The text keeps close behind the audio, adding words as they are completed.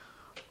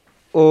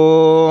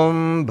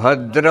ॐ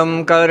भद्रं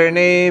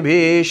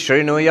कर्णेभिः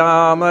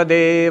शृणुयाम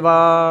देवा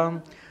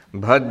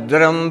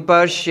भद्रं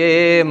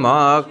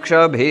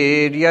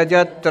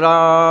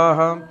पश्येमाक्षभिर्यजत्राः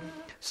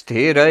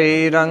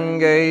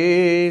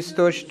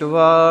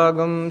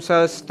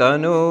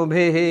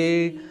स्थिरैरङ्गैस्तुष्ट्वागुंसस्तनूभिः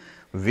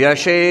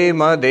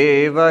व्यशेम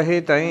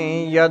देवहितं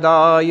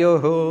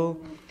यदायुः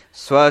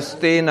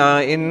स्वस्ति न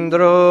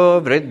इन्द्रो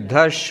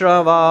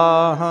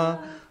वृद्धश्रवाः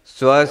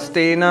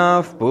स्वस्ति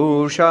नः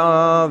पूषा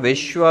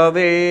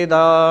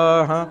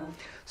विश्ववेदाः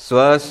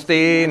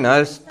स्वस्ति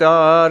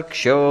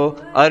नस्तार्क्ष्यो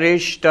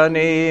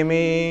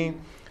अरिष्टनेमि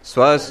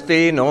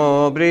स्वस्ति नो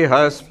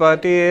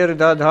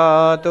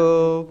बृहस्पतिर्दधातु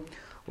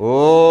ॐ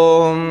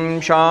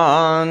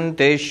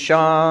शान्ति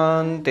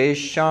शान्ति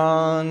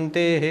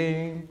शान्तिः.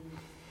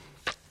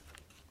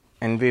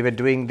 And we were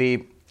doing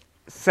the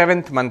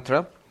 7th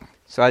mantra.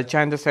 So I'll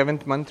chant the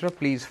 7th mantra.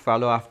 Please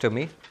follow after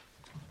me.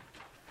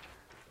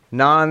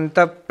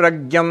 Nanta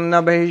pragyam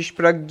na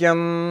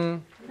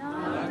bahishpragyam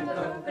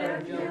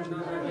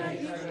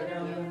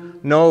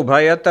No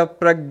bhayata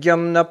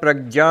pragyam na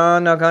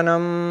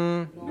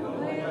prajnanaghanam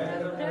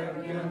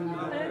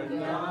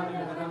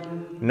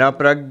Na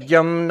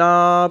pragyam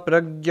na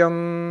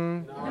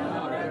pragyam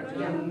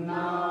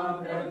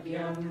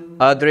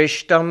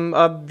Adrishtam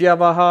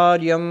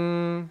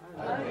avyavaharyam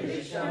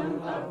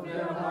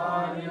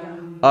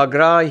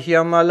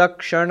Agrahyam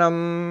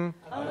alakshanam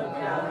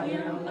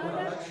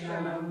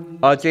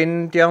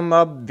Achintyam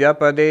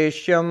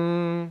abhyapadeshyam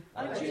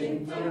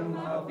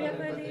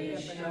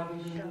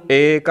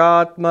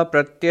Ekatma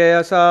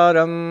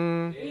pratyayasaram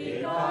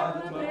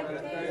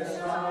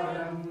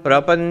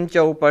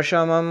Prapancha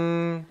upashamam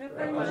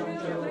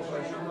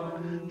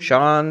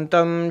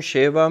Shantam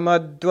shivam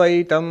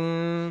advaitam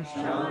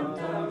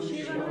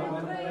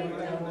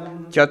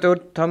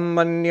Chaturtham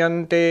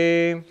manyante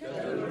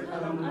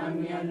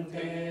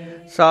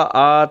Sa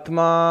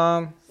atma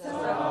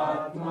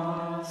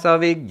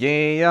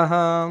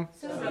Savigneyaha.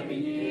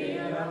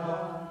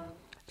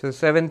 So the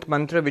 7th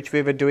mantra which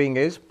we were doing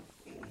is,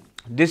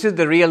 this is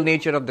the real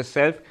nature of the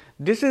self.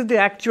 This is the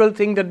actual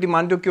thing that the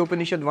Mandukya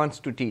Upanishad wants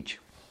to teach.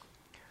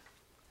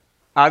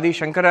 Adi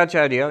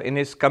Shankaracharya in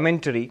his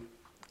commentary,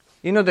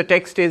 the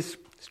text is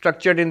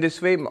structured in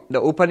this way,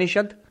 the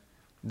Upanishad,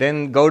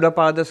 then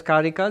Gaudapada's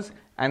Karikas,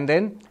 and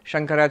then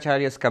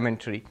Shankaracharya's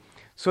commentary.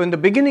 So in the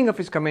beginning of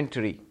his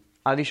commentary,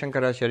 Adi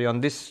Shankaracharya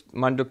on this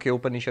Mandukya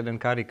Upanishad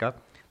and Karika,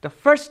 the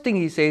first thing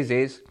he says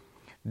is,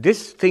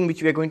 this thing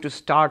which we are going to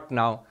start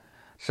now,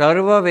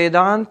 Sarva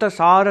Vedanta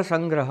Sara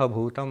Sangraha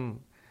Bhutam.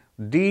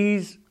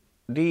 These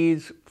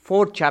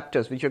 4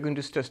 chapters which we are going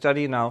to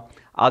study now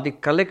are the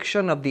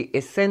collection of the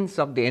essence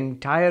of the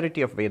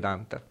entirety of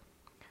Vedanta.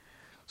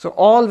 So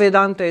all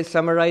Vedanta is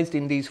summarized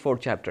in these 4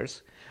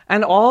 chapters.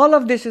 And all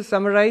of this is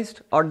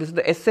summarized, or this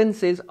the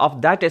essence is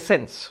of that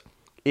essence,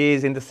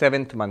 is in the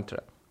 7th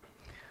mantra.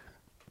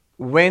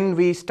 When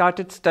we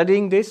started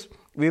studying this,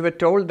 we were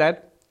told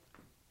that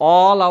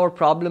all our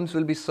problems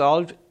will be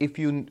solved if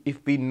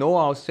we know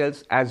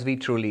ourselves as we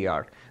truly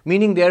are.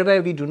 Meaning thereby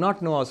we do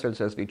not know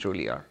ourselves as we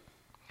truly are.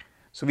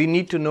 So we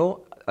need to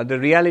know the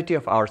reality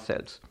of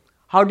ourselves.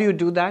 How do you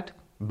do that?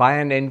 By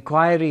an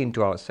inquiry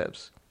into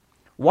ourselves.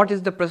 What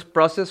is the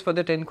process for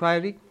that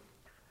inquiry?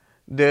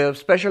 The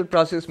special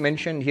process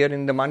mentioned here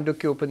in the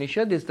Mandukya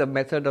Upanishad is the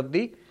method of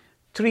the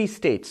 3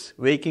 states,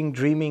 waking,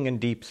 dreaming and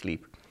deep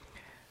sleep.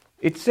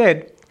 It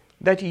said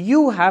that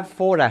you have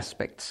 4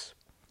 aspects.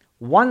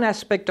 One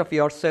aspect of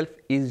yourself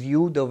is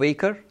you, the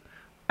waker,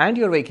 and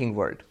your waking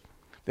world.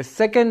 The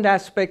second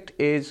aspect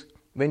is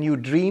when you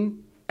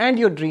dream and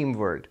your dream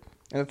world.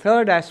 And the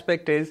third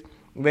aspect is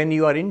when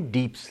you are in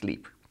deep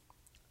sleep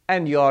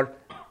and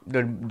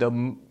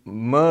the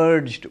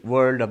merged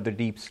world of the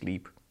deep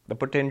sleep, the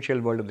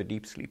potential world of the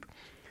deep sleep.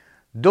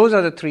 Those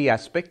are the 3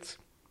 aspects.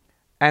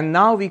 And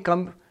now we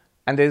come,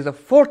 and there is a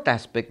 4th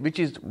aspect, which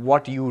is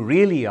what you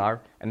really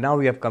are. And now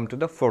we have come to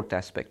the 4th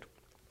aspect.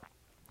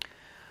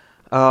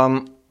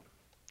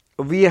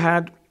 We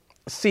had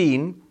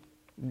seen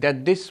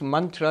that this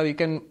mantra, we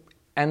can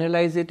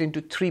analyze it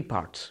into 3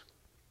 parts.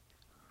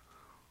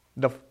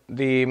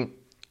 The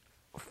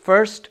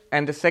first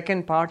and the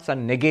second parts are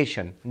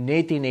negation,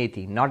 neti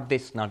neti, not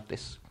this, not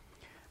this.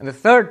 And the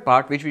third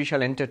part, which we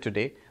shall enter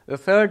today, the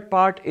third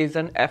part is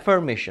an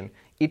affirmation.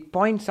 It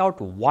points out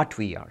what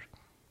we are.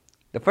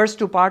 The first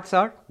 2 parts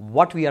are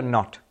what we are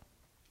not.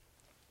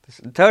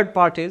 The third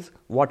part is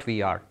what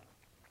we are.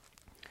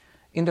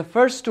 In the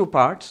first 2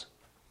 parts,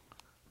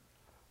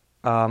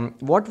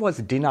 what was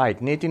denied,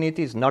 neti neti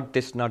is not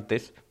this, not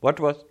this. What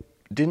was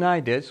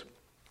denied is,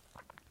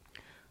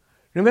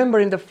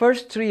 remember in the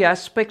first 3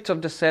 aspects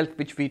of the self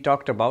which we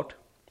talked about,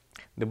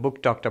 the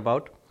book talked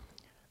about,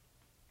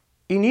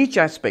 in each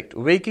aspect,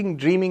 waking,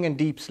 dreaming and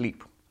deep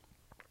sleep,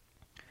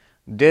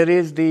 there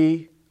is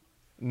the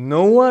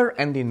knower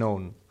and the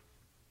known,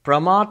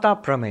 pramata,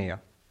 prameya,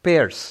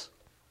 pairs.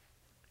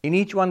 In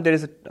each one there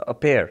is a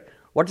pair.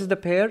 What is the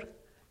pair?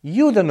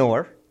 You, the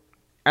knower,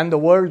 and the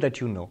world that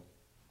you know.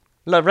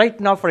 Right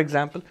now, for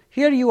example,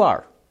 here you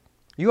are.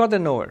 You are the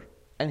knower,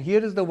 and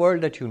here is the world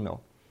that you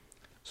know.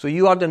 So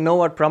you are the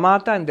knower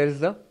pramata and there is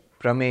the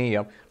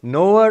prameya.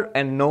 Knower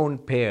and known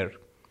pair.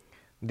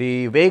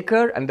 The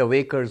waker and the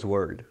waker's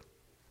world.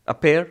 A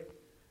pair.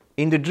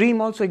 In the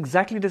dream also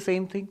exactly the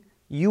same thing.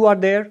 You are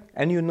there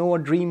and you know a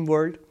dream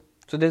world.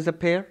 So there is a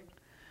pair.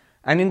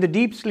 And in the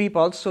deep sleep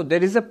also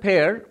there is a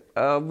pair.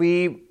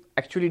 We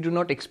actually do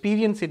not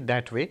experience it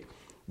that way.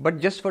 But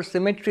just for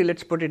symmetry,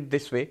 let's put it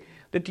this way.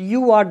 That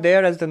you are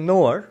there as the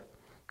knower,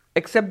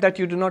 except that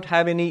you do not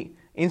have any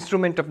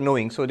instrument of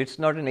knowing. So it's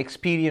not an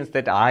experience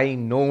that I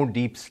know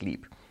deep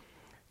sleep.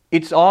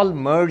 It's all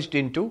merged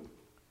into,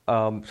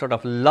 sort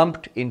of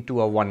lumped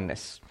into a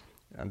oneness.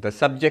 The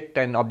subject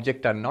and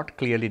object are not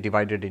clearly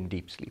divided in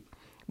deep sleep.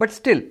 But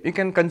still, you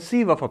can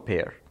conceive of a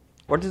pair.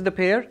 What is the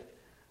pair?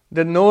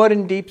 The knower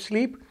in deep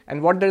sleep.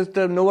 And what does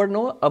the knower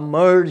know? A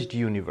merged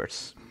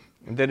universe.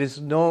 There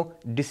is no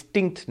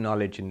distinct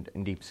knowledge in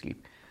deep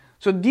sleep.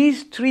 So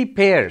these three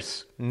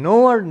pairs,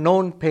 knower,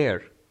 known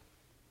pair,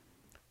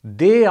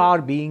 they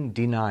are being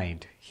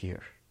denied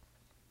here.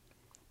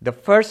 The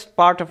first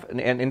part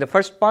in the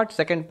first part,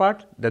 second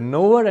part, the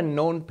knower and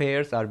known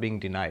pairs are being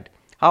denied.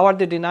 How are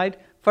they denied?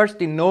 First,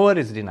 the knower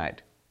is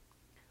denied.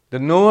 The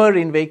knower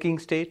in waking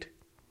state,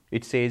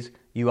 it says,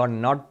 you are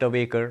not the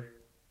waker.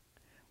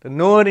 The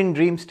knower in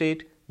dream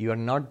state, you are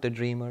not the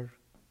dreamer.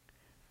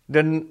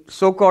 The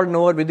so-called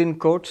knower within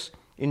quotes,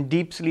 in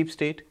deep sleep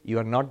state, you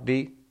are not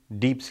the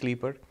deep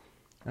sleeper.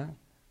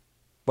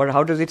 But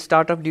how does it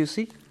start off, do you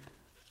see?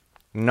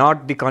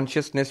 Not the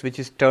consciousness which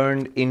is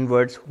turned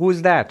inwards. Who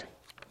is that?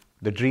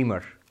 The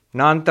dreamer.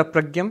 Nanta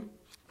pragyam.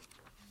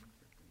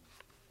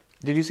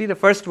 Did you see the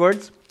first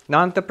words?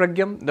 Nanta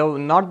pragyam.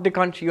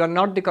 You are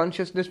not the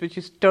consciousness which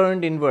is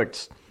turned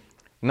inwards.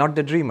 Not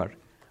the dreamer.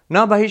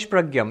 Na bahish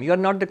pragyam. You are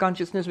not the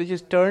consciousness which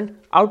is turned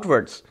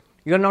outwards.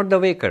 You are not the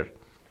waker.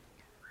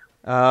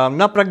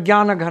 Na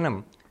pragyana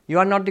ghanam. You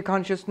are not the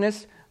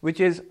consciousness which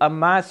is a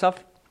mass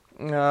of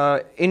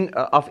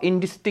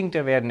indistinct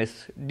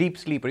awareness, deep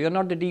sleeper. You are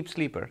not the deep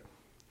sleeper.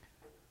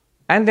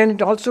 And then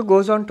it also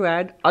goes on to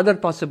add other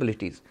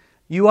possibilities.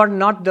 You are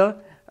not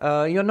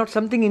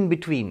something in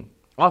between.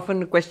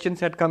 Often questions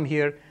had come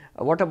here.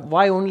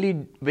 Why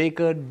only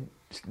waker,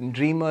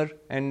 dreamer,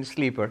 and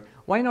sleeper?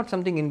 Why not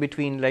something in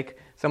between, like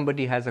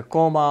somebody has a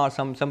coma,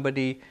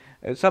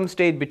 some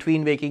state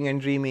between waking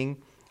and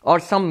dreaming, or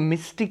some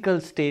mystical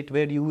state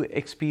where you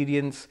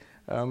experience,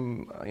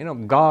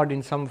 God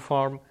in some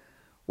form.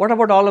 What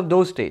about all of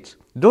those states?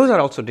 Those are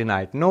also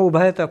denied. No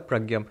ubhayata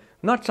pragyam,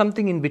 not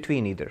something in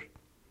between either.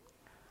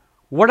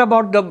 What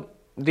about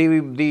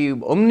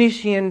the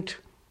omniscient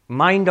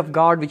mind of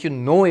God, which you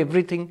know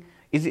everything?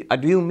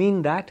 Do you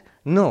mean that?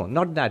 No,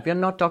 not that. We are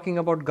not talking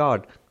about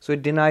God. So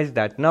it denies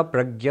that. Na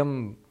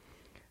pragyam.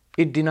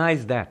 It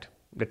denies that.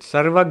 That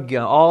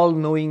sarvagya,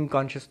 all-knowing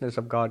consciousness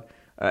of God,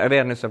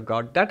 awareness of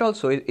God. That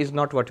also is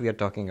not what we are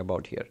talking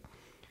about here.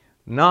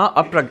 Na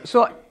aprag.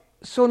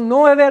 So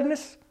no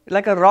awareness,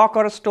 like a rock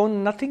or a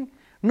stone, nothing?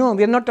 No,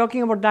 we are not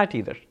talking about that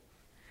either.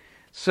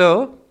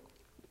 So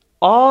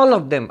all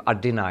of them are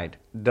denied.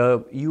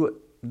 The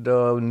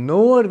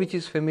knower which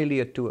is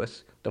familiar to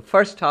us, the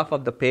first half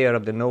of the pair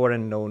of the knower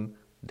and known,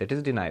 that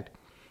is denied.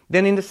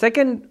 Then in the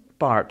second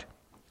part,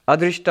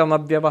 adrishtam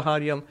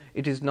abhyavaharyam,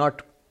 it is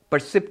not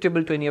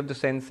perceptible to any of the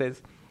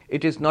senses.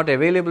 It is not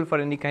available for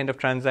any kind of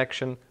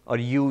transaction or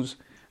use.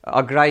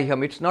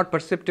 Agrahyam, it's not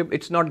perceptible,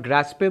 it's not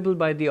graspable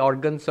by the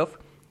organs of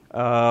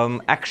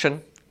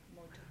action,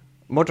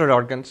 motor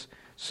organs.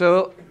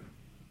 So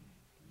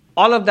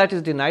all of that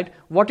is denied.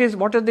 What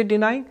are they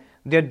denying?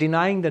 They are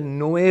denying the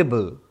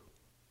knowable.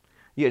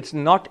 It's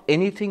not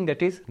anything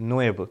that is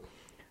knowable.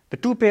 The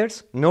two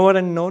pairs, knower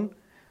and known.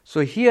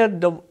 So here,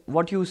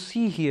 what you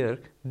see here,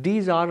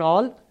 these are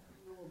all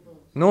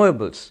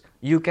knowables.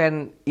 You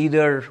can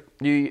either,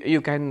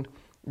 they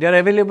are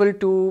available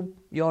to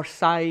your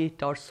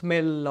sight or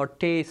smell or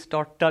taste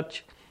or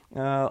touch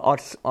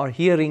or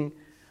hearing,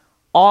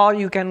 or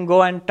you can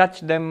go and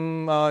touch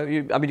them,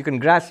 you can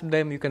grasp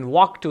them, you can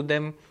walk to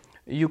them,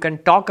 you can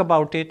talk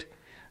about it.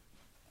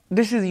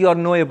 This is your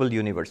knowable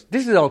universe.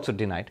 This is also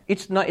denied.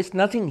 It's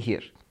nothing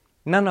here.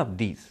 None of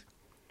these.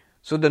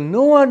 So the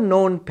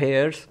knower-known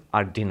pairs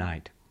are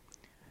denied.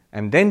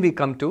 And then we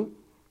come to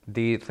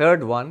the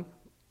third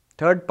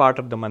part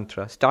of the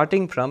mantra,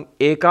 starting from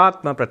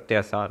Ekatma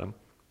Pratyasaram.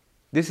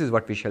 This is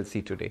what we shall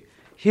see today.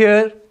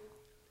 Here,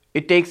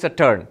 it takes a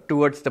turn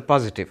towards the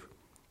positive.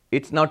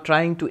 It's now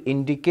trying to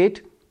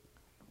indicate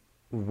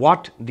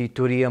what the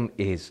Turiyam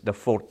is, the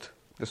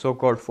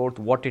so-called fourth,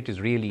 what it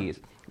really is,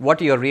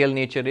 what your real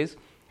nature is.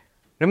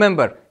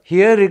 Remember,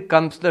 here it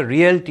comes the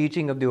real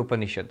teaching of the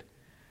Upanishad.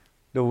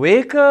 The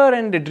waker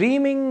and the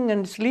dreaming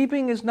and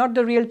sleeping is not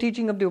the real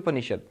teaching of the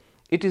Upanishad.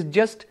 It is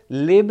just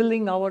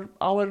labeling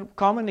our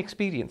common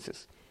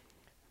experiences.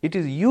 It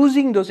is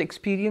using those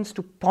experiences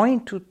to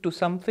point to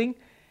something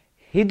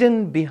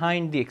hidden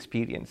behind the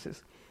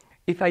experiences.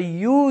 If I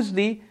use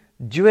the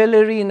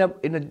jewelry in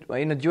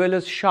a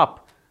jeweler's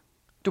shop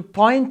to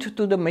point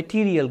to the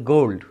material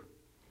gold,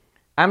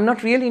 I'm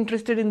not really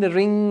interested in the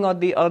ring or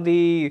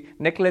the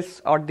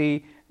necklace or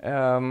the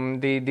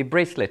the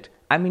bracelet.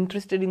 I'm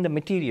interested in the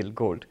material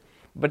gold.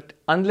 But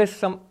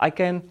unless I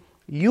can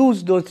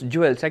use those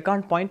jewels, I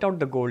can't point out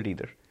the gold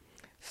either.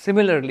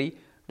 Similarly,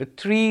 the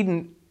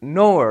three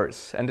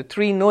knowers and the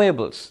three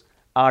knowables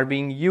are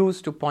being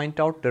used to point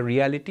out the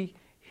reality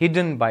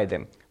hidden by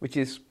them, which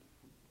is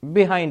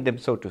behind them,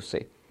 so to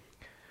say.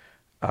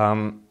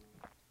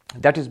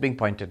 That is being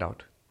pointed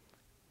out.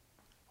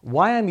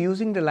 Why I'm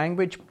using the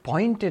language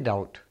pointed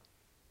out?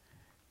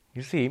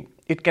 You see,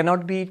 it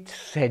cannot be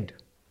said.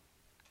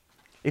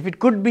 If it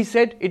could be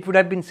said, it would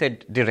have been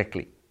said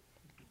directly.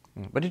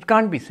 But it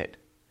can't be said.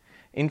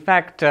 In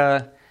fact,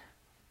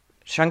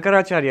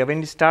 Shankaracharya,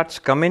 when he starts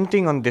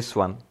commenting on this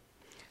one,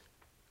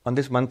 on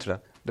this mantra,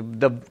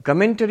 the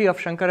commentary of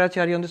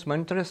Shankaracharya on this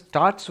mantra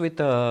starts with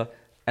an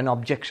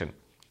objection.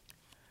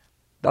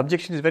 The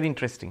objection is very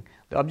interesting.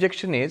 The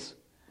objection is,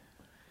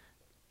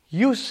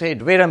 you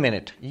said, wait a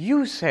minute,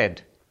 you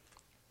said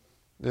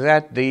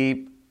that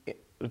the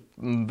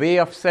way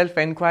of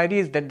self-enquiry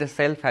is that the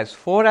self has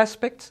 4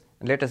 aspects.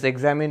 Let us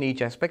examine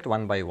each aspect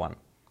one by one.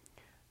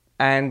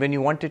 And when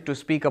you wanted to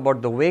speak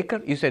about the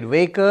waker, you said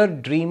waker,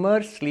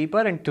 dreamer, sleeper,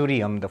 and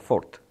Turiyam, the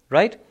 4th,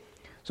 right?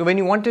 So when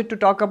you wanted to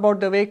talk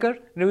about the waker,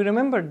 do you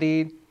remember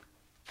the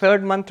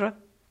 3rd mantra?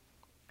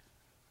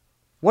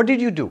 What did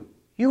you do?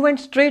 You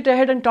went straight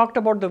ahead and talked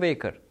about the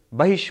waker,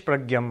 Bahish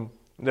Pragyam,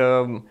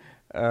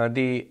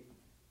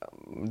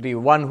 the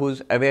one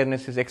whose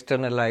awareness is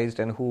externalized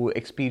and who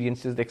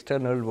experiences the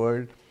external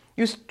world.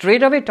 You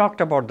straight away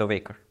talked about the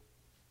waker.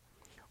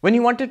 When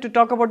you wanted to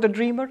talk about the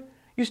dreamer,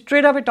 you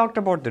straight away talked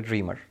about the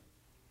dreamer.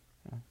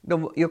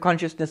 Your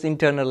consciousness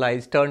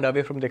internalized, turned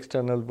away from the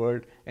external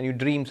world, and you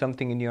dream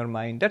something in your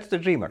mind. That's the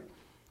dreamer.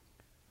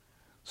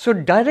 So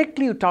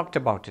directly you talked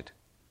about it.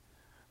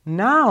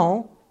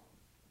 Now,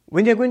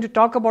 when you're going to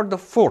talk about the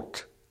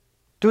 4th,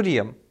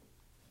 Turiyam,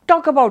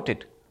 talk about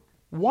it.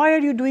 Why are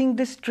you doing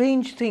this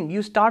strange thing?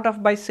 You start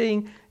off by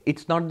saying,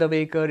 it's not the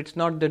waker, it's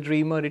not the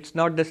dreamer, it's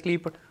not the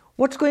sleeper.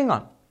 What's going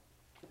on?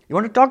 You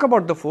want to talk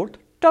about the 4th?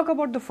 Talk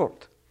about the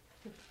 4th.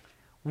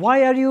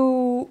 Why are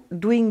you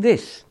doing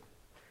this?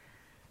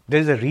 There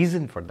is a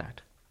reason for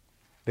that.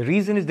 The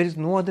reason is there is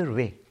no other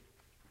way.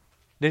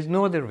 There is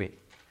no other way.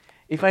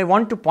 If I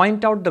want to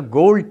point out the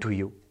gold to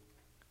you,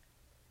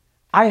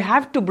 I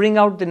have to bring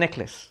out the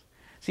necklace.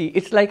 See,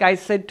 it's like I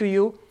said to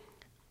you,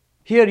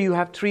 here you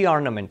have 3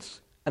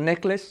 ornaments, a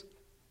necklace,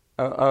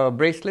 a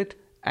bracelet,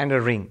 and a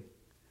ring.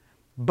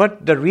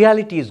 But the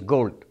reality is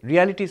gold.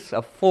 Reality is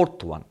a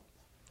 4th one.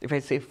 If I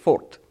say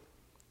 4th.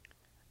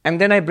 And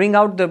then I bring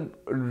out the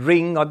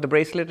ring or the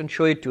bracelet and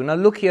show it to you. Now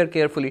look here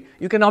carefully.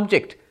 You can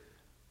object.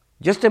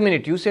 Just a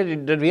minute. You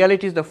said the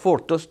reality is the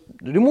 4th. So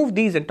remove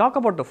these and talk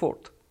about the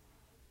 4th.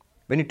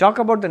 When you talk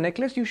about the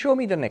necklace, you show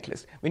me the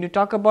necklace. When you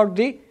talk about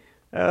the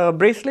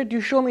bracelet,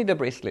 you show me the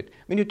bracelet.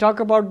 When you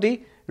talk about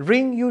the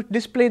ring, you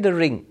display the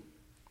ring.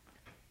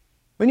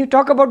 When you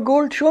talk about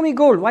gold, show me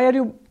gold. Why are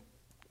you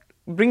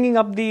bringing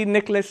up the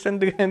necklace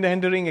and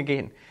the ring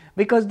again?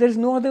 Because there is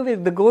no other way.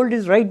 The gold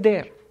is right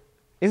there,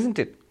 isn't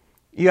it?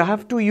 You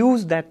have to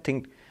use that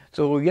thing.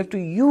 So you have to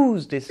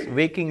use this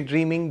waking,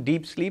 dreaming,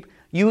 deep sleep.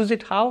 Use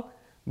it how?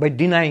 By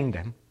denying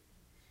them.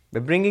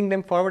 By bringing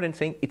them forward and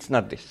saying, it's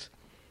not this.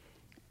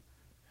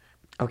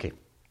 Okay.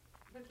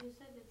 But you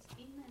said it's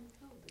in and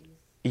through these.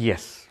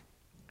 Yes.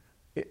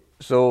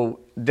 So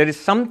there is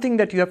something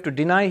that you have to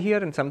deny here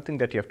and something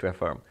that you have to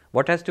affirm.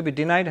 What has to be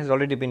denied has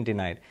already been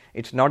denied.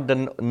 It's not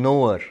the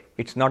knower.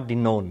 It's not the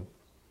known.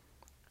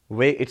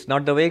 It's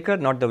not the waker,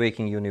 not the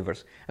waking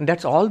universe. And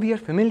that's all we are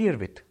familiar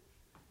with.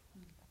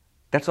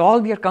 That's all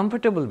we are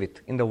comfortable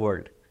with in the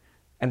world.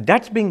 And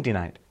that's being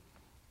denied.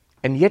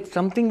 And yet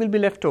something will be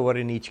left over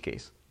in each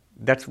case.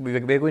 We're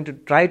going to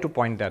try to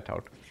point that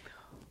out.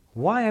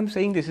 Why I'm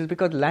saying this is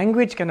because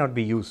language cannot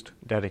be used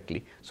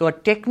directly. So a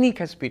technique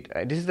has been,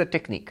 this is the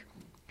technique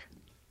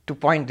to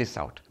point this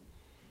out.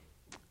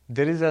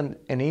 There is an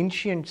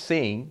ancient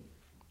saying,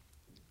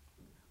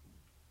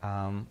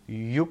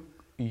 yuktya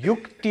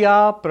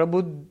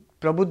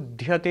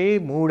prabudhyate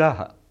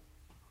moodaha.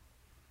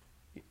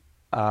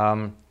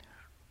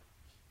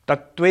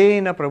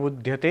 Tatvena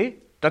prabudhyate,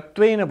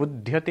 tatvena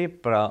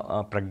buddhyate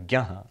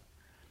pragyaha.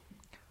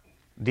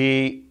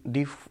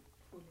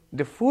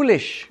 The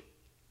foolish,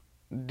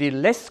 the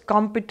less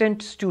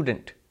competent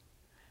student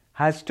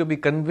has to be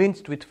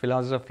convinced with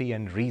philosophy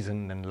and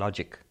reason and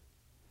logic.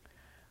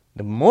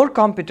 The more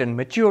competent,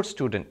 mature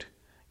student,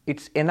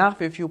 it's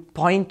enough if you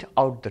point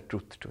out the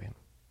truth to him.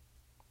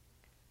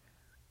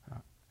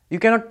 You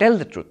cannot tell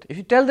the truth. If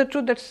you tell the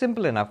truth, that's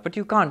simple enough, but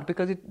you can't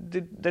because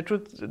the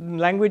truth,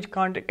 language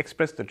can't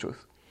express the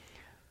truth.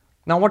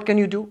 Now what can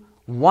you do?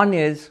 One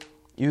is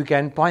you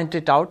can point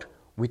it out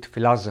with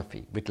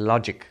philosophy, with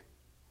logic,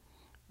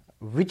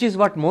 which is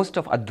what most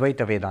of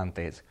Advaita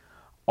Vedanta is.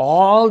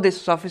 All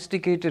this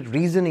sophisticated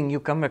reasoning you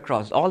come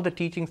across, all the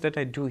teachings that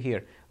I do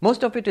here,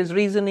 most of it is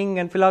reasoning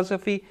and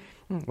philosophy.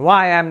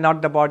 Why I am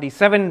not the body,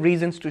 7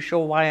 reasons to show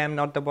why I am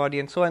not the body,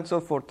 and so on and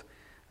so forth.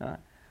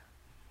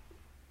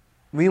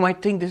 We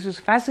might think this is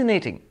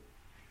fascinating.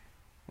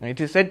 It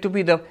is said to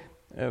be the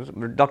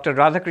Dr.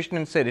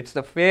 Radhakrishnan said it's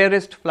the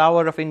fairest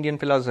flower of Indian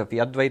philosophy,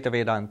 Advaita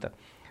Vedanta.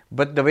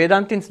 But the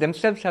Vedantins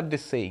themselves have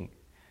this saying,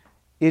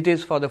 it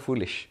is for the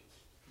foolish.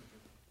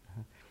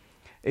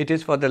 It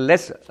is for the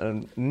less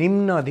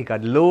nimna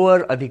adhikari,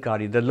 lower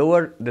adhikari,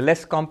 the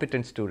less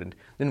competent student.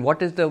 Then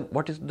what is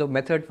the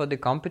method for the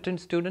competent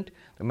student?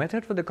 The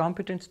method for the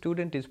competent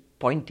student is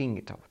pointing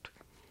it out.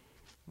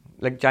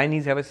 Like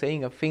Chinese have a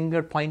saying, a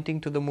finger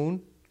pointing to the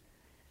moon.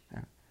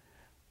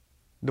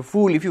 The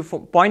fool, if you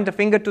point the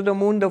finger to the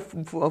moon, the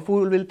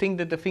fool will think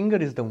that the finger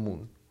is the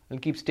moon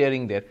and keep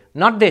staring there.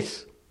 Not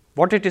this,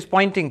 what it is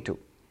pointing to.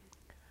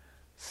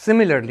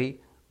 Similarly,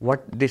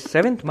 what this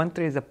seventh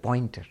mantra is a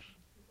pointer.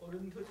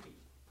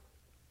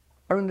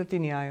 Arundhati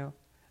Nyaya.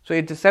 So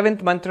the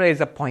seventh mantra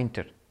is a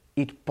pointer.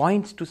 It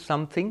points to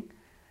something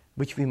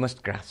which we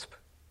must grasp.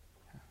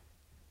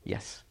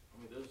 Yes.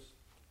 I mean, there's,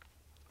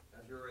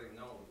 as you already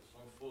know,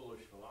 some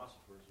foolish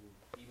philosophers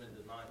who even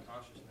deny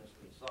consciousness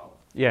itself.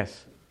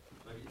 Yes.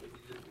 So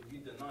if you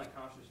deny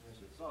consciousness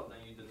itself, then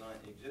you deny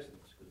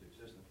existence, because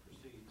existence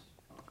precedes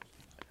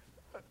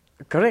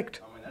consciousness.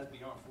 Correct. I mean, that's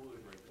beyond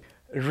foolish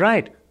right there.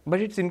 Right. But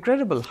it's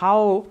incredible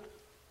how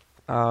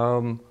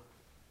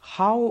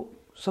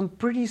some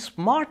pretty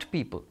smart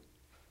people,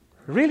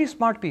 really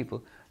smart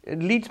people, it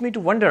leads me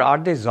to wonder, are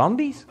they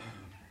zombies?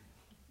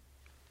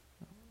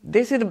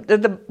 They say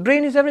that the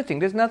brain is everything.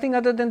 There's nothing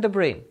other than the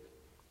brain.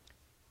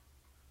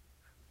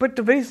 But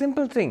the very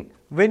simple thing,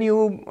 when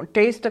you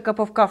taste a cup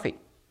of coffee,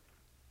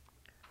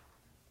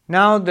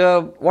 now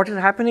what is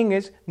happening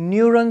is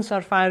neurons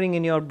are firing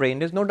in your brain.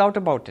 There's no doubt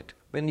about it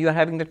when you are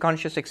having the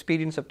conscious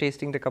experience of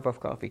tasting the cup of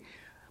coffee.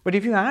 But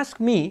if you ask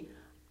me,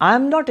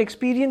 I'm not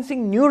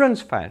experiencing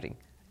neurons firing.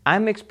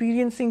 I'm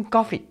experiencing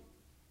coffee.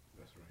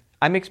 That's right.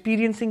 I'm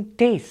experiencing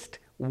taste,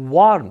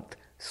 warmth,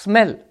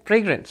 smell,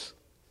 fragrance.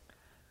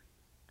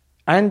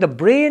 And the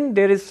brain,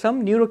 there is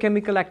some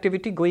neurochemical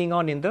activity going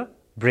on in the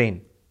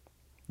brain.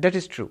 That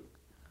is true.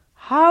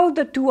 How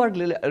the two are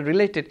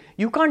related,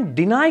 you can't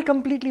deny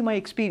completely my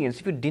experience.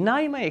 If you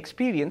deny my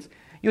experience,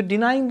 you're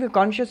denying the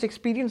conscious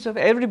experience of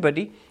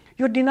everybody.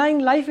 You're denying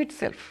life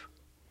itself.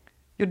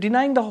 You're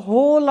denying the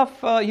whole of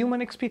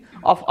human experience,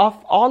 of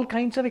all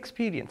kinds of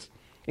experience.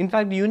 In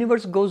fact, the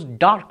universe goes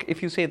dark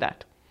if you say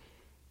that.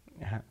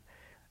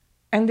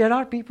 And there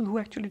are people who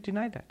actually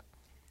deny that.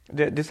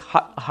 This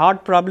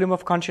hard problem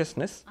of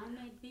consciousness. I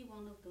might be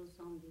one of those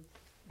zombies.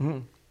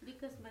 Mm.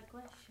 Because my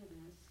question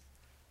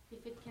is,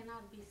 if it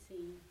cannot be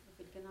seen, if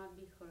it cannot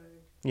be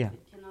heard, Yeah. if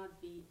it cannot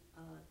be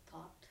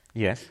thought,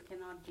 Yes. it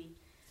cannot be.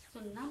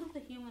 So none of the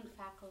human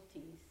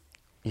faculties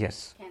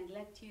Yes. can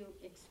let you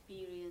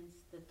experience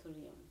the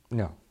Turiya.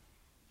 No.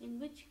 In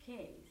which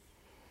case,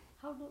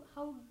 how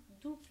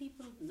do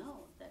people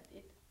know that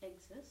it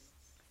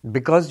exists?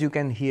 Because you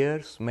can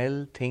hear,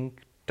 smell,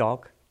 think,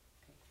 talk.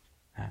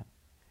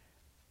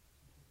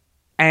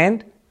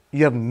 And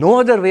you have no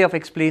other way of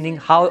explaining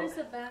If how. there is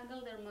a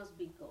bangle, there must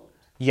be gold.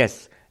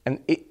 Yes. And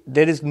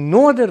there is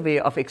no other way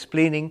of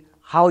explaining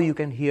how you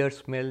can hear,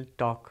 smell,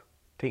 talk,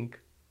 think.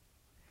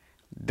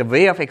 The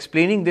way of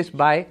explaining this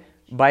by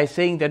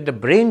saying that the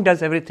brain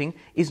does everything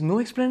is no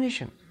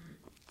explanation.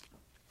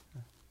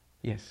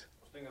 Yes.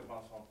 I was thinking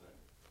about something.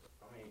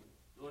 I mean,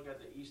 look at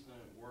the Eastern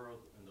world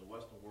and the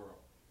Western world.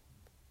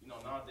 You know,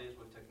 nowadays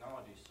with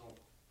technology,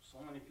 so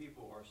many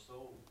people are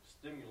so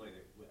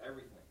stimulated with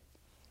everything.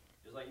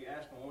 It's like you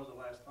ask them, when was the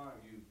last time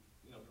you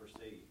per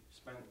se,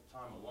 spent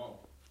time alone,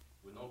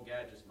 with no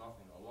gadgets,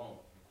 nothing, alone,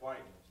 in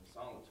quietness and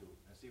solitude,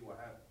 and see what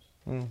happens.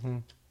 Mm-hmm.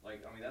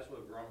 Like, I mean, that's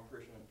what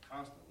Ramakrishna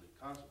constantly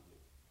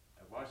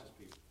advises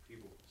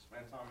people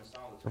spend time in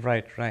solitude.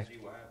 Right. And see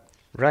what happens.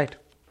 Right.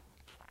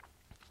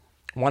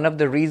 One of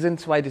the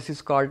reasons why this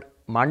is called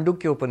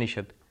Mandukya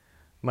Upanishad,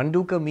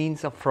 Manduka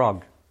means a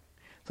frog.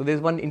 So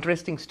there's one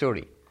interesting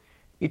story.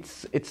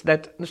 It's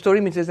that the story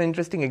means there's an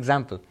interesting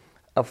example.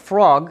 A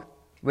frog,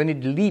 when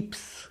it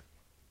leaps,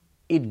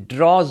 it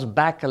draws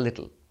back a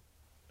little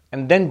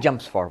and then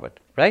jumps forward,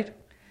 right?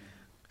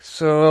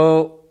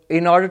 So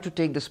in order to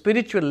take the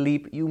spiritual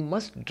leap, you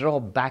must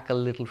draw back a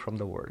little from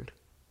the world.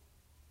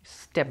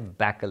 Step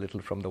back a little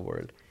from the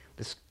world.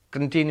 This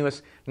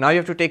continuous, now you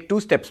have to take 2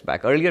 steps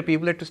back. Earlier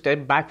people had to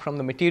step back from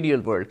the material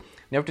world.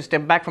 You have to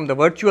step back from the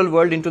virtual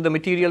world into the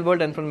material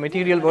world, and from the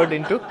material world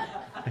into...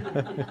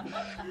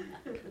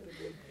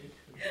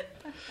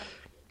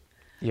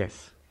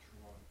 Yes.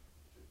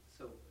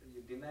 So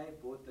you deny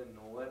both the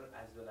knower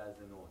as well as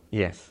the known.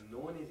 Yes.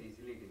 Known is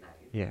easily denied.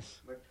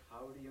 Yes. But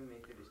how do you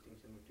make a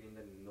distinction between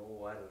the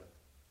knower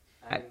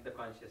and the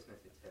consciousness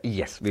itself?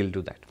 Yes, we'll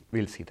do that.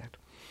 We'll see that.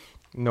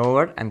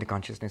 Knower and the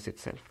consciousness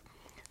itself.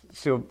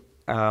 So,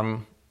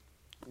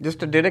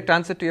 just a direct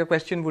answer to your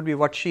question would be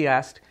what she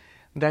asked,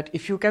 that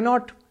if you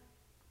cannot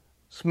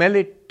smell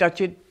it,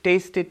 touch it,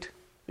 taste it,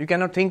 you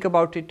cannot think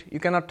about it, you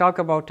cannot talk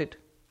about it,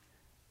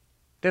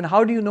 then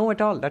how do you know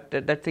at all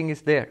that thing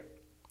is there?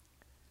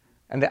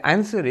 And the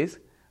answer is,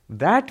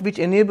 that which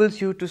enables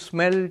you to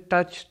smell,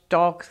 touch,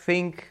 talk,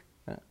 think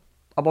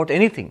about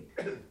anything,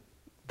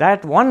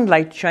 that one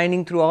light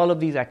shining through all of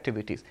these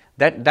activities,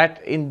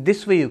 that in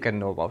this way you can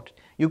know about it.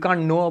 You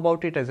can't know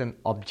about it as an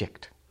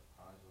object.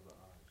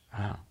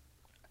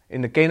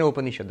 In the Kena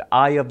Upanishad, the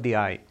eye of the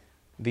eye,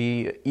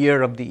 the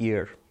ear of the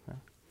ear.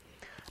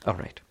 All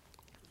right.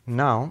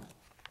 Now,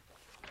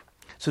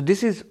 so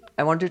this is,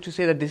 I wanted to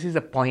say that this is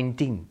a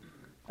pointing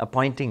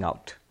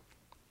out.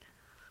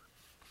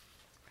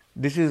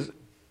 This is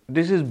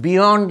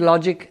beyond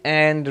logic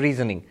and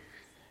reasoning.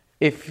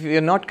 If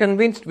you're not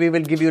convinced, we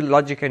will give you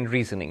logic and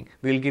reasoning.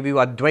 We will give you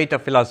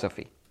Advaita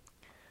philosophy.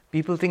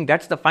 People think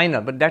that's the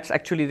final, but that's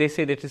actually, they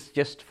say that it's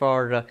just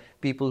for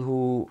people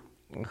who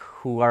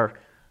are,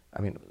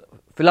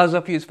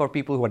 philosophy is for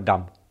people who are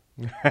dumb.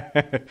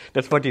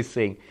 That's what he's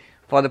saying.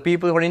 For the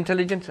people who are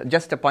intelligent,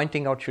 just a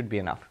pointing out should be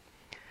enough.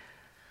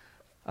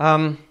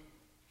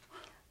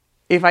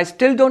 If I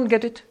still don't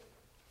get it,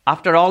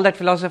 after all that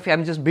philosophy,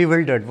 I'm just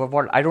bewildered.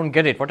 What I don't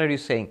get it. What are you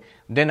saying?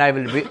 Then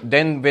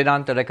then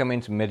Vedanta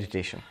recommends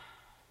meditation.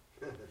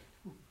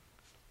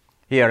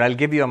 Here, I'll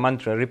give you a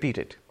mantra. Repeat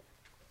it.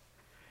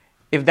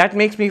 If that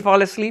makes me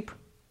fall asleep,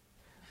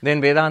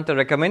 then Vedanta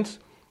recommends.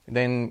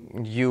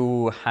 Then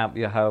you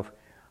have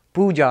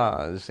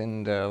pujas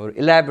and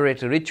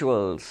elaborate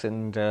rituals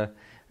and go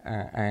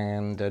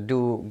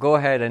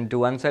ahead and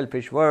do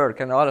unselfish work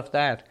and all of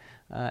that,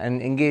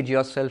 and engage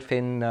yourself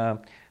in.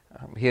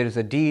 Here is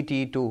a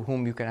deity to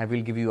whom I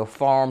will give you a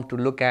form to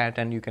look at,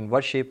 and you can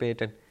worship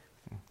it. And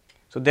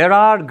so there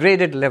are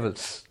graded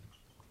levels.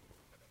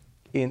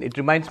 It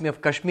reminds me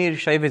of Kashmir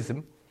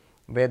Shaivism,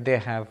 where they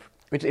have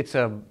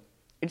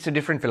it's a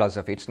different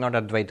philosophy. It's not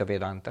Advaita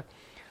Vedanta,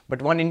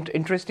 but one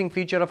interesting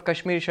feature of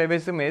Kashmir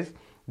Shaivism is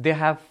they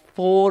have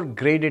 4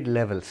 graded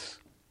levels,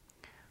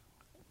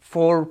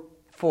 four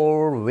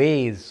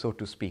ways, so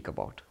to speak,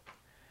 about.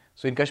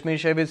 So in Kashmir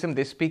Shaivism,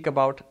 they speak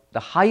about the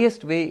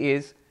highest way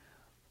is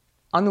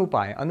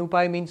Anupaya.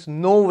 Anupaya means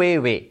no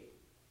way.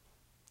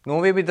 No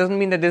way doesn't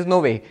mean that there's no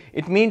way.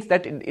 It means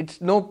that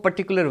it's no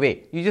particular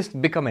way. You just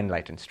become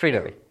enlightened straight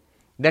away.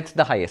 That's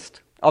the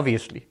highest,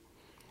 obviously.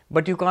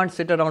 But you can't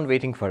sit around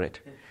waiting for it.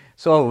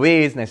 So a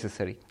way is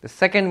necessary. The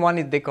second one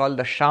is they call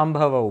the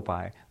Shambhava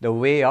Upaya, the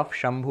way of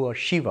Shambhu or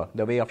Shiva,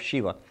 the way of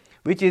Shiva,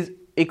 which is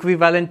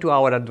equivalent to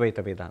our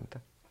Advaita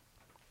Vedanta.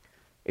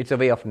 It's a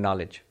way of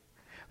knowledge.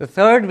 The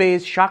third way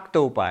is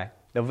Shakta Upaya,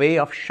 the way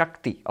of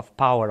Shakti, of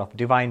power, of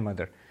Divine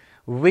Mother,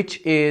 where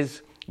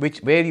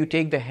you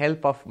take the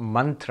help of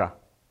mantra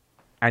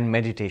and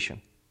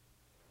meditation.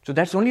 So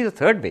that's only the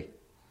third way.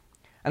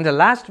 And the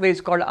last way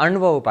is called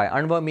Anva Upaya.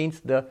 Anva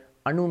means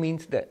Anu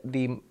means the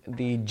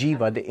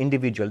jiva, the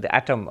individual, the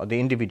atom or the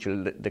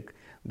individual,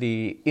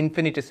 the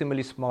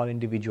infinitesimally small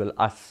individual,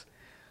 us.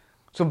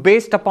 So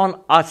based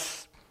upon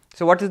us.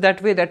 So what is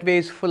that way? That way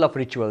is full of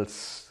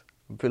rituals,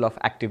 full of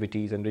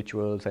activities and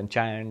rituals and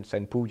chants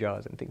and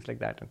pujas and things like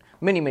that. And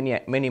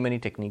many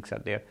techniques are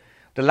there.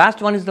 The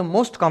last one is the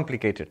most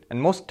complicated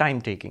and most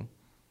time-taking.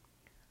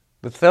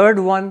 The third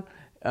one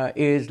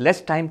is less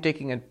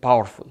time-taking and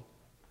powerful.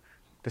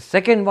 The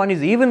second one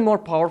is even more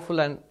powerful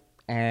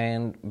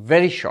and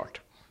very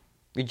short.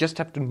 You just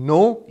have to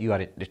know you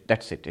are it.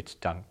 That's it. It's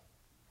done.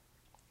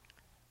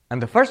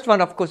 And the first one,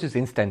 of course, is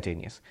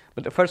instantaneous.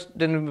 But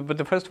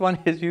the first one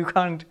is you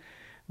can't.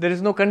 There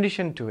is no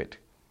condition to it.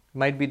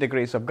 Might be the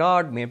grace of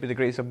God, maybe the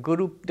grace of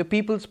Guru. The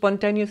people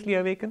spontaneously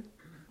awaken.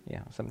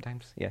 Yeah,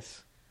 sometimes.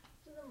 Yes.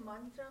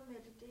 Mantra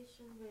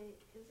meditation way,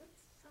 is it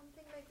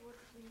something like what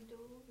we do?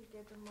 We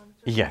get a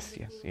mantra.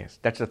 Yes.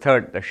 That's the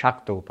third, the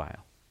Shakta Upaya.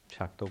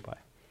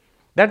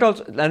 That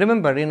also,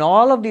 remember, in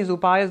all of these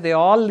upayas, they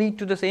all lead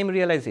to the same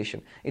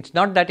realization. It's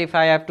not that if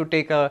I have to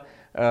take a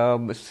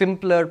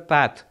simpler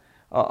path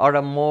or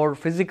a more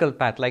physical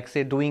path, like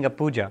say doing a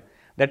puja,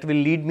 that will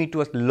lead me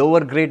to a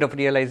lower grade of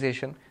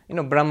realization.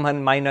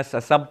 Brahman minus a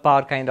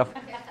subpar kind of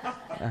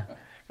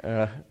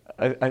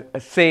a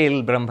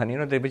sale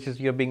Brahman, which is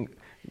you're being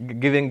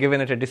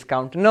given at a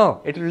discount.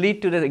 No, it will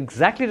lead to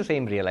exactly the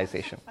same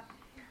realization.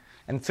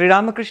 And Sri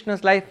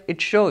Ramakrishna's life, it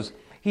shows.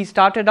 He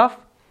started off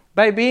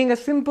by being a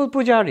simple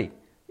pujari.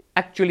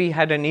 Actually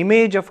had an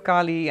image of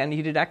Kali and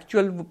he did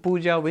actual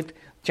puja with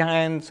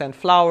chants and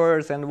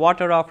flowers and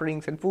water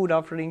offerings and food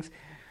offerings.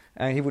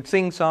 And he would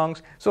sing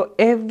songs. So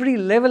every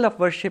level of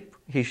worship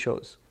he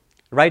shows,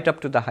 right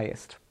up to the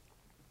highest.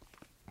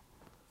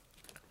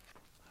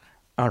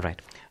 All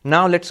right.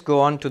 Now let's go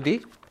on to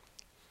the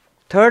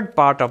third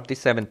part of the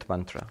 7th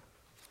mantra,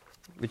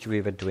 which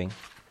we were doing.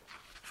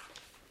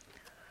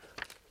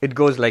 It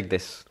goes like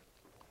this.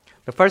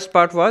 The first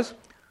part was,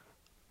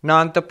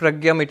 Na anta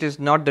pragyam, it is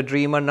not the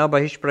dreamer, na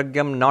bahish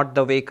pragyam, not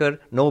the waker,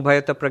 no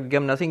bhayata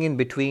pragyam, nothing in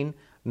between,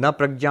 na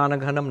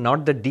prajnanaghanam,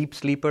 not the deep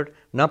sleeper,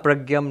 na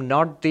pragyam,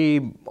 not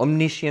the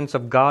omniscience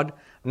of God,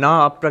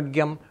 na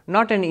apragyam,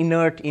 not an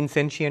inert,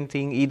 insentient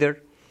thing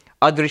either,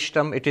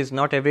 adrishtam, it is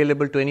not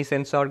available to any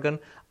sense organ,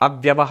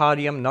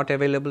 avyavaharyam, not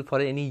available for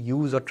any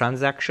use or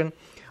transaction,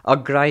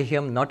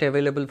 agrahyam, not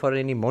available for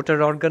any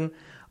motor organ,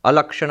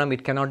 alakshanam,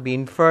 it cannot be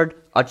inferred,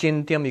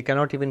 achintyam, you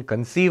cannot even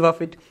conceive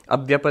of it,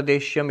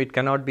 abhyapadeshyam, it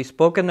cannot be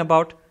spoken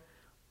about.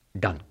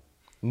 Done.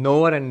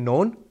 Knower and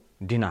known,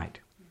 denied.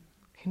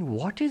 And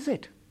what is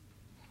it?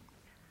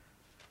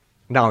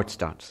 Now it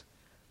starts.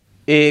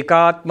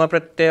 Ekatma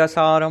pratyaya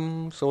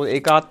saram. So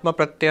ekatma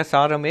pratyaya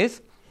saram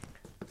is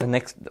the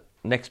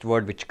next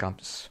word which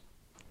comes.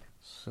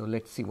 So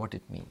let's see what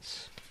it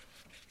means.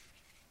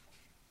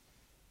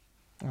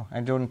 Oh,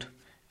 I don't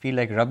feel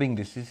like rubbing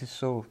this. This is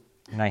so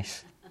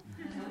nice.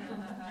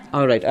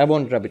 All right, I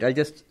won't rub it. I'll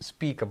just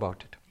speak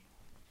about it.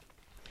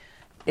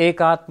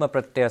 Ekatma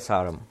pratyaya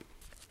saram.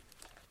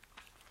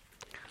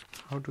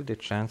 How do they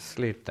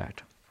translate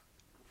that?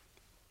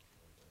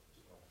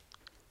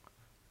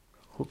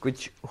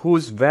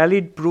 Whose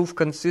valid proof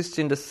consists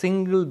in the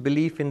single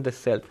belief in the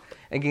self.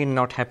 Again,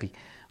 not happy.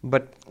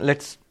 But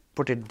let's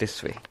put it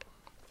this way.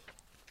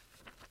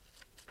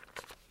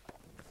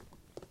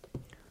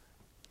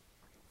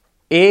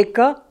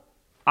 Eka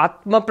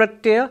Atma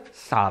Pratyaya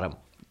Saram.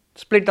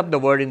 Split up the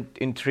word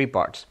in three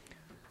parts.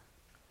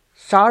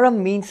 Saram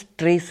means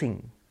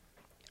tracing,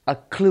 a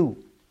clue,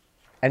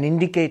 an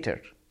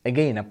indicator,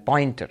 again a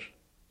pointer.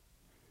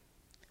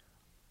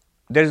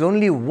 There is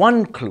only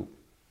one clue,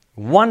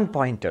 one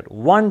pointer,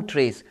 one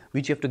trace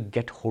which you have to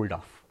get hold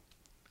of.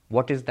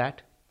 What is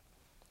that?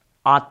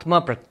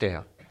 Atma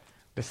Pratyaya,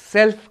 the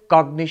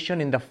self-cognition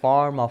in the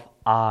form of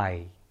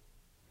I.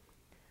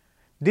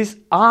 This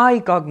I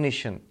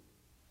cognition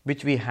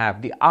which we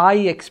have, the I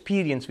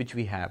experience which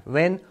we have,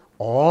 when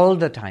all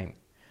the time,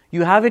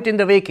 you have it in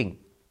the waking.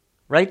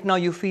 Right now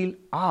you feel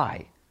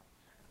I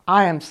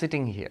am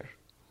sitting here.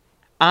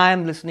 I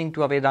am listening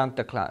to a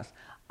Vedanta class.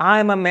 I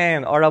am a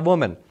man or a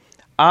woman.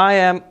 I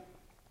am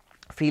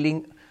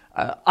feeling,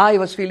 I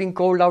was feeling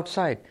cold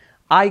outside.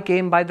 I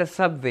came by the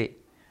subway.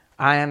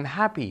 I am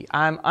happy.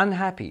 I am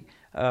unhappy.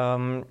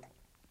 I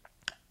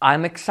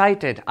am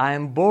excited. I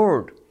am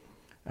bored.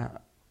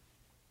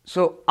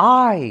 So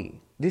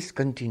this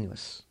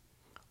continuous,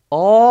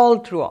 all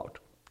throughout.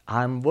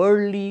 I am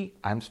worldly,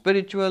 I am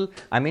spiritual,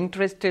 I am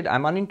interested, I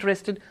am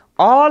uninterested.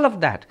 All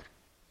of that,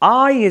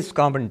 I is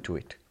common to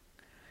it.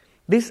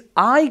 This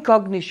I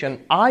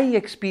cognition, I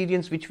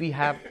experience which we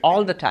have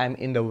all the time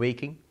in the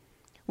waking,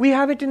 we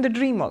have it in the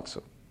dream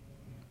also.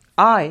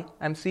 I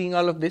am seeing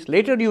all of this.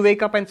 Later you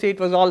wake up and say it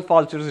was all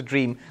false, it was a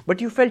dream,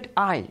 but you felt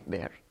I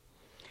there.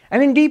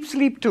 And in deep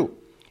sleep too.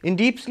 In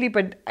deep sleep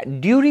and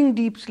during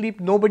deep sleep,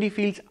 nobody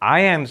feels I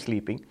am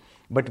sleeping.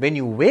 But when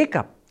you wake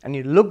up and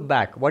you look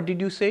back, what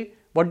did you say?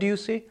 What do you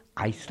say?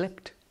 I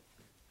slept.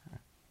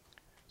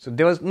 So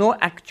there was no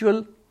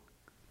actual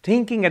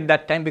thinking at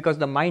that time because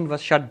the mind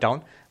was shut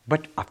down.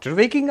 But after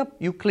waking up,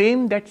 you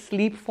claim that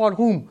sleep for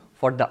whom?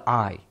 For the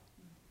I.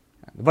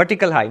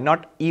 Vertical I,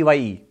 not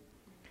EYE.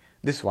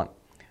 This one.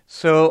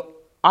 So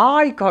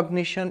I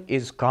cognition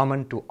is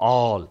common to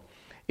all.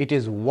 It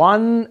is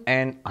one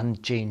and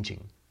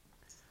unchanging.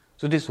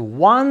 So this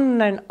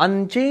one and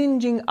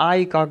unchanging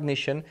I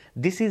cognition,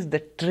 this is the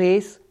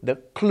trace, the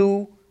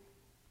clue,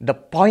 the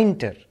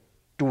pointer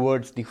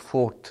towards the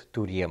fourth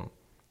Turiyam.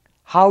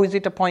 How is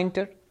it a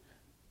pointer?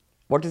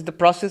 What is the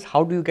process?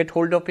 How do you get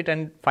hold of it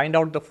and find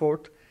out the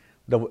fourth?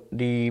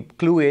 The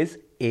clue is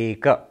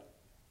Eka.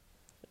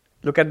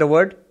 Look at the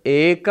word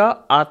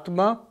Eka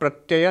Atma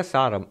Pratyaya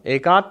Saram.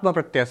 Ekatma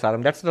Pratyaya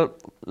Saram. That's the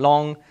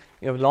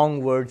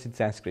long words in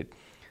Sanskrit.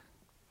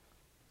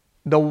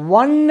 The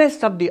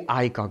oneness of the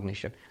I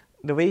cognition.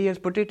 The way he has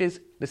put it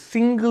is the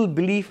single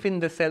belief in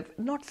the self.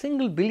 Not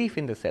single belief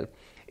in the self.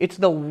 It's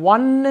the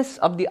oneness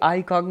of the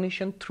I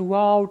cognition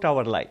throughout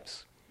our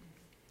lives.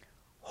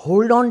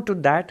 Hold on to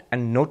that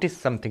and notice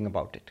something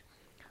about it.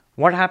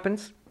 What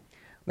happens?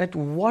 That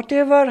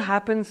whatever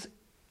happens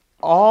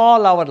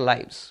all our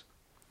lives,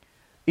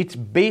 it's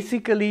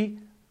basically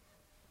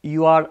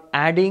you are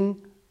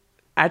adding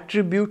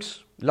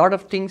attributes, lot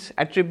of things,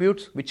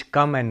 attributes which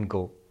come and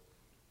go.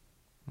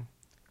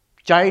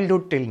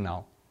 Childhood till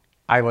now.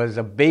 I was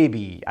a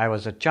baby, I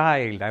was a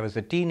child, I was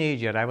a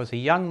teenager, I was a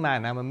young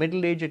man, I'm a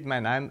middle-aged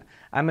man,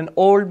 I'm an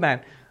old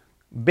man.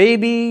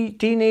 Baby,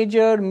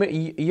 teenager,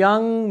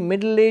 young,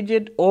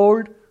 middle-aged,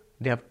 old,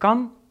 they have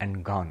come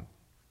and gone.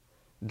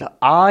 The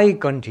I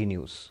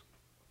continues.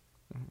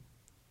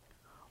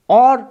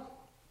 Or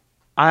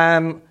I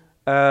am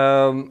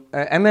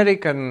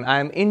American, I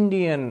am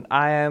Indian,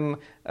 I am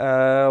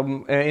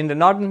in the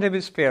northern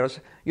hemisphere.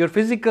 Your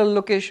physical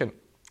location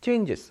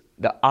changes.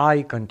 The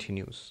I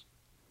continues.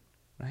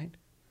 Right?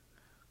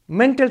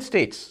 Mental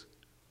states.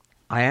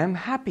 I am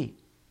happy.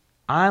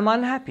 I am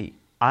unhappy.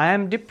 I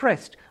am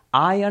depressed.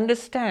 I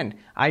understand.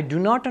 I do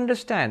not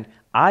understand.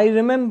 I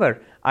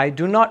remember. I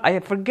do not. I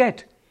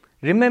forget.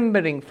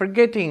 Remembering,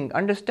 forgetting,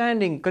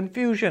 understanding,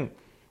 confusion,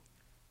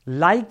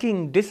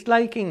 liking,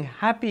 disliking,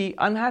 happy,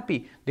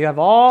 unhappy. They have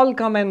all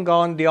come and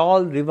gone. They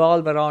all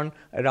revolve around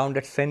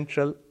that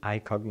central I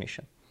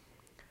cognition.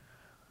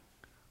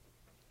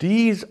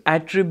 These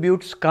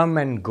attributes come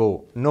and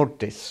go. Note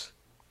this.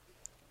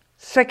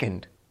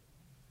 Second,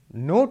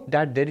 note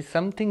that there is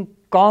something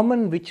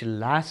common which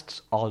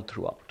lasts all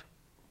throughout.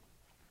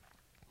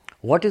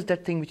 What is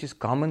that thing which is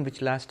common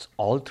which lasts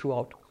all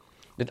throughout?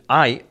 That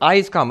I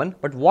is common,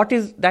 but what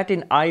is that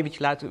in I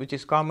which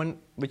is common,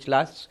 which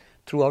lasts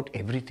throughout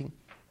everything?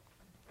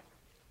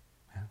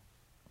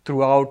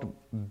 Throughout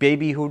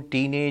babyhood,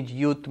 teenage,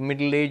 youth,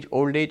 middle age,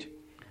 old age.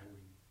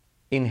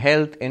 in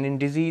health and in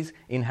disease,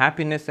 in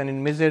happiness and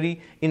in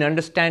misery, in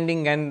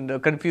understanding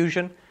and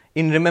confusion,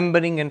 in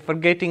remembering and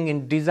forgetting,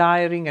 in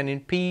desiring and in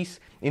peace,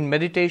 in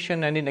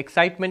meditation and in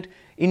excitement,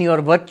 in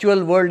your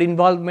virtual world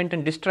involvement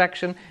and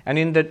distraction, and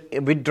in the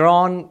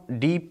withdrawn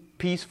deep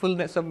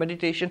peacefulness of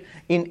meditation,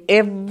 in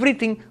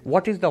everything.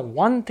 What is the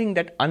one thing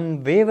that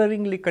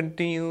unwaveringly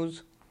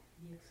continues?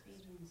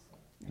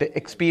 The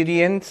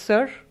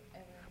experiencer.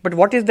 But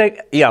what is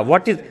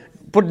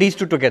put these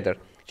two together.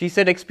 She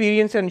said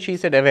experiencer and she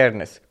said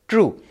awareness.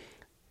 True.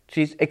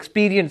 She's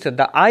experiencer.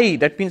 The I,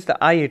 that means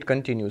the I, it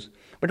continues.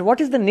 But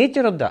what is the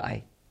nature of the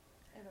I?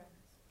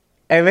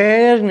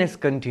 Awareness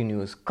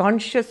continues.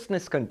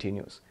 Consciousness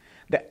continues.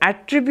 The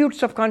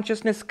attributes of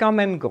consciousness come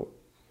and go.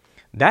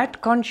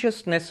 That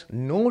consciousness,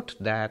 note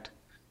that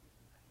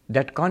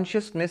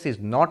consciousness is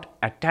not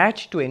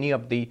attached to any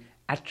of the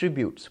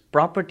attributes,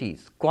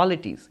 properties,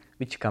 qualities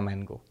which come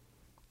and go.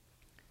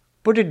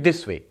 Put it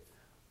this way.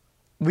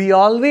 We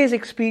always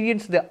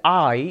experience the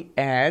I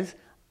as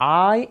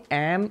I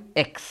am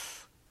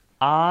X.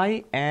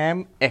 I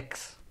am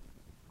X.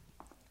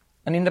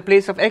 And in the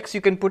place of X,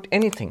 you can put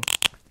anything.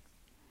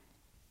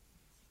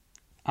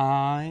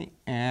 I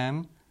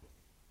am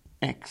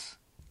X.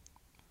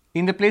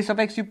 In the place of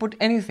X, you put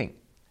anything.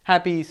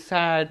 Happy,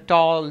 sad,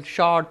 tall,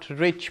 short,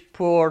 rich,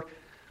 poor,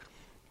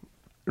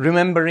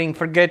 remembering,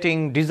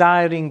 forgetting,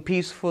 desiring,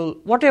 peaceful,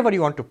 whatever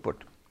you want to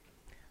put.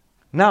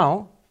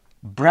 Now,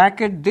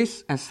 bracket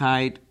this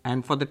aside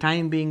and for the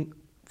time being,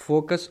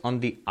 focus on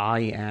the I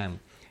am.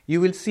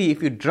 You will see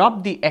if you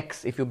drop the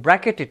X, if you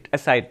bracket it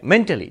aside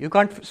mentally, you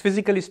can't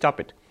physically stop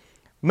it.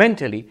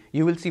 Mentally,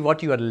 you will see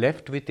what you are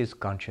left with is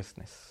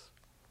consciousness,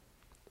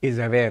 is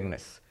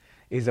awareness,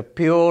 is a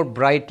pure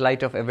bright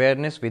light of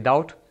awareness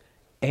without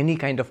any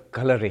kind of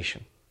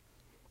coloration.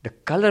 The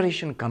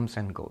coloration comes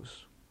and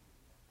goes.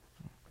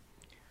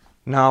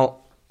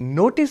 Now,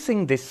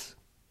 noticing this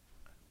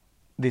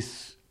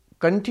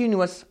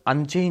continuous,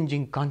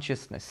 unchanging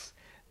consciousness,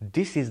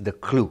 this is the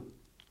clue.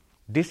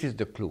 This is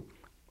the clue.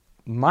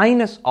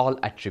 Minus all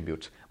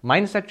attributes.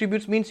 Minus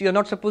attributes means you're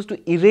not supposed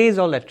to erase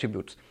all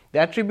attributes. The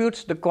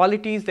attributes, the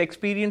qualities, the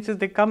experiences,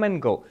 they come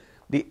and go.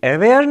 The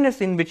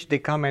awareness in which they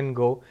come and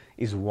go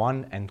is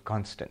one and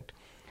constant.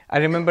 I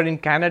remember in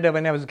Canada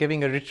when I was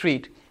giving a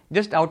retreat,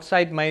 just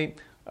outside my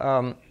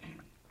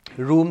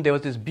room there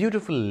was this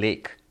beautiful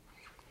lake.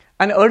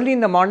 And early in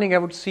the morning I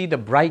would see the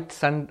bright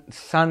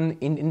sun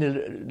in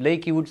the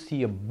lake. You would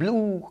see a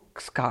blue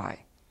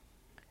sky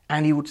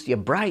and you would see a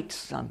bright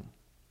sun.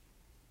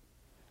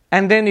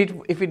 And then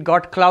if it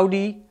got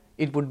cloudy,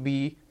 it would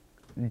be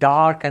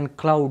dark and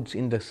clouds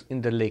in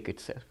the lake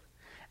itself.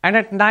 And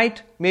at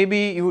night,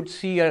 maybe you would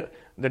see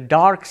the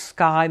dark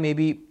sky,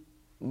 maybe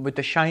with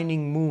a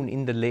shining moon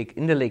in the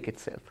lake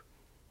itself.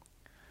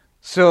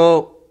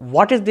 So,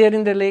 what is there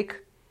in the lake?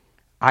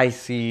 I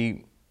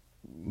see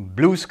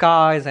blue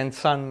skies and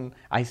sun.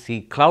 I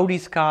see cloudy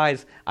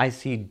skies. I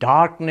see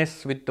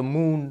darkness with the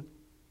moon.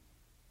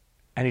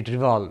 And it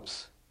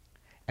revolves.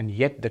 And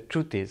yet the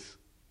truth is,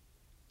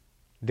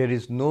 there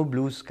is no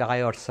blue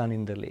sky or sun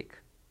in the lake.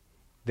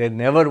 There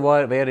never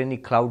were any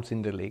clouds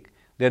in the lake.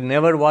 There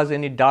never was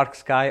any dark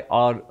sky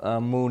or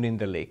moon in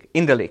the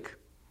lake.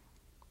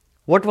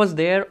 What was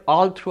there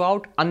all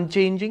throughout,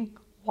 unchanging?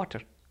 Water.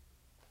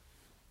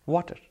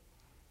 Water.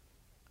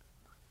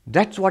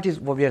 That's what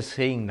we are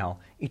saying now.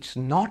 It's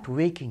not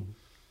waking.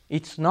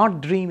 It's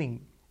not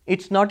dreaming.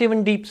 It's not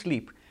even deep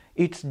sleep.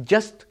 It's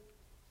just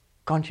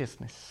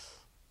consciousness.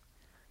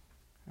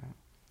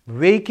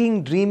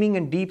 Waking, dreaming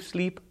and deep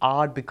sleep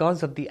are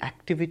because of the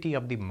activity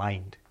of the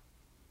mind.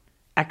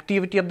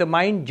 Activity of the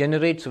mind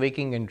generates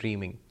waking and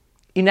dreaming.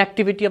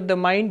 Inactivity of the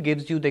mind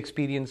gives you the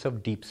experience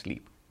of deep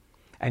sleep.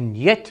 And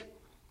yet,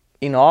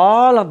 in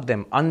all of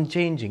them,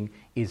 unchanging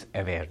is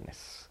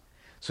awareness.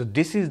 So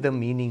this is the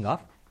meaning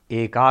of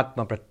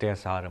Ekatma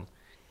Pratyasaram.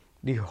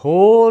 The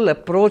whole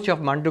approach of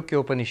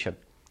Mandukya Upanishad,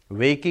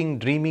 waking,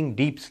 dreaming,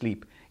 deep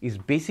sleep, is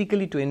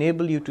basically to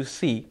enable you to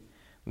see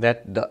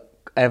that the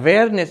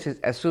awareness is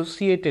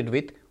associated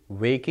with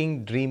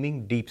waking,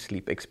 dreaming, deep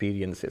sleep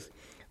experiences.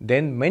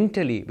 Then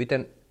mentally, with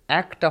an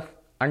act of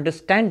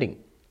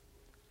understanding,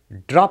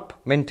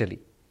 drop mentally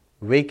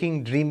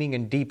waking, dreaming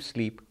and deep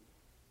sleep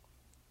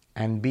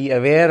and be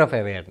aware of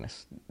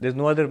awareness. There's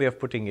no other way of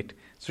putting it.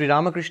 Sri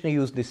Ramakrishna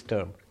used this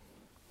term.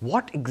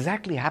 What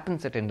exactly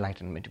happens at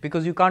enlightenment?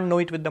 Because you can't know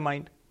it with the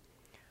mind.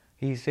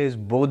 He says,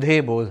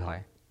 Bodhe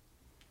Bodhai.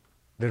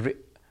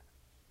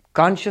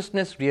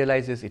 Consciousness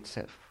realizes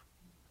itself.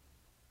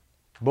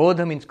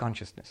 Bodha means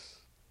consciousness.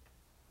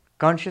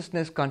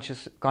 Consciousness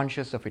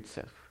conscious of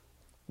itself.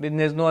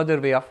 There's no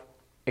other way of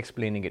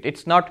explaining it.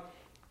 It's not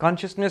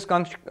consciousness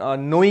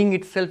knowing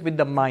itself with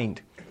the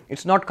mind.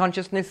 It's not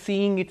consciousness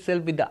seeing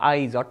itself with the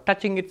eyes or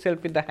touching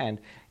itself with the hand.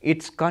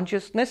 It's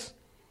consciousness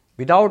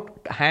without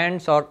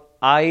hands or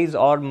eyes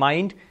or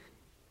mind,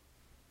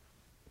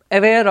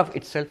 aware of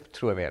itself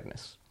through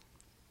awareness.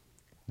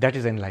 That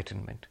is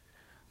enlightenment.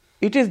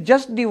 It is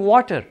just the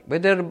water,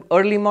 whether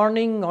early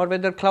morning or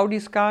whether cloudy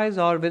skies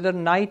or whether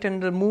night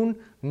and the moon,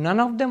 none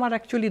of them are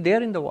actually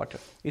there in the water.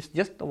 It's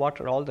just the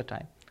water all the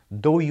time.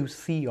 Though you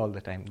see all the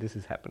time, this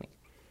is happening.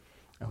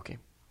 Okay.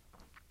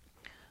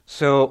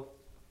 So,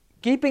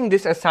 keeping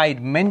this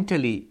aside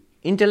mentally,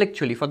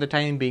 intellectually for the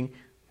time being,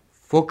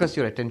 focus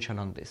your attention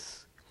on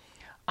this.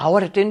 Our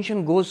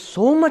attention goes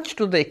so much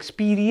to the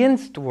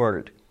experienced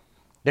world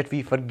that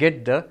we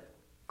forget the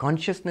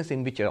consciousness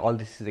in which all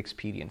this is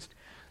experienced.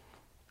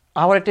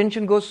 Our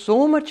attention goes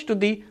so much to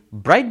the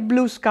bright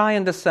blue sky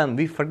and the sun,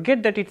 we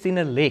forget that it's in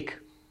a lake.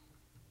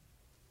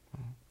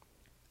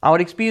 Our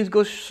experience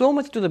goes so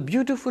much to the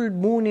beautiful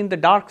moon in the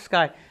dark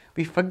sky,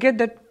 we forget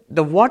that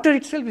the water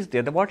itself is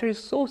there. The water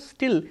is so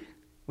still,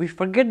 we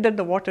forget that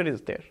the water is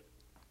there.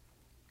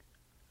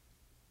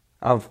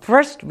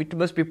 First, it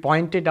must be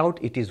pointed out,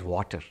 it is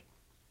water.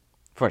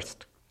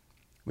 First,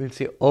 we'll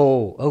say,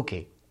 oh,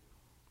 okay,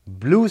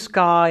 blue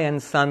sky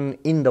and sun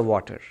in the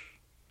water.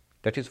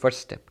 That is first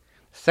step.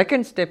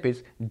 Second step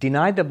is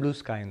deny the blue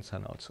sky and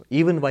sun also,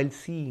 even while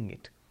seeing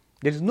it.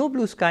 There is no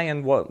blue sky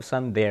and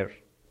sun there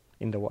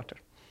in the water.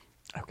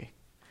 Okay.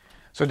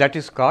 So that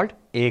is called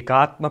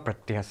Ekatma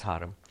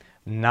Pratyasaram.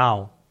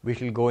 Now we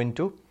shall go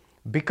into,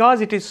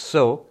 because it is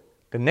so,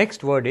 the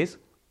next word is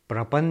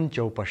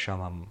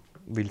Prapanchopashamam.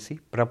 We'll see.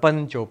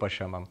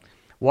 Prapanchopashamam.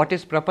 What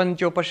is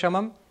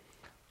Prapanchopashamam?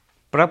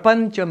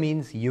 Prapancha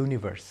means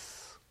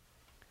universe.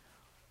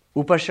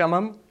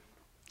 Upashamam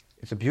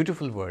is a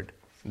beautiful word.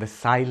 The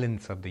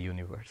silence of the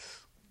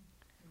universe.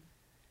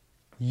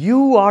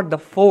 You are the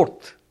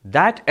fourth,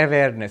 that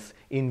awareness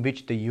in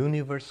which the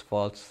universe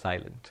falls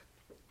silent.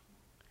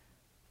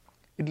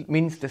 It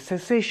means the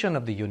cessation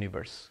of the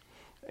universe.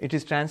 It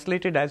is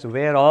translated as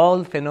where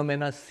all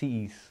phenomena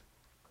cease.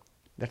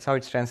 That's how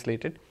it's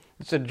translated.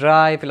 It's a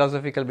dry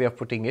philosophical way of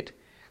putting it,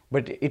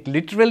 but it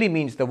literally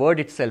means, the word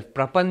itself,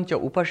 prapancha,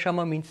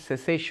 upashama means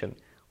cessation,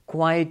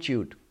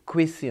 quietude,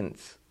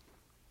 quiescence,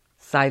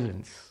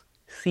 silence,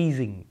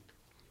 ceasing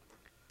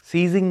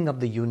of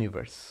the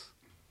universe.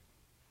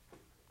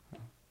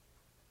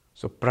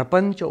 So,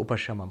 prapancha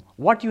upashamam.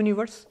 What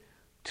universe?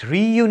 3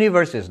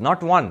 universes,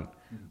 not one.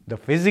 The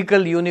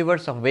physical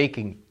universe of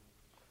waking.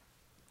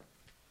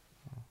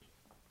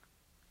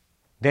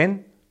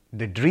 Then,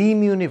 the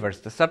dream universe,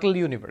 the subtle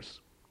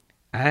universe.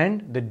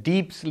 And the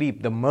deep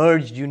sleep, the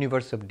merged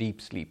universe of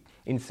deep sleep.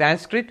 In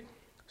Sanskrit,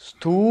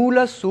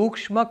 Sthula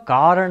Sukshma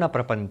Karana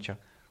Prapancha.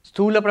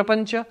 Sthula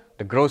Prapancha,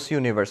 the gross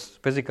universe,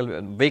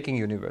 physical waking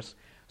universe.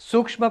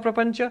 Sukshma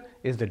Prapancha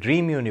is the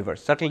dream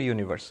universe, subtle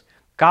universe.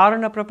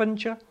 Karana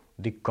Prapancha,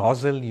 the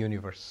causal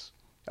universe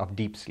of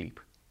deep sleep.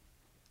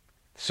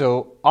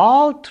 So,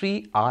 all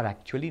 3 are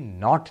actually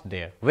not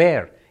there.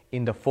 Where?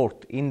 In the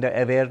fourth, in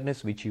the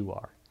awareness which you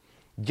are.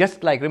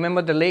 Just like,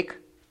 remember the lake?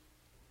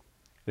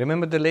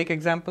 Remember the lake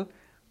example?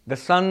 The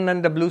sun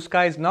and the blue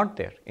sky is not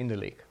there in the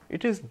lake.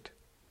 It isn't.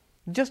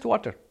 Just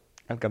water.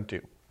 I'll come to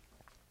you.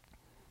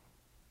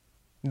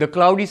 The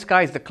cloudy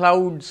skies, the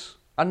clouds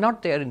are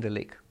not there in the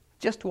lake.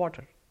 Just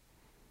water.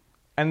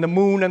 And the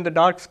moon and the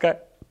dark sky,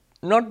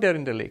 not there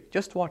in the lake.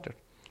 Just water.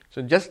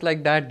 So just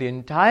like that, the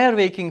entire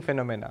waking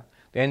phenomena,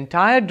 the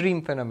entire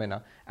dream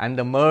phenomena, and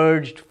the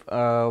merged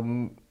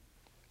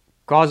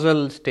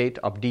causal state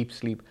of deep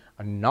sleep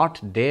are not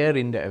there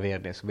in the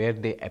awareness where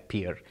they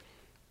appear.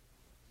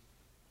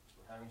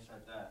 Having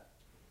said that,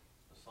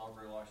 the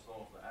self-realized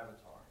souls, the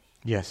avatars,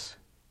 Yes.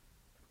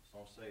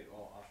 some say,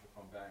 oh, I should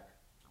come back,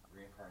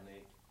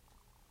 reincarnate,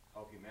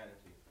 help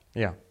humanity.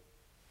 Yeah.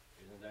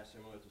 Isn't that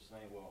similar to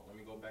saying, well, let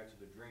me go back to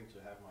the dream to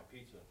have my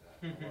pizza that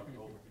I left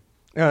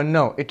over?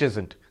 No, it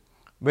isn't.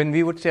 When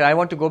we would say, I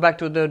want to go back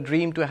to the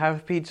dream to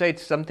have pizza,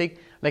 it's something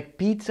like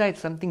pizza,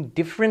 it's something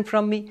different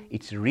from me.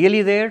 It's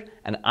really there,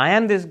 and I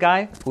am this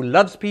guy who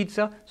loves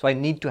pizza, so I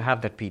need to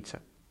have that pizza.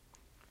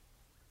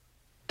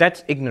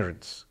 That's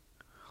ignorance.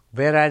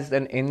 Whereas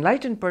an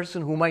enlightened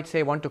person who might say,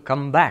 I want to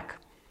come back,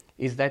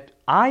 is that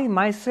I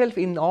myself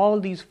in all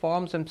these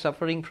forms am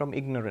suffering from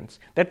ignorance.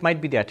 That might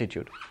be the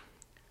attitude.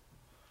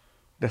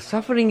 The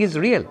suffering is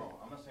real.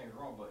 I'm not saying it's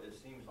wrong, but it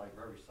seems like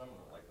very similar.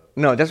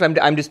 No, that's what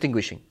I'm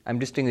distinguishing. I'm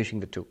distinguishing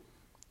the two.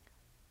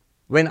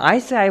 When I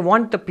say I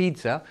want the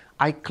pizza,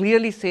 I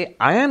clearly say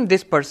I am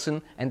this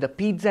person and the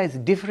pizza is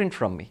different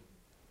from me.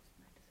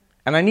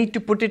 And I need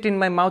to put it in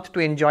my mouth to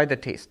enjoy the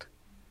taste.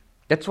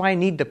 That's why I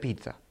need the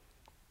pizza.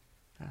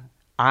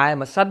 I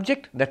am a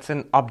subject, that's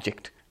an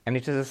object. And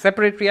it is a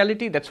separate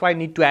reality, that's why I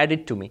need to add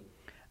it to me.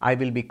 I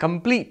will be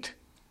complete.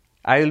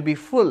 I will be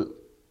full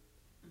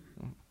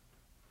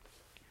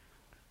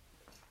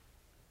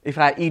if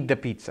I eat the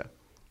pizza.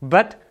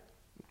 But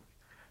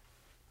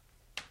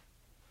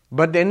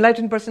the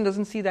enlightened person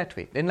doesn't see that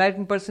way. The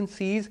enlightened person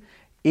sees,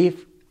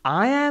 if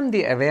I am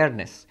the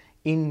awareness,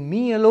 in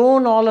me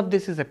alone all of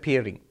this is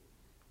appearing.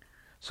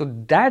 So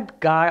that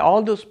guy,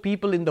 all those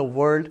people in the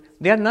world,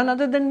 they are none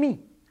other than me.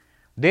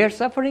 Their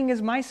suffering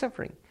is my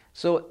suffering.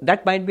 So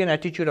that might be an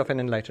attitude of an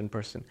enlightened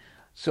person.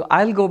 So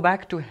I'll go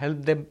back to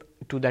help them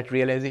to that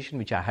realization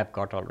which I have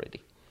got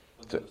already.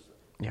 So,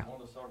 yeah.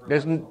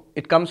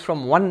 It comes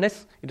from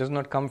oneness, it does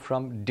not come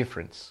from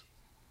difference.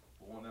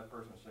 But when that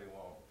person say,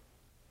 well,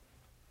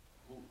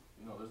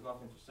 there's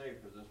nothing to say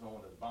because there's no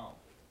one that's bound.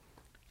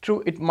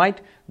 True, it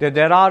might,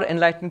 there are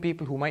enlightened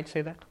people who might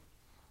say that.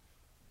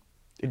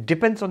 It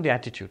depends on the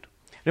attitude.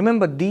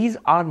 Remember, these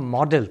are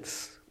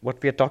models,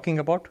 what we are talking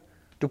about,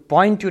 to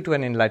point you to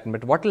an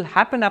enlightenment. What will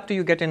happen after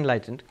you get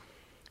enlightened?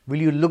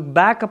 Will you look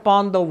back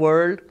upon the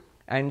world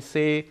and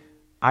say,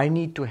 I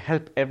need to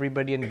help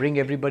everybody and bring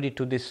everybody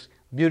to this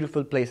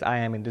beautiful place I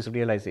am in, this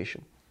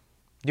realization?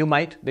 You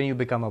might, then you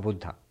become a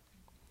Buddha.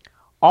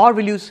 Or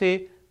will you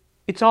say,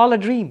 it's all a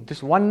dream,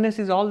 this oneness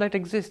is all that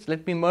exists,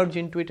 let me merge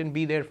into it and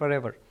be there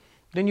forever.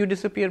 Then you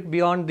disappear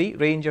beyond the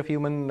range of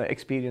human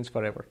experience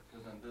forever.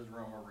 Because in this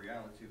realm of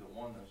reality, the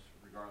oneness,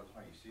 regardless of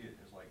how you see it,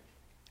 is like...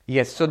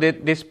 Yes, so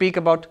they speak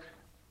about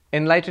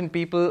enlightened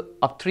people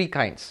of three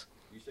kinds.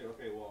 You say,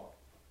 okay, well,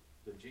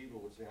 the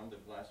jiva would say, I'm the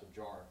glass of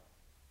jar.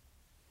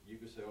 You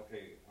could say,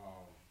 okay,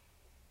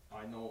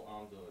 I know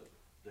I'm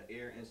the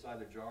air inside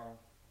the jar,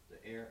 the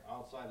air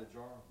outside the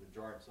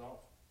jar itself.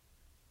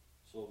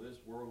 So this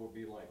world will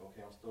be like,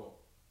 okay,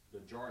 the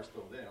jar is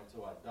still there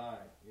until I die.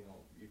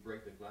 You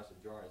break the glass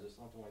of jar. Is it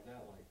something like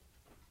that?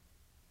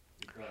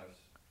 Because...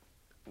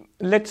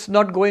 Let's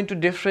not go into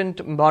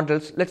different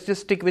models. Let's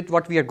just stick with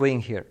what we are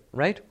going here,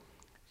 right?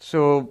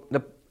 So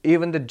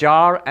even the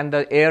jar and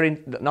the air,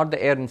 not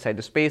the air inside,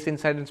 the space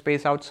inside and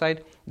space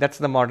outside, that's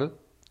the model.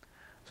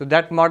 So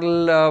that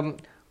model,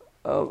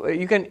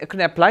 you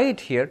can apply it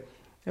here.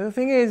 And the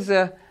thing is...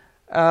 when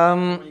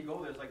you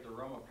go there, it's like the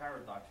realm of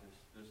paradoxes.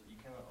 You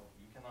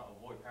cannot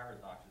avoid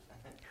paradoxes.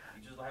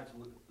 You just have to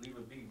leave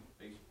it be,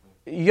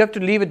 basically. You have to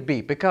leave it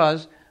be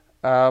because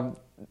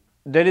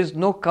there is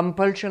no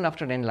compulsion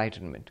after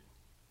enlightenment.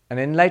 An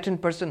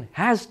enlightened person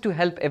has to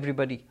help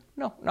everybody.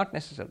 No, not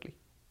necessarily.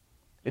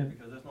 Yeah,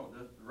 because the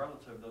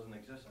relative doesn't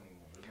exist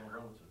anymore. There's no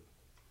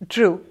relative.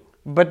 True,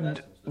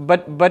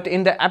 but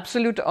in the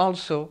absolute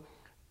also,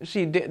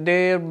 see,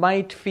 they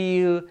might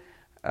feel.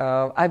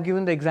 I've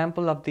given the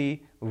example of the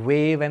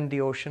wave and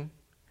the ocean.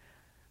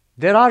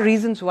 There are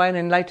reasons why an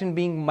enlightened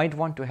being might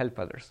want to help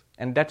others,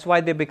 and that's why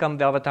they become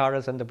the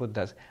avatars and the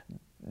Buddhas.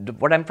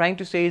 What I'm trying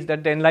to say is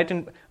that the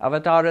enlightened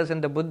avatars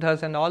and the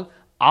Buddhas and all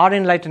are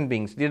enlightened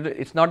beings.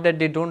 It's not that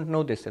they don't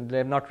know this and they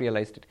have not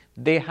realized it.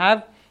 They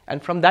have,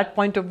 and from that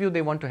point of view,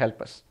 they want to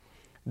help us.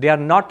 They are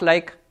not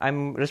like,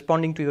 I'm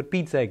responding to your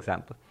pizza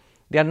example.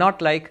 They are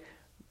not like,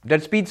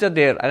 there's pizza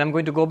there and I'm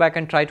going to go back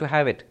and try to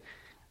have it.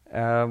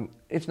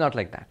 It's not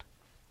like that.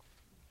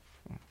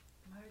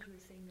 Maharaj, you were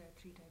saying there are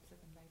three types of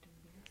enlightened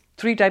beings.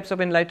 Three types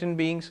of enlightened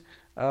beings.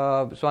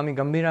 Swami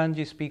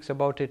Gambhiranji speaks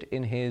about it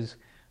in his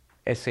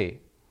essay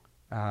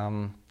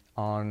on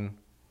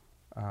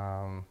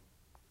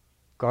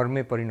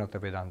Karme Parinata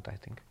Vedanta, I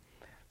think.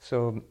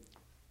 So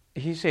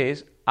he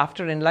says,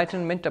 after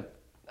enlightenment,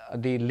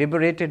 the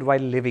liberated while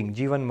living,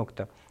 Jivan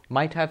Mukta,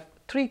 might have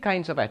three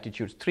kinds of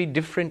attitudes, three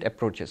different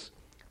approaches.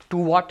 To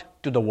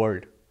what? To the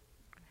world.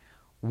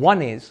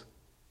 One is,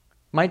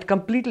 might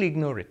completely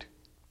ignore it,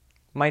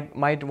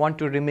 might want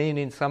to remain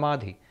in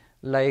samadhi,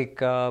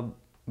 like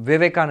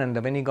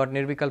Vivekananda, when he got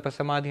Nirvikalpa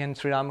Samadhi and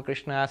Sri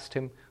Ramakrishna asked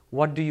him,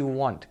 what do you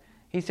want?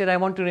 He said, I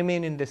want to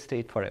remain in this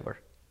state forever.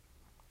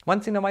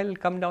 Once in a while I'll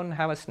come down and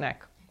have a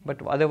snack,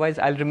 but otherwise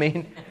I'll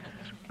remain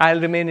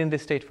in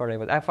this state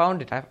forever. I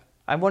found it.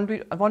 I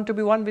want to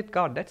be one with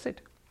God, that's it.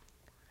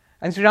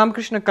 And Sri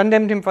Ramakrishna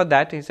condemned him for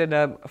that. He said,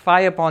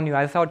 fie upon you,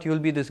 I thought you will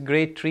be this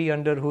great tree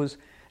under whose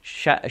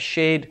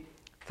shade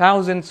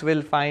thousands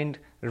will find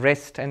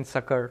rest and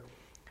succor.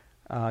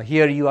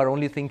 Here you are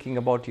only thinking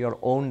about your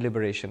own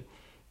liberation.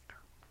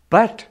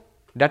 But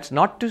that's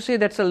not to say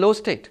that's a low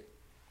state.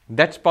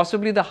 That's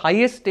possibly the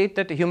highest state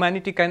that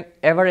humanity can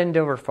ever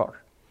endeavor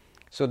for.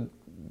 So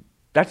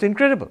that's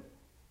incredible,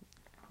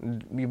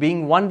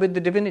 being one with the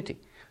divinity.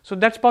 So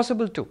that's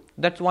possible too.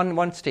 That's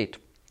one state.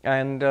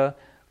 And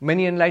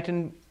many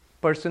enlightened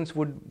persons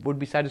would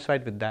be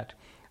satisfied with that.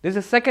 There's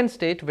a second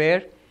state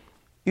where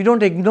you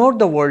don't ignore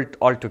the world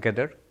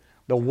altogether.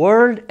 The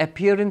world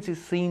appearance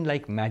is seen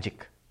like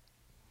magic.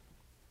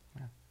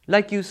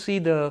 Like you see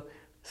the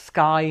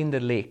sky in the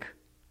lake.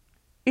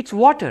 It's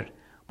water,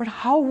 but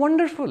how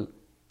wonderful.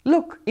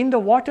 Look, in the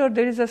water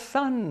there is a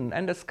sun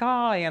and a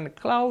sky and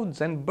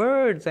clouds and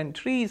birds and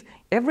trees.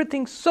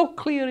 Everything so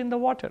clear in the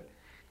water.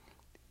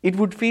 It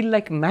would feel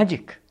like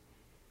magic.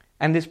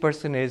 And this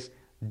person is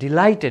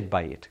delighted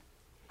by it.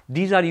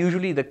 These are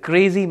usually the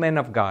crazy men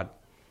of God.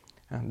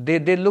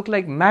 They look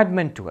like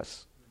madmen to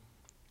us.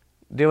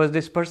 There was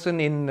this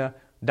person in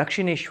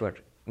Dakshineshwar,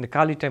 in the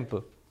Kali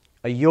temple,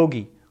 a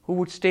yogi, who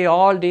would stay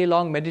all day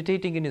long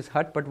meditating in his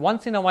hut, but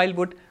once in a while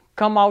would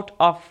come out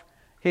of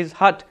his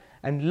hut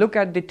and look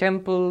at the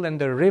temple and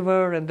the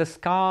river and the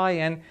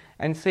sky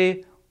and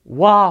say,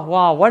 wow,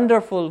 wow,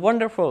 wonderful,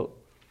 wonderful,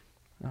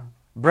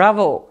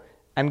 bravo,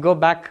 and go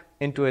back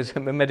into his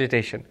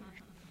meditation.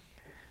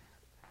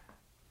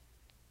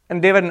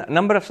 And there were a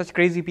number of such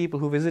crazy people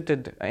who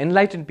visited,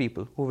 enlightened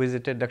people who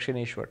visited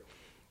Dakshineshwar.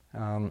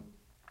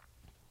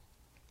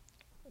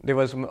 There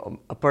was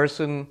a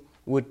person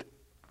would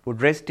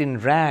dressed in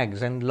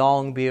rags and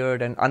long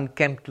beard and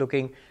unkempt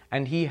looking,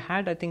 and he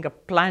had, I think, a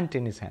plant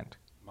in his hand.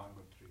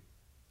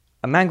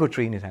 A mango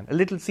tree in his hand, a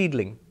little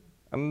seedling,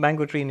 a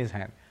mango tree in his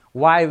hand.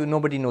 Why,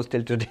 nobody knows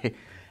till today.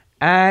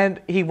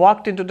 And he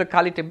walked into the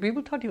Kali temple.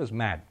 People thought he was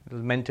mad, he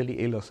was mentally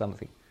ill or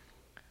something.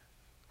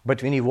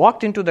 But when he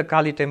walked into the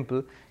Kali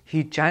temple,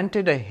 he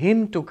chanted a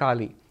hymn to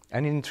Kali.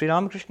 And in Sri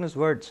Ramakrishna's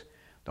words,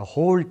 the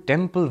whole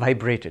temple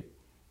vibrated.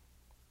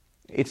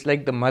 It's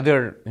like the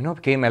mother,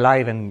 came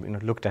alive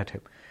and, looked at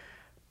him.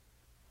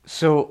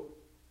 So,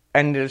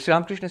 and Sri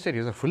Ramakrishna said he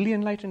was a fully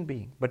enlightened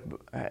being, but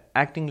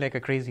acting like a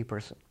crazy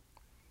person.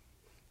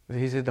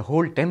 He said the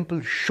whole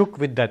temple shook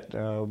with that,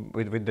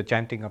 with the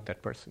chanting of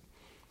that person.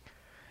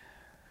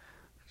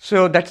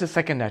 So that's the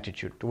second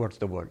attitude towards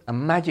the world, a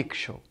magic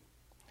show.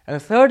 And the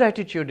third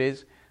attitude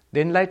is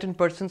the enlightened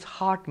person's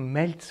heart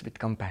melts with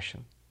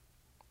compassion.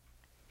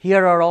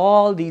 Here are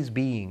all these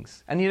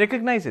beings, and he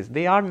recognizes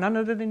they are none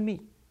other than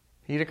me.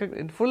 He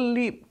recognizes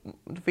fully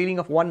the feeling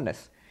of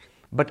oneness,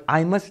 but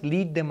I must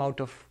lead them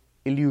out of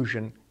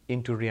illusion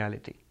into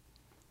reality.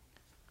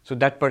 So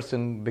that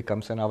person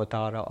becomes an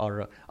avatar,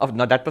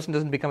 no, that person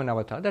doesn't become an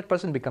avatar. That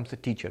person becomes a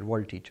teacher,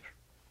 world teacher.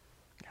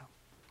 Yeah.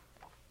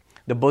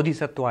 The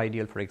Bodhisattva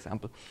ideal, for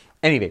example.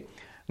 Anyway,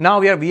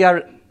 now we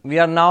are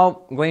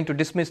now going to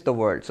dismiss the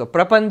world. So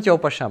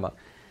prapanchopashama.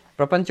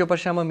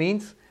 Prapanchopashama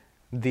means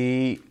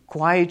the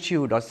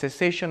quietude or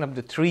cessation of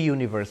the three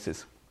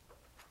universes: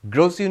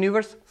 gross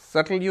universe,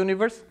 subtle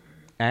universe,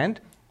 and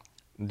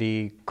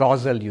the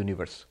causal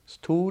universe.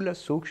 Sthula,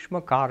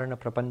 sukshma, karana,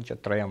 prapancha,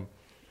 trayam.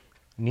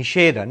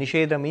 Nisheda.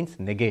 Nisheda means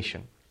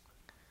negation.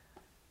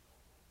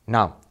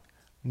 Now,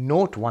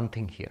 note one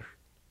thing here.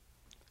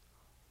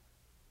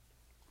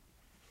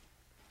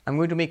 I'm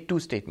going to make two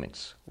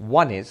statements.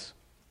 One is,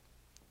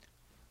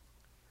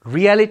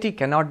 reality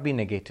cannot be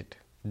negated.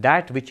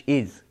 That which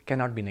is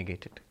cannot be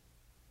negated.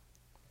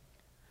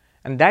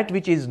 And that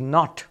which is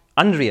not,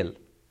 unreal,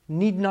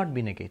 need not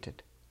be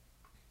negated.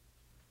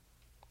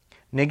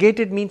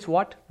 Negated means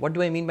what? What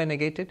do I mean by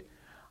negated?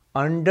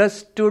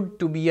 Understood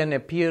to be an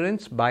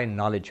appearance by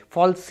knowledge,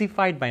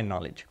 falsified by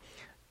knowledge.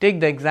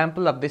 Take the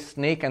example of this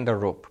snake and the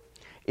rope.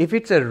 If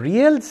it's a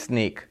real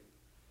snake,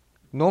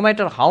 no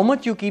matter how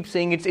much you keep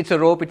saying it's a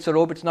rope, it's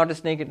not a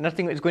snake,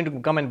 nothing is going to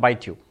come and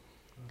bite you.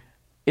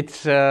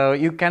 It's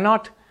you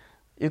cannot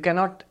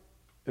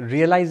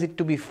realize it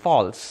to be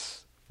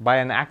false by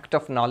an act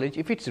of knowledge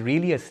if it's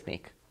really a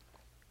snake.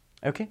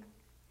 Okay?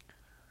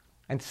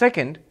 And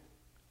second,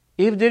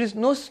 if there is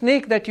no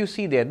snake that you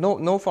see there,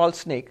 no false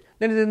snake,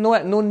 then there is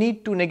no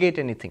need to negate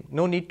anything,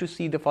 no need to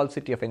see the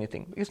falsity of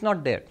anything. It's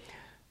not there.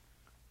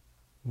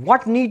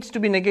 What needs to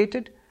be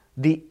negated?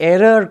 The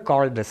error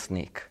called the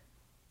snake.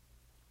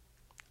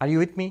 Are you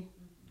with me?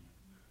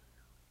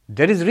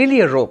 There is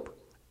really a rope.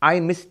 I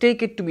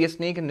mistake it to be a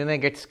snake and then I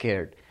get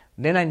scared.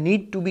 Then I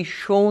need to be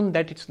shown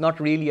that it's not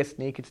really a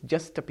snake, it's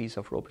just a piece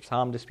of rope, it's a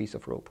harmless piece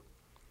of rope.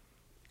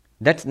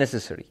 That's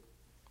necessary.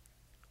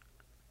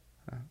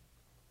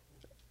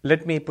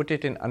 Let me put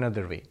it in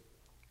another way.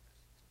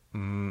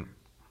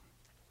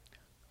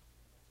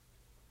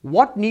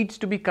 What needs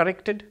to be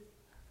corrected?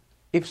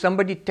 If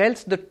somebody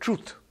tells the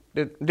truth,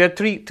 there are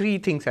three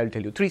things I'll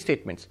tell you, three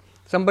statements.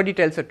 Somebody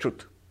tells a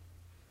truth.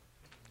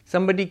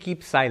 Somebody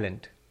keeps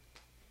silent.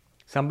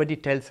 Somebody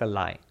tells a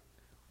lie.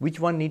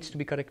 Which one needs to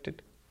be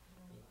corrected?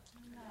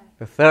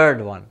 The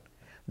third one.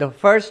 The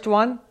first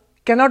one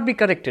cannot be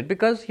corrected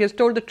because he has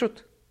told the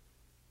truth.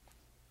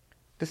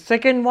 The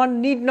second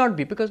one need not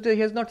be because he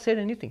has not said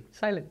anything,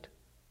 silent.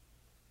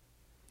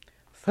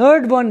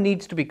 Third one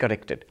needs to be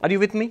corrected. Are you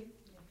with me?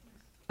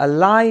 A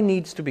lie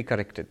needs to be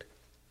corrected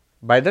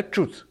by the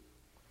truth.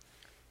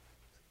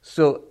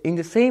 So, in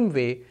the same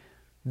way,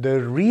 the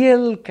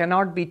real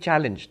cannot be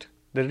challenged.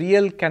 The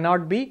real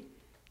cannot be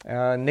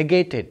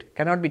negated,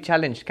 cannot be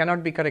challenged,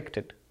 cannot be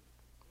corrected.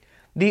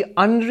 The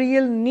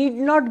unreal need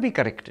not be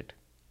corrected.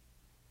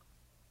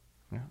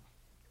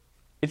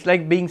 It's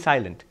like being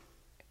silent.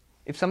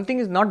 If something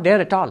is not there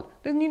at all,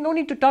 then no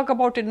need to talk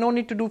about it, no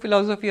need to do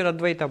philosophy or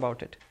Advaita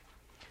about it.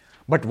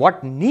 But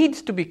what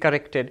needs to be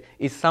corrected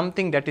is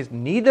something that is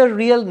neither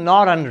real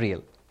nor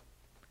unreal.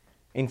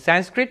 In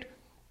Sanskrit,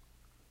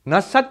 na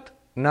sat,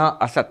 na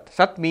asat.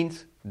 Sat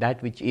means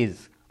that which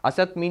is.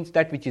 Asat means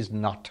that which is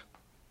not.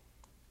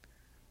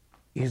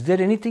 Is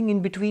there anything in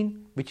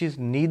between which is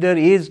neither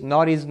is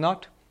nor is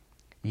not?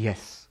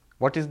 Yes.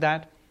 What is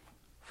that?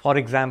 For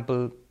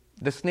example,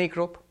 the snake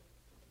rope.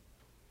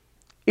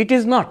 It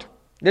is not.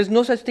 There is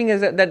no such thing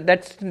as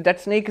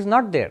that snake is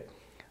not there.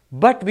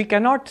 But we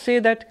cannot say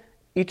that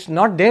it's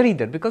not there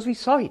either because we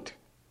saw it.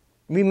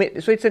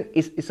 So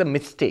it's a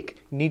mistake.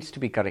 It needs to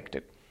be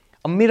corrected.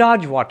 A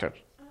mirage water.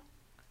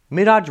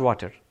 Mirage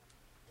water.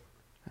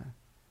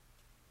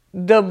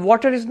 The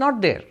water is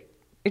not there.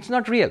 It's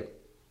not real.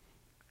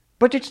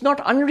 But it's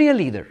not unreal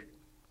either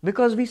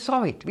because we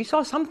saw it. We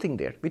saw something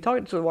there. We thought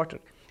it's water.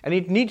 And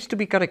it needs to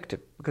be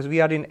corrected because we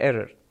are in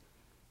error.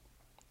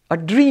 A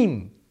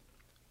dream.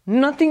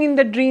 Nothing in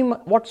the dream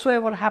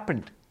whatsoever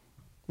happened.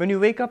 When you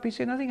wake up, you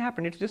say nothing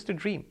happened. It's just a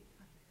dream.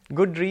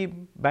 good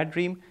dream, bad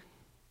dream,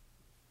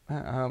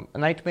 a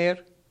nightmare.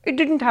 It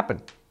didn't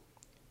happen.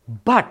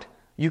 But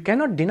you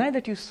cannot deny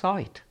that you saw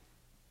it.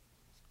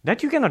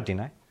 That you cannot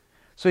deny.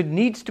 So it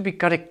needs to be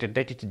corrected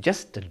that it's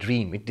just a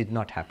dream, it did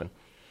not happen.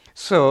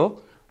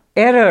 So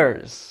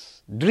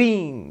errors,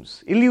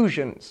 dreams,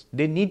 illusions,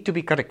 they need to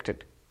be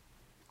corrected.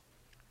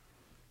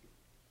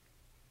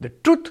 The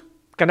truth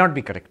cannot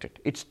be corrected,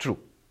 it's true.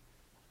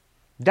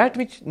 That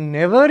which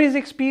never is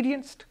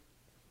experienced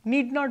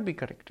need not be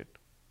corrected.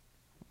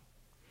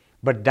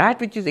 But that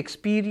which is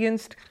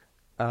experienced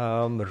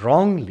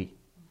wrongly,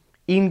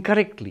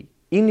 incorrectly,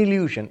 in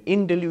illusion,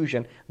 in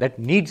delusion, that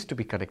needs to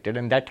be corrected,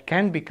 and that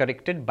can be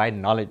corrected by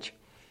knowledge.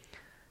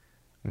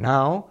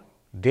 Now,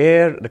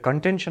 the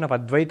contention of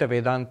Advaita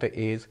Vedanta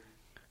is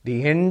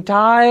the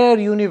entire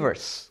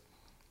universe,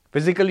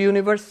 physical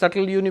universe,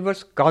 subtle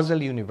universe,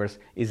 causal universe,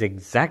 is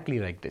exactly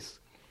like this.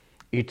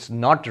 It's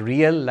not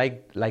real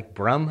like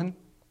Brahman,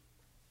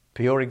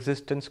 pure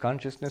existence,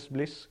 consciousness,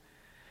 bliss.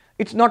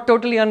 It's not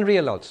totally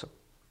unreal also.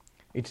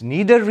 It's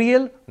neither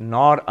real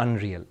nor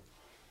unreal.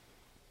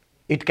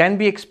 It can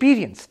be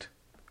experienced.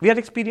 We are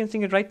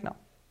experiencing it right now.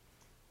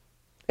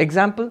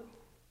 Example,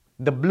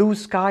 the blue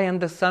sky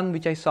and the sun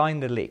which I saw in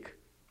the lake.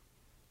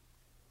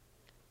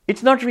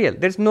 It's not real.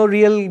 There's no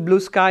real blue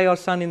sky or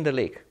sun in the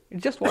lake.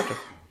 It's just water.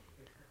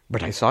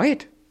 But I saw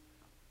it.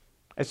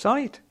 I saw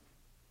it.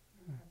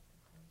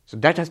 So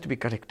that has to be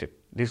corrected.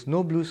 There's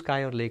no blue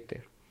sky or lake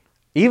there.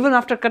 Even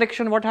after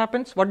correction, what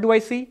happens? What do I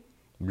see?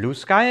 Blue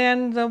sky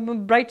and the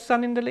bright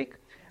sun in the lake.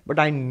 But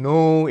I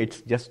know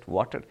it's just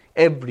water.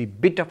 Every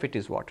bit of it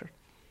is water.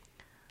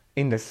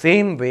 In the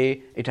same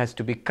way, it has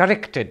to be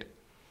corrected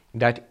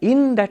that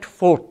in that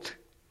fourth,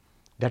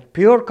 that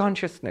pure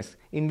consciousness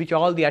in which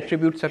all the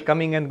attributes are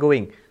coming and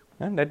going,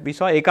 and that we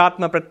saw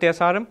Ekatma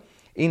Pratyasaram,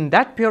 in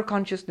that pure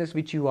consciousness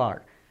which you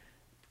are,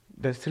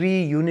 the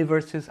three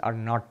universes are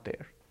not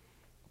there.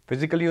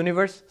 Physical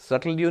universe,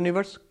 subtle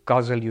universe,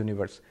 causal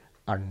universe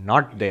are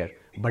not there,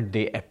 but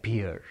they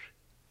appear.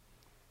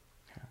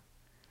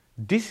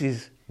 This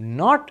is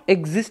not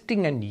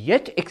existing and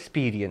yet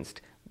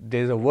experienced.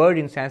 There is a word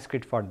in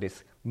Sanskrit for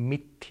this,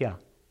 mithya,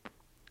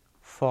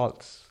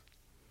 false.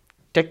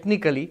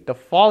 Technically, the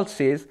false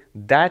is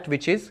that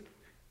which is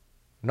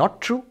not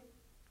true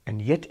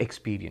and yet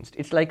experienced.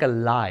 It's like a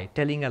lie,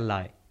 telling a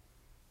lie.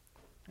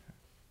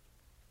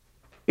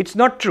 It's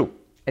not true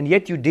and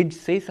yet you did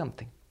say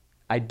something.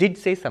 I did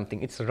say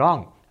something. It's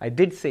wrong. I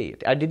did say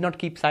it. I did not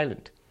keep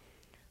silent.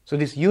 So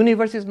this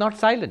universe is not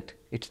silent.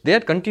 It's there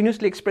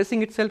continuously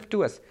expressing itself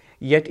to us,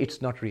 yet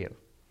it's not real.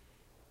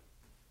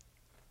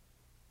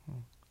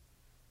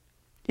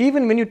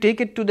 Even when you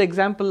take it to the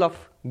example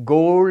of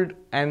gold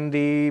and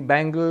the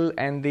bangle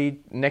and the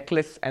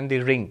necklace and the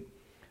ring,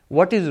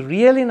 what is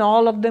real in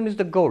all of them is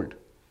the gold.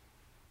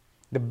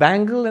 The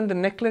bangle and the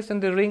necklace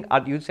and the ring,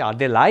 you'd say, are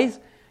they lies?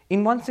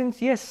 In one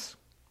sense, yes.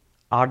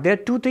 Are there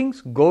two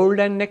things, gold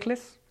and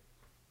necklace?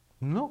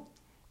 No.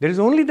 There is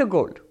only the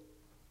gold.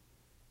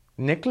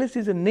 Necklace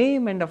is a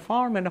name and a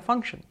form and a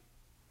function.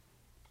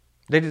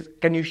 That is,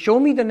 can you show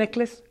me the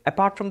necklace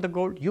apart from the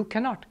gold? You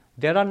cannot.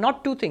 There are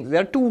not two things.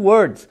 There are two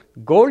words,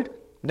 gold,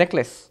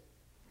 necklace.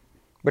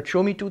 But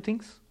show me two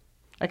things.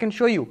 I can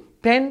show you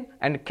pen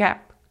and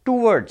cap, two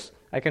words.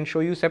 I can show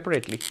you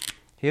separately.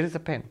 Here is a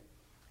pen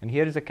and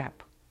here is a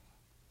cap.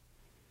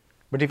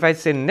 But if I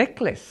say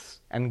necklace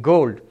and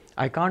gold,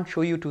 I can't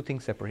show you two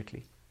things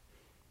separately.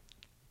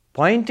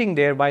 Pointing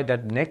thereby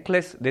that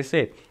necklace, they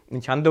say in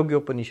Chandogya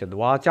Upanishad,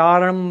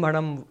 Vacharam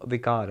Bhadam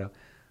Vikara,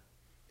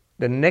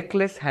 the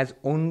necklace has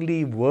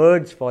only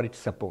words for its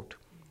support.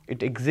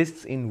 It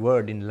exists in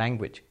word, in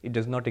language. It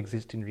does not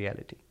exist in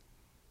reality.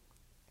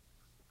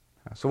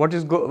 So what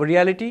is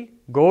reality?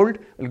 Gold.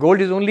 Well,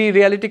 gold is only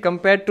reality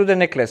compared to the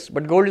necklace,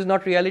 but gold is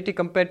not reality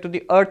compared to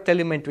the earth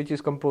element which is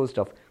composed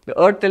of. The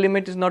earth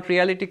element is not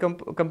reality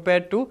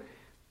compared to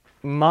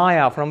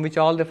Maya, from which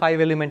all the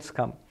five elements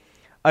come.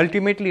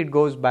 Ultimately, it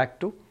goes back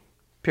to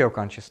pure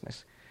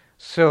consciousness.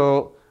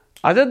 So,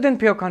 other than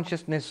pure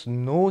consciousness,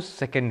 no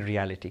second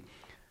reality.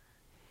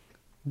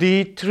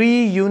 The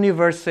three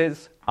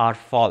universes are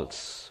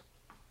false.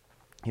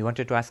 You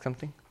wanted to ask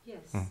something?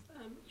 Yes.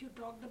 You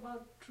talked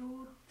about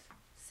truth,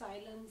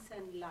 silence,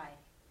 and lie.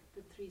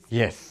 The three statements.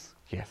 Yes,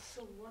 yes.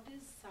 So, what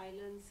is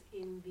silence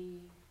in the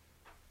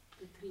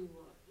three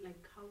words?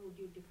 Like, how would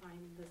you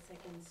define the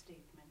second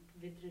statement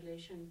with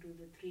relation to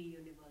the three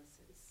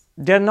universes?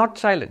 They are not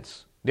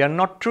silence. They are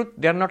not truth.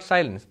 They are not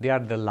silence. They are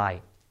the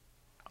lie.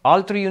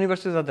 All three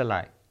universes are the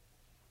lie.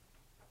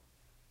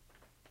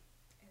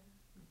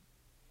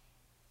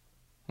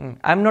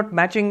 I'm not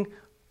matching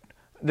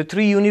the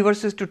three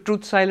universes to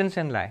truth, silence,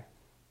 and lie.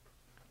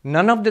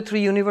 None of the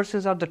three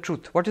universes are the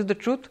truth. What is the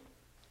truth?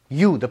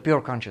 You, the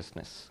pure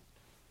consciousness.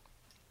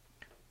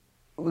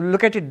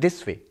 Look at it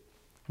this way.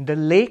 The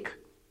lake,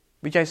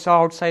 which I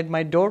saw outside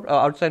my door,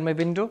 outside my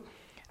window,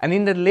 and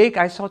in the lake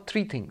I saw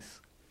three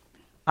things.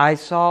 I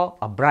saw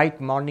a bright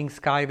morning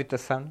sky with the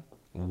sun,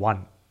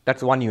 one.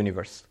 That's one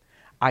universe.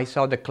 I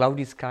saw the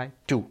cloudy sky,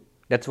 two.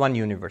 That's one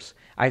universe.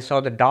 I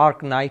saw the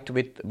dark night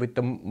with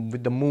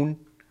the moon.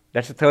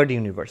 That's the third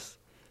universe.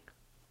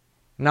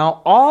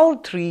 Now all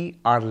three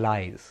are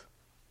lies.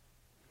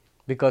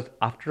 Because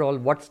after all,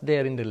 what's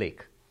there in the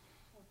lake?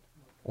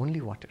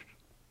 Only water.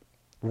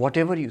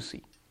 Whatever you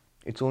see,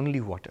 it's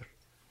only water.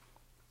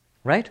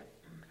 Right?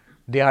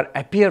 They are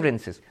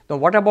appearances. Now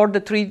what about the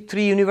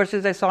three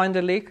universes I saw in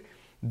the lake?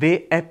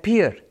 They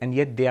appear and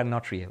yet they are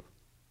not real.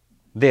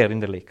 There in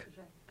the lake.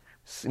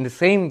 In the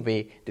same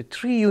way, the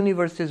three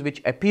universes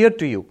which appear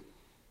to you,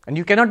 and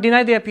you cannot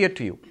deny they appear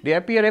to you. They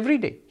appear every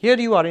day. Here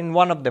you are in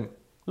one of them.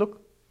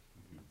 Look.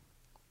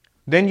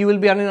 Then you will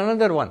be in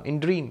another one, in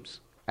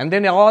dreams. And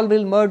then all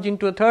will merge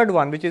into a third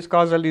one, which is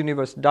causal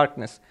universe,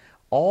 darkness.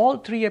 All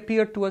three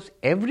appear to us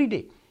every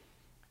day.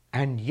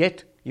 And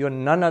yet, you are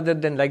none other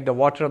than like the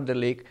water of the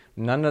lake,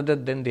 none other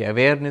than the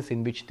awareness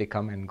in which they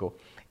come and go.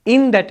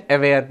 In that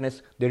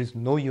awareness, there is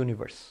no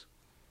universe.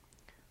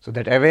 So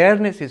that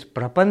awareness is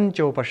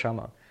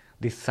prapanchopashama,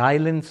 the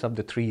silence of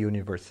the three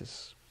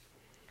universes.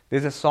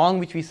 There's a song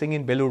which we sing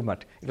in Belur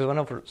Math. It was one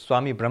of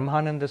Swami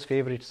Brahmananda's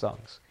favorite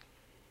songs.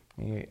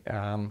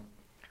 Shankari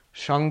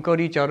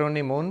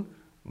charone mon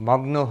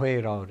magno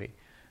hoye raure.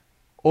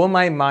 O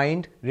my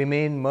mind,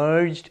 remain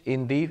merged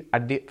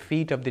at the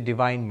feet of the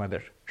Divine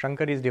Mother.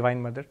 Shankari is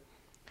Divine Mother.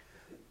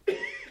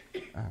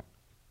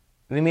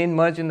 Remain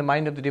merged in the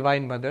mind of the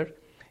Divine Mother.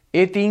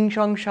 Eting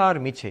samsar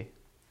miche.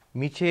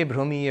 Miche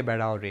bhromiye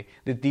badaure.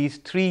 That these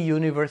three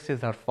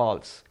universes are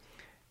false.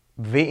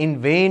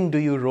 In vain do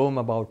you roam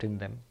about in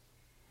them.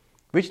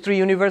 Which three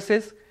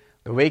universes?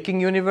 The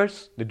waking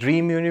universe, the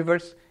dream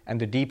universe,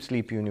 and the deep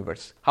sleep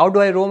universe. How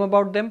do I roam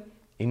about them?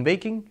 In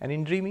waking and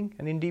in dreaming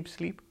and in deep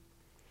sleep.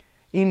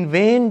 In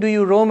vain do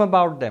you roam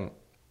about them.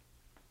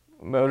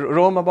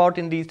 Roam about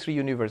in these three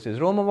universes.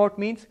 Roam about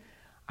means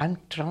I'm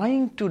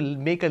trying to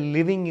make a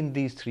living in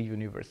these three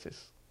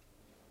universes.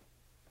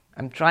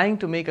 I'm trying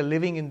to make a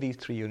living in these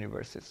three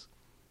universes.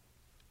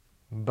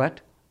 But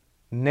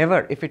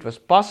never, if it was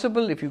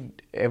possible, if you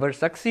ever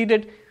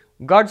succeeded,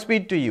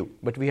 Godspeed to you.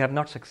 But we have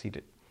not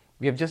succeeded.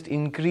 We have just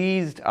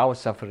increased our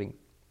suffering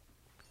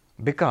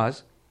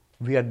because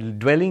we are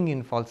dwelling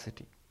in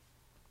falsity.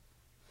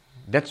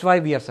 That's why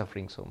we are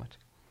suffering so much.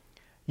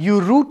 You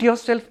root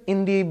yourself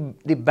in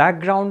the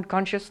background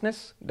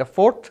consciousness, the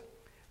fourth,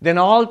 then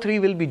all three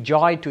will be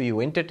joy to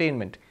you,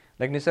 entertainment.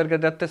 Like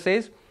Nisargadatta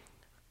says,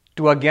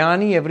 to a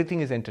jnani,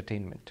 everything is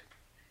entertainment.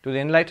 To the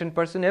enlightened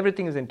person,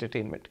 everything is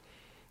entertainment.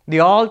 The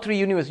all three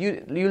universes,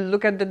 you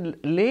look at the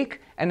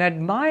lake and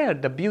admire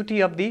the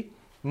beauty of the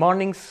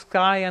morning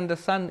sky and the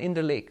sun in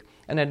the lake,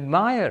 and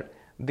admire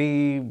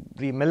the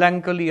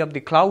melancholy of the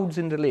clouds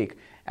in the lake,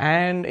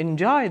 and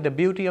enjoy the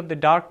beauty of the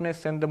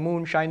darkness and the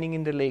moon shining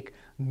in the lake,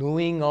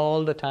 knowing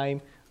all the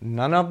time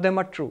none of them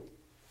are true.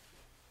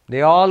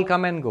 They all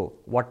come and go.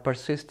 What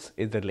persists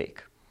is the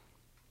lake.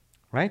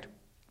 Right?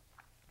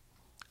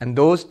 And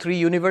those three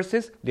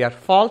universes, they are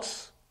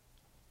false,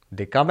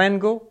 they come and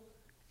go,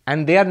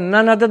 and they are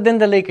none other than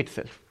the lake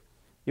itself.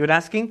 You are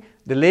asking,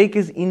 the lake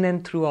is in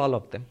and through all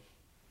of them.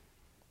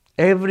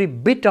 Every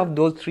bit of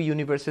those three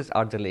universes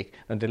are the lake.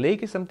 Now the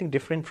lake is something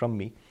different from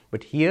me,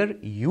 but here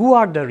you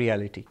are the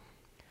reality.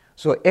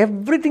 So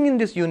everything in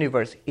this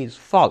universe is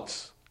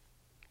false,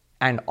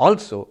 and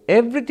also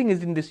everything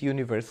is in this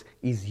universe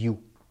is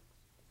you.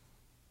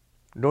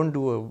 Don't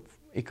do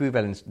a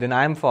equivalence, then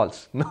I am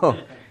false. No.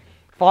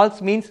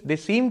 False means they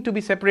seem to be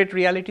separate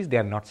realities, they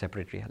are not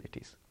separate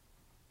realities.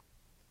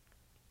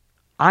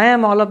 I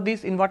am all of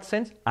these in what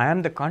sense? I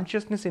am the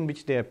consciousness in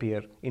which they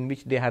appear, in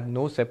which they have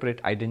no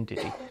separate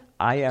identity.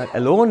 I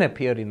alone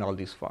appear in all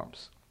these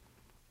forms.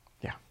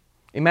 Yeah.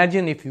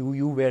 Imagine if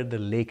you were the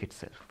lake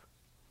itself.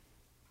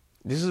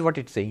 This is what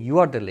it's saying. You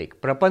are the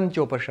lake.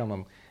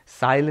 Prapanchopashamam.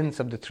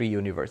 Silence of the three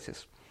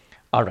universes.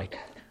 Alright.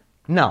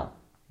 Now,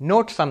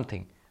 note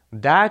something.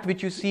 That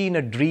which you see in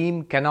a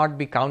dream cannot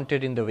be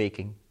counted in the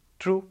waking.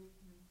 True?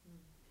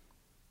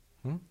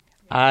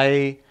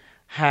 I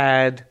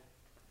had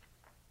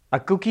a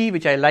cookie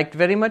which I liked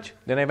very much.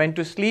 Then I went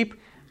to sleep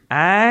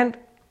and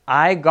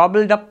I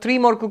gobbled up 3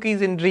 more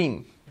cookies in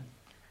dream.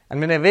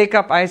 And when I wake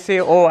up, I say,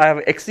 oh, I have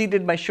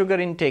exceeded my sugar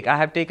intake. I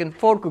have taken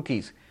 4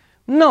 cookies.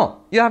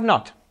 No, you have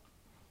not.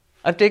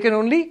 I've taken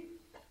only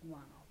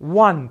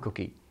 1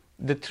 cookie.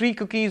 The 3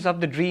 cookies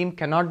of the dream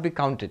cannot be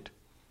counted.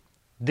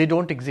 They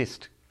don't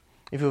exist.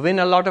 If you win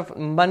a lot of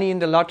money in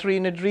the lottery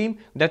in a dream,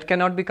 that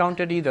cannot be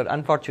counted either,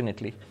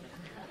 unfortunately.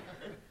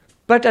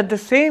 But at the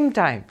same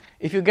time,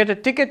 if you get a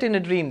ticket in a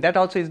dream, that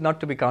also is not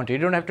to be counted. You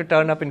don't have to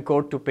turn up in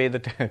court to pay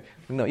the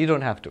no, you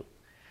don't have to.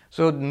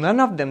 So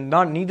none of them,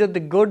 neither the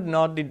good,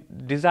 nor the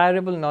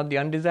desirable, nor the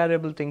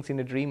undesirable things in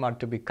a dream are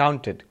to be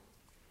counted.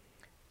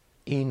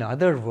 In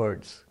other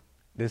words,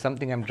 there's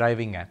something I'm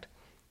driving at.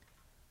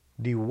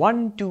 The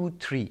 1, 2,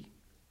 3,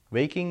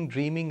 waking,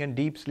 dreaming, and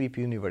deep sleep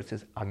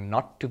universes are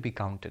not to be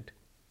counted.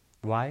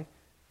 Why?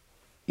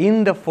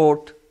 In the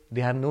 4th, they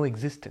have no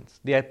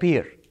existence. They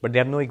appear, but they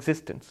have no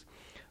existence.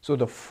 So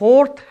the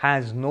 4th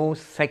has no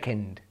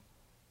second.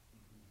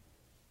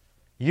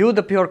 You,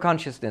 the pure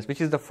consciousness, which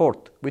is the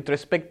fourth, with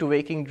respect to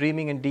waking,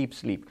 dreaming, and deep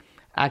sleep.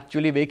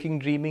 Actually, waking,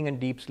 dreaming, and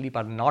deep sleep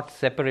are not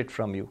separate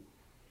from you.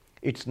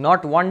 It's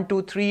not 1,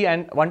 2, 3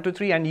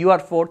 and you are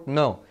fourth.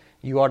 No,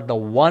 you are the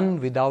one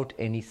without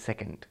any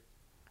second.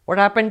 What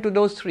happened to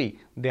those three?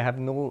 They have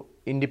no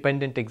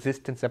independent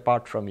existence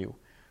apart from you.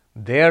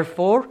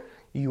 Therefore,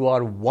 you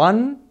are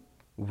one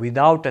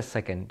without a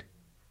second.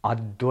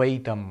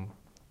 Advaitam.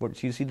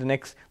 But you see the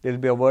next, there will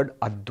be a word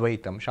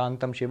Advaitam.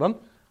 Shantam Shivam,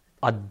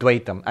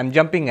 Advaitam. I'm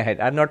jumping ahead.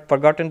 I've not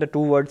forgotten the two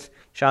words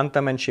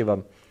Shantam and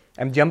Shivam.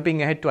 I'm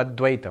jumping ahead to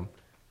Advaitam.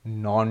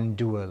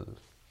 Non-dual.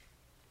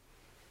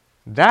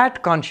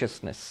 That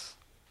consciousness,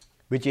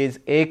 which is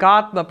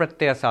Ekatma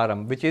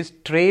Pratyasaram, which is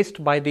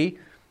traced by the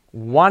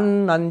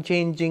one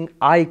unchanging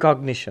I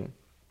cognition.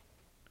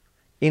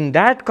 In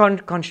that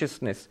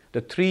consciousness,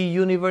 the three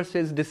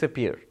universes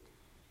disappear.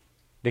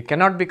 They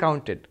cannot be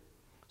counted.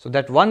 So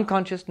that one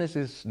consciousness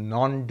is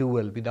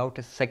non-dual, without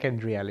a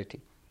second reality.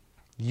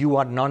 You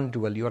are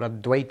non-dual, you are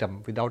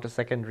Advaitam, without a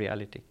second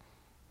reality.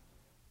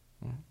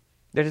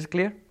 That is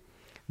clear?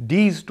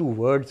 These two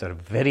words are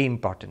very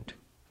important.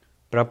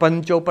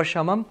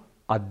 Prapanchopashamam,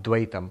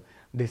 Advaitam.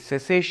 The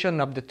cessation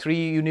of the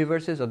three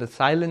universes, or the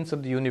silence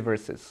of the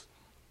universes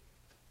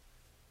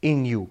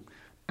in you,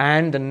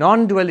 and the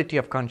non-duality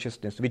of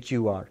consciousness, which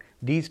you are.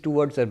 These two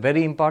words are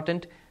very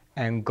important,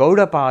 and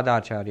Gaudapada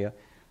Acharya,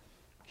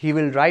 he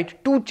will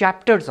write 2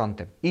 chapters on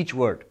them, each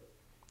word.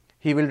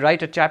 He will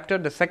write a chapter,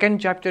 the second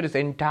chapter is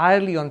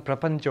entirely on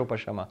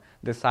Prapanchopashama,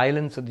 the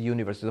silence of the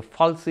universe, the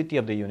falsity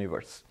of the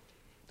universe.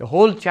 The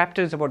whole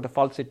chapter is about the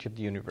falsity of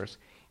the universe.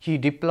 He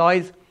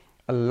deploys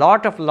a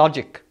lot of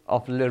logic,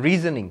 of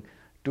reasoning,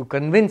 to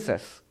convince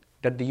us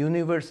that the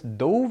universe,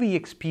 though we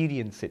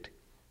experience it,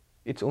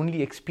 it's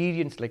only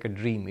experienced like a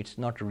dream, it's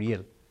not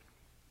real.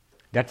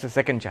 That's the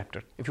second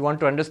chapter. If you want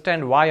to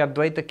understand why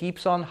Advaita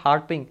keeps on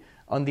harping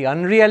on the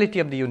unreality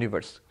of the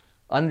universe,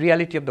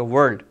 unreality of the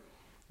world,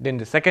 then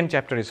the second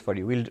chapter is for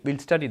you. We'll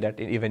study that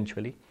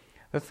eventually.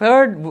 The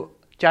third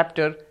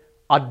chapter,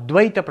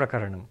 Advaita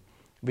Prakaranam,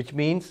 which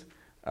means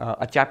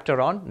a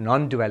chapter on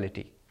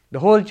non-duality. The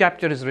whole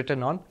chapter is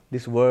written on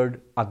this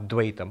word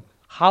Advaitam.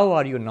 How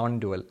are you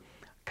non-dual?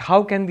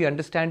 How can we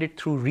understand it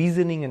through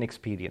reasoning and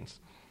experience?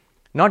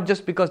 Not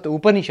just because the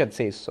Upanishad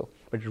says so,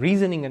 but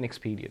reasoning and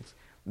experience.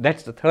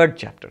 That's the third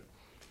chapter.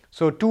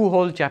 So 2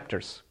 whole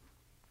chapters.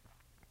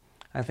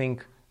 I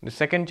think the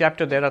second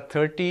chapter there are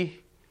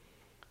 38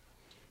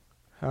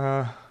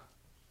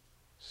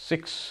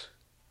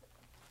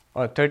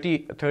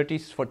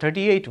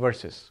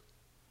 verses.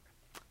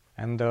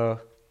 And the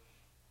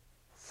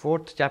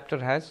fourth chapter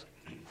has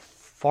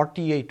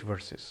 48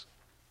 verses.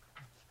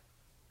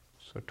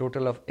 So a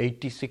total of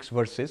 86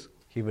 verses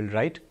he will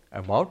write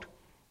about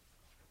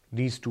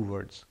these 2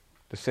 words,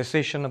 the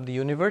cessation of the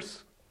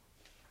universe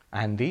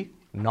and the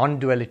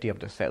non-duality of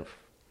the self.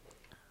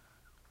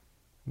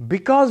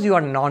 Because you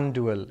are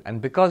non-dual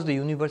and because the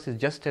universe is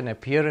just an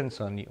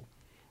appearance on you,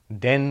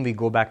 then we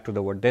go back to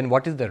the word. Then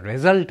what is the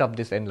result of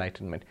this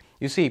enlightenment?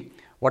 You see,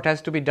 what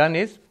has to be done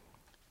is,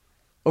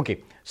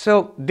 okay,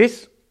 so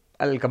this,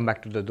 I will come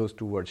back to those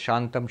 2 words,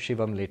 Shantam,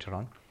 Shivam later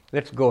on.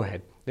 Let's go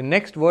ahead. The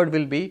next word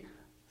will be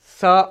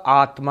Sa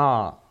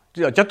Atma,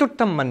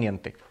 Chaturtham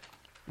Manyante.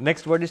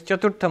 Next word is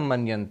Chaturtham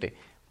Manyante.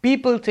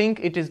 People think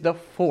it is the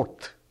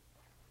fourth.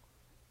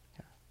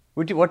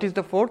 What is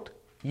the fourth?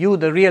 You,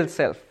 the real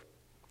self.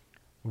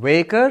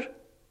 Waker,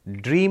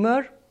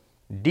 dreamer,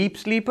 deep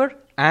sleeper,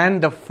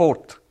 and the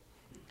fourth.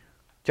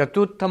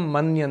 Chaturtham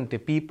Manyante.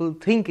 People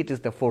think it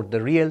is the fourth.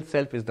 The real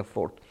self is the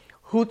fourth.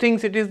 Who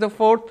thinks it is the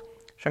fourth?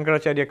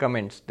 Shankaracharya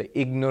comments, the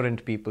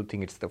ignorant people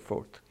think it's the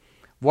fourth.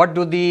 What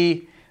do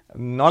the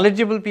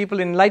knowledgeable people,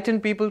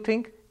 enlightened people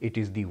think? It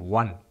is the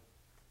one.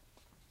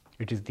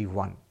 It is the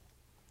one.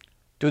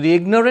 To the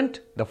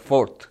ignorant, the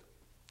fourth.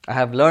 I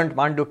have learned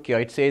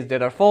Mandukya. It says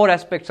there are 4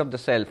 aspects of the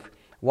self.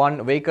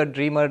 1, waker,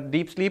 dreamer,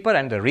 deep sleeper,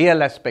 and the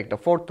real aspect, the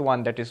fourth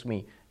one, that is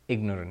me,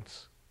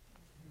 ignorance.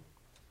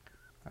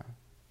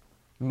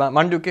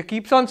 Mandukya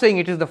keeps on saying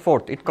it is the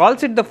fourth. It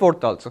calls it the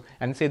fourth also,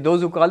 and say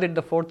those who call it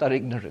the fourth are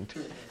ignorant.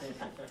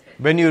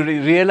 When you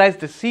realize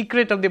the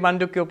secret of the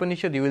Mandukya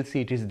Upanishad, you will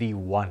see it is the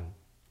one.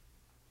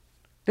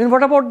 Then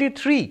what about the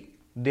 3?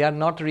 They are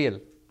not real.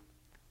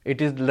 It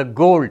is the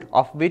gold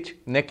of which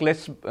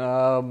necklace,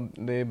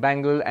 the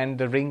bangle and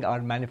the ring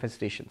are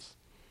manifestations.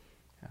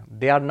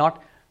 They are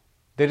not,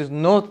 there is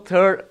no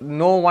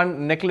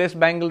one necklace,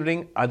 bangle,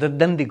 ring other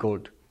than the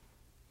gold.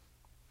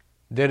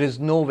 There is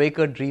no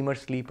waker, dreamer,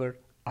 sleeper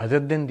other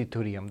than the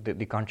Turiam,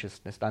 the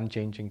consciousness, the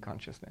unchanging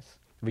consciousness,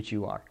 which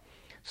you are.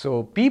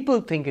 So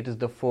people think it is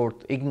the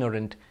fourth,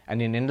 ignorant,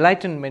 and in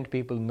enlightenment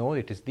people know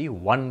it is the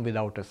one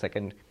without a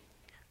second.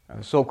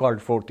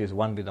 So-called fourth is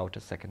one without a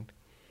second.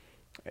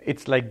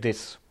 It's like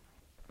this.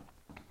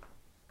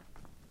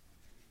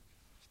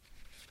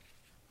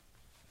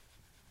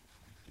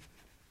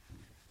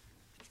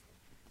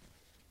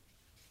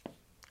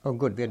 Oh,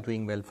 good, we are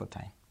doing well for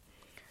time.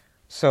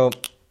 So,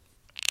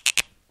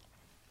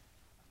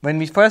 when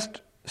we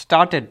first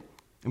started,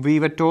 we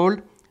were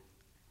told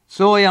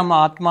Soyam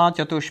Atma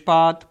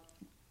Chatushpat.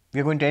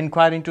 We are going to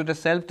inquire into the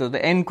self. So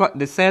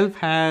the self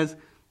has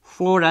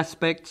 4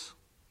 aspects.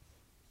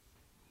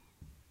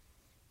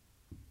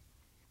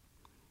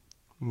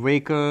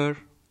 Waker,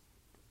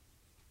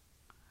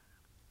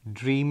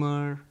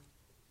 dreamer,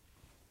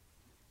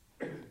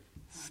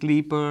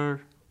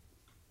 sleeper,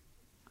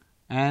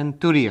 and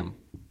Turiyam.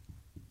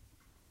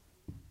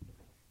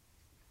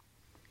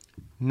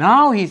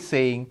 Now he's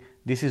saying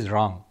this is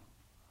wrong.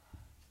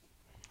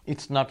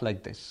 It's not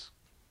like this.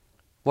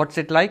 What's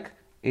it like?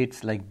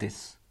 It's like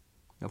this.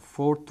 The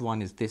 4th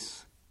one is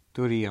this,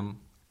 Turiyam.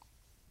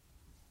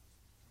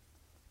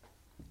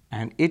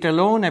 And it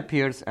alone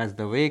appears as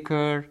the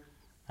waker,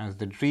 as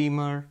the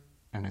dreamer,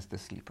 and as the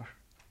sleeper.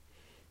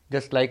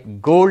 Just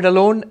like gold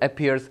alone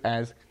appears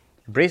as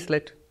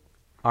bracelet,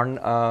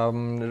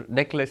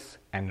 necklace,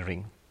 and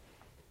ring.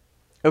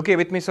 Okay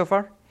with me so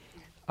far?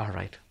 All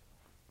right.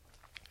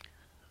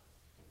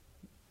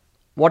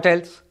 What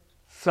else?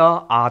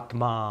 Sa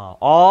Atma.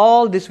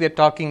 All this we are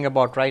talking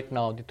about right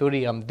now, the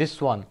Turiyam,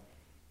 this one,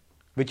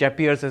 which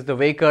appears as the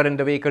waker and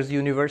the waker's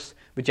universe,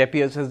 which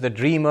appears as the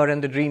dreamer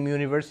and the dream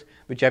universe,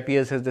 which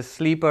appears as the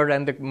sleeper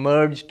and the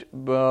merged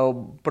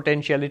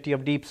potentiality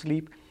of deep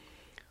sleep.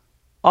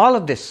 All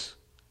of this,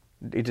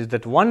 it is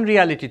that one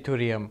reality,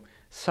 Turiyam,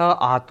 Sa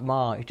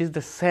Atma. It is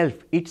the self,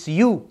 it's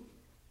you.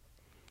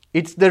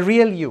 It's the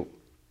real you.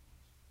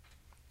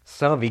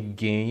 Sa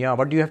Vigneya.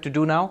 What do you have to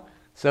do now?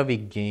 Sa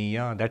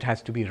Vigneya. That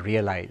has to be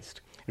realized.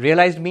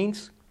 Realized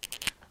means,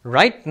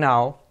 right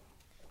now,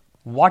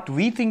 what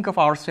we think of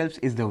ourselves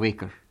is the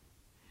waker,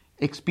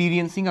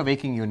 experiencing a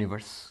waking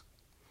universe.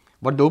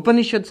 What the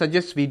Upanishad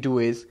suggests we do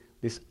is,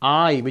 this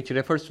I, which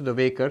refers to the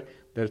waker,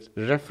 the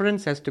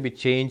reference has to be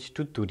changed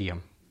to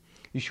Turiyam.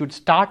 You should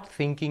start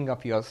thinking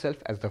of yourself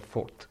as the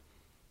 4th.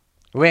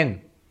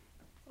 When?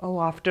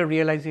 Oh, after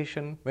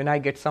realization, when I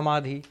get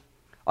samadhi,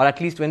 or at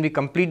least when we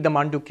complete the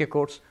Mandukya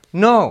course.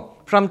 No,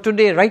 from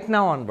today, right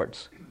now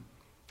onwards.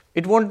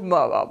 It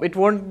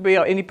won't be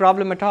any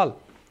problem at all.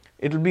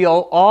 It will be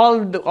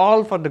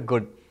all for the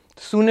good.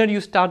 The sooner you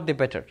start, the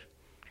better.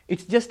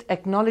 It's just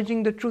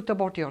acknowledging the truth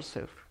about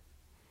yourself.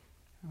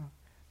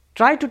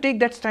 Try to take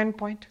that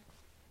standpoint.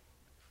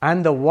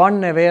 And the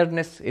one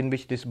awareness in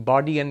which this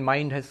body and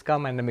mind has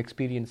come, and I'm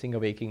experiencing a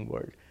waking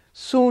world.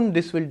 Soon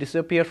this will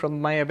disappear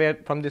from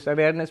this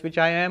awareness which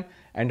I am,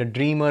 and a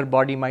dreamer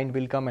body mind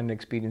will come and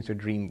experience a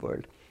dream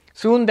world.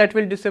 Soon that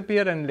will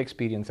disappear and will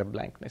experience a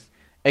blankness.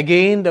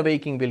 Again the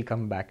waking will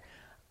come back.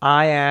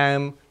 I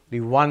am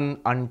the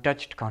one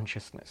untouched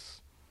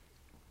consciousness.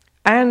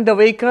 And the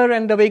waker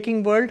and the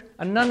waking world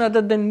are none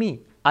other than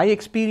me. I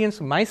experience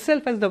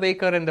myself as the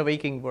waker and the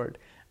waking world.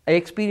 I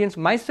experience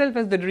myself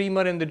as the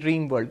dreamer and the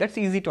dream world. That's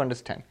easy to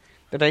understand.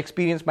 That I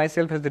experience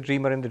myself as the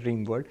dreamer and the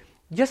dream world.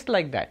 Just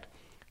like that.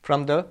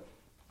 From the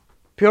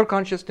pure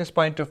consciousness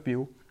point of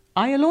view,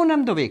 I alone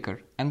am the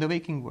waker and the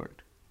waking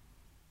world.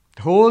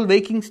 The whole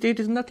waking state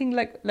is nothing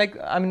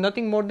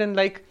nothing more than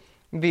like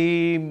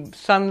the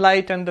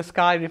sunlight and the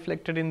sky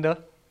reflected in the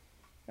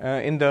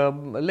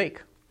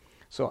lake.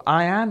 So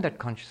I am that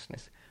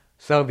consciousness.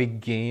 Sa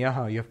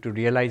Vigneya, you have to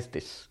realize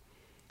this.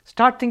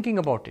 Start thinking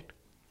about it.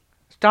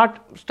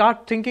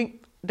 Start thinking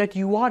that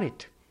you are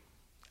it.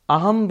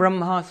 Aham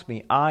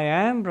Brahmasmi, I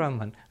am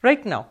Brahman.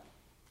 Right now.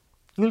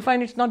 You will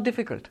find it's not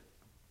difficult.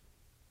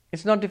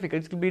 It's not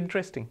difficult. It will be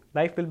interesting.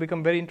 Life will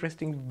become very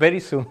interesting very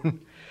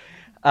soon.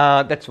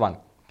 That's one.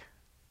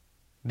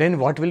 Then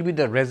what will be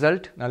the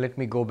result? Now let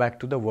me go back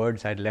to the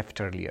words I had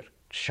left earlier.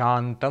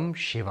 Shantam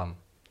Shivam.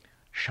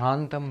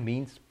 Shantam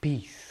means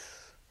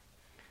peace.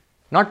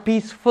 Not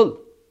peaceful.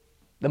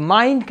 The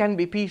mind can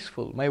be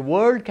peaceful. My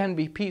world can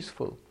be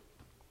peaceful.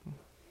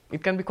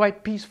 It can be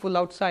quite peaceful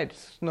outside,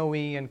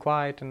 snowy and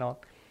quiet and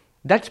all.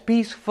 That's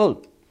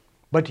peaceful.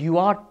 But you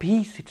are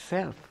peace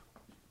itself.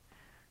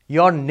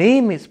 Your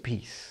name is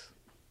peace.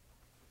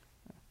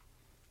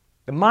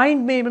 The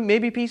mind may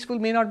be peaceful,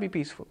 may not be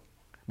peaceful.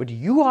 But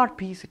you are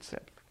peace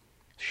itself.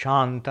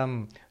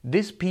 Shantam.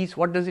 This peace,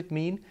 what does it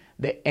mean?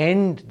 The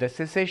end, the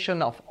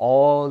cessation of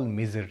all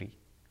misery.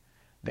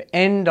 The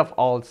end of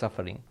all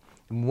suffering.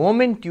 The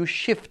moment you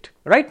shift,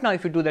 right now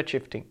if you do that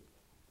shifting,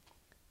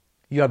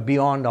 you are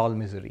beyond all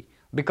misery.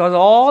 Because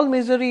all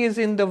misery is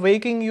in the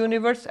waking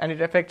universe and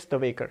it affects the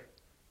waker.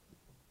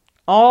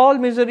 All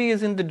misery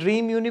is in the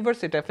dream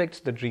universe, it affects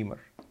the dreamer.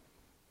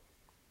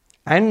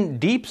 And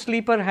deep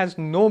sleeper has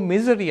no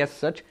misery as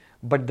such,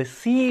 but the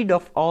seed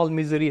of all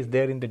misery is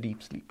there in the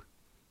deep sleep.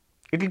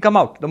 It will come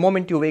out the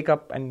moment you wake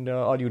up and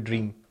or you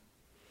dream.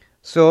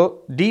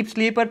 So, deep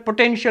sleeper,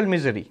 potential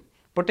misery,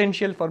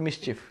 potential for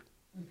mischief.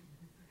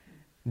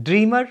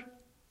 Dreamer,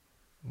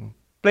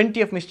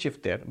 plenty of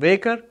mischief there.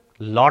 Waker,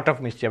 lot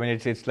of mischief. I mean,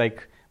 it's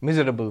like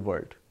miserable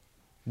world.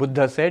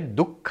 Buddha said,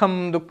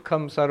 Dukkham,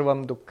 Dukkham,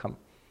 Sarvam Dukkham.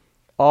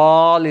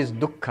 All is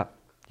dukkha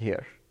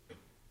here.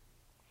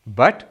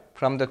 But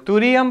from the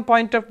Turiyam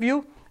point of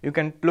view, you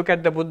can look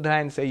at the Buddha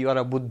and say you are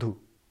a Buddhu.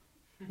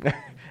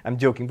 I'm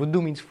joking. Buddhu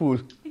means fool.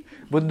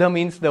 Buddha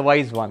means the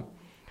wise one.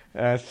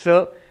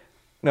 So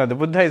No, the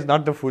Buddha is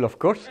not the fool, of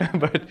course,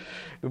 but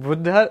the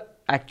Buddha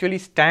actually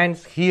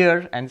stands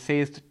here and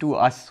says to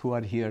us who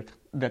are here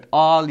that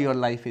all your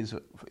life is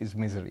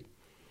misery.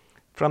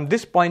 From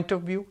this point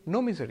of view,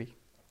 no misery.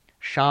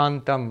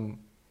 Shantam.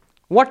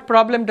 What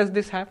problem does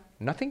this have?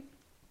 Nothing.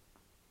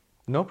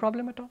 No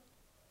problem at all.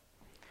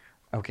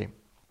 Okay.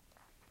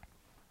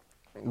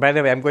 By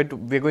the way,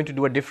 we're going to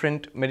do a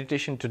different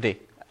meditation today,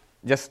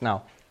 just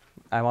now.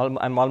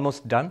 I'm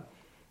almost done.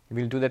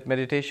 We'll do that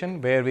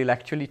meditation where we'll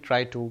actually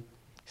try to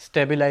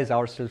stabilize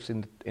ourselves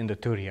in the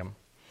Turiya.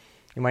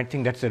 You might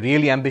think that's a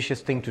really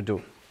ambitious thing to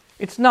do.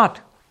 It's not.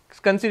 It's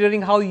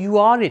considering how you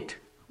are it.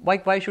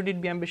 Why should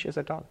it be ambitious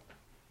at all?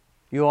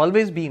 You've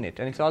always been it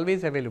and it's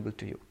always available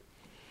to you.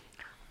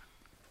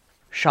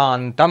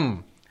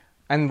 Shantam.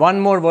 And one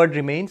more word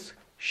remains,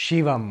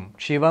 Shivam.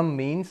 Shivam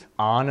means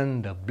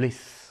Ananda,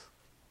 bliss.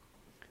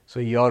 So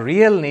your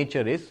real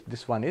nature is,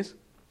 this one is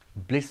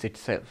bliss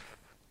itself.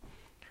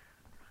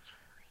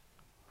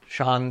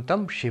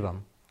 Shantam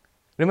Shivam.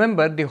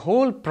 Remember, the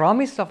whole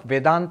promise of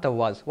Vedanta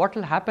was, what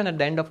will happen at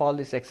the end of all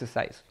this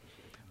exercise?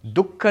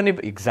 Dukkha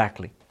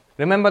exactly.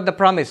 Remember the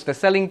promise, the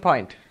selling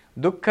point.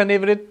 Dukkha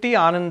nivritti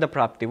ananda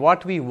prapti.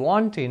 What we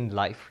want in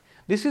life.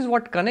 This is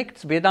what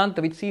connects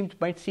Vedanta, which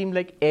might seem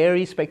like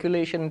airy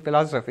speculation and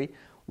philosophy,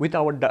 with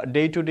our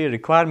day-to-day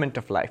requirement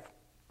of life.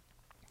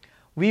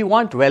 We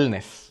want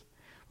wellness.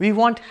 We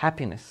want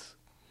happiness.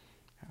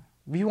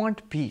 We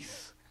want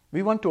peace.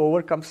 We want to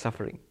overcome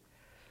suffering.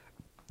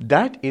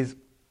 That is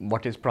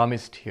what is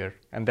promised here,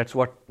 and that's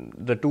what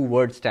the two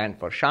words stand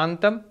for.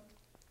 Shantam,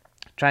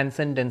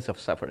 transcendence of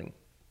suffering.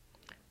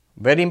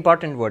 Very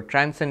important word,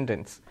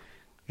 transcendence.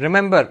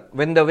 Remember,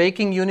 when the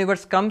waking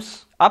universe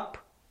comes up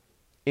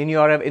in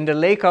the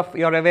lake of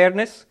your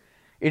awareness,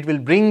 it will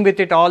bring with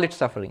it all its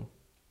suffering.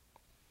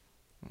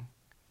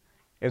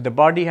 If the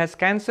body has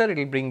cancer, it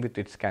will bring with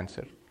its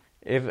cancer.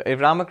 If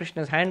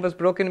Ramakrishna's hand was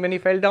broken when he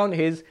fell down,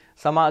 his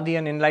samadhi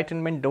and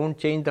enlightenment don't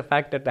change the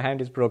fact that the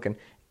hand is broken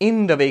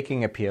in the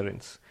waking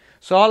appearance.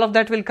 So all of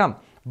that will come.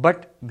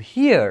 But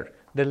here,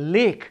 the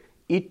lake,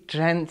 it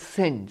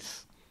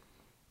transcends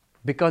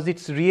because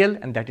it's real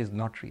and that is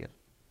not real.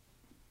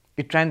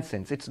 It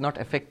transcends. It's not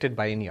affected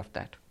by any of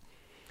that.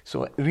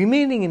 So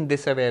remaining in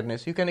this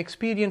awareness, you can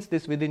experience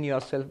this within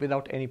yourself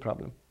without any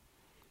problem.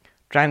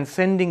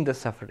 Transcending the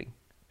suffering,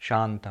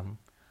 Shantam,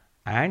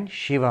 and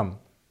Shivam,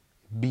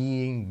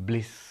 being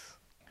bliss.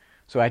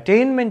 So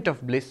attainment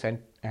of bliss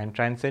and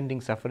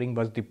transcending suffering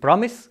was the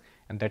promise,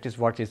 and that is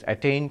what is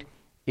attained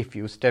if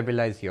you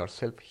stabilize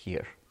yourself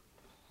here.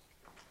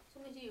 So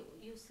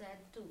you said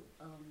to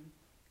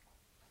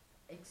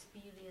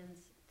experience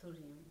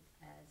Turiya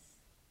as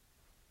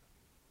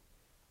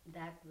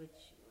that which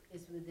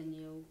is within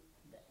you,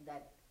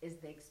 that is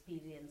the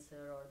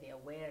experiencer or the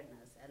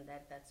awareness, and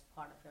that's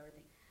part of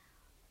everything.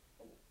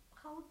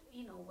 How,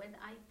 when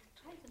I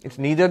try to... It's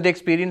neither the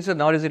experiencer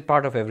nor is it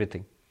part of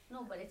everything.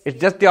 No, but it's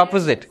just the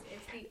opposite.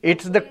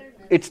 It's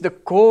the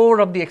core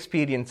of the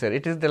experiencer.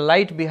 It is the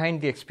light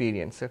behind the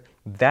experiencer.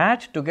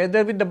 That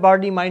together with the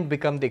body mind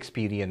become the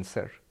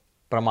experiencer,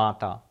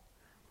 pramata.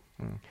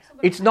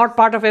 It's not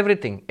part of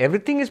everything.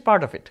 Everything is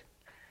part of it.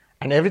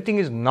 And everything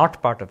is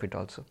not part of it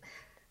also.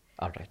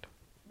 All right.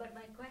 But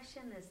my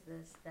question is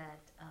this, that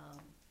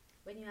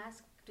when you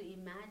ask to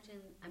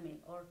imagine,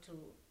 or to,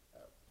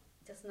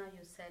 just now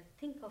you said,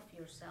 think of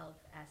yourself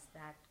as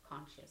that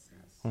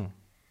consciousness.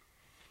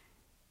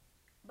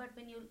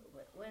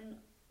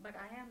 But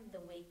I am the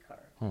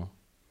waker.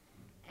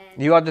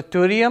 And you are the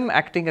Turiyam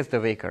acting as the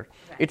waker.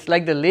 Right. It's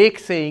like the lake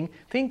saying,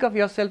 think of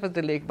yourself as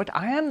the lake, but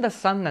I am the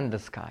sun and the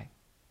sky.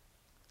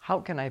 How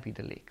can I be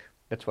the lake?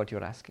 That's what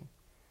you're asking.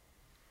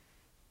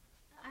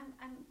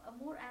 I'm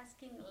more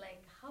asking,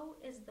 like, how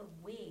is the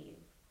wave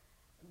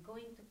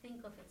going to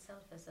think of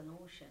itself as an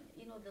ocean?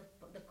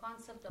 The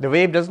concept of... The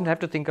wave doesn't have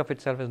to think of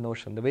itself as an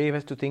ocean. The wave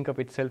has to think of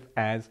itself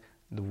as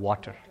the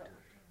water.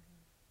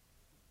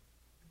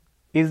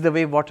 Is the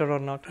wave water or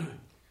not?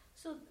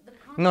 So the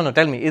No,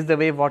 tell me, is the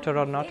wave water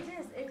or not?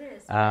 It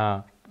is.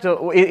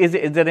 So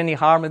is there any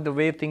harm if the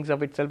wave thinks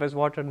of itself as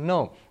water?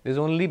 No, there's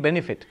only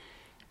benefit.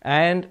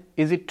 And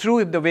is it true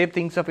if the wave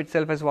thinks of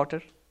itself as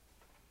water?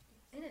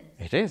 It is.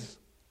 It is.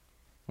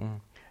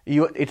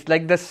 It's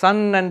like the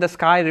sun and the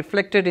sky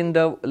reflected in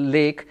the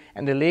lake,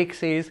 and the lake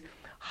says,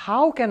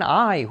 how can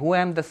I, who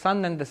am the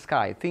sun and the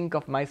sky, think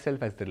of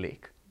myself as the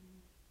lake?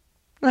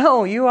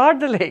 No, you are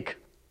the lake.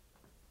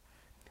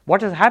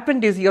 What has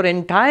happened is your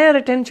entire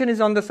attention is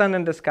on the sun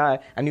and the sky,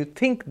 and you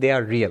think they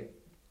are real.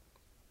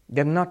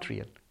 They are not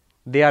real.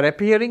 They are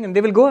appearing and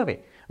they will go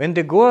away. When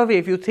they go away,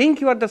 if you think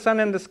you are the sun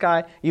and the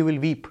sky, you will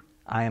weep.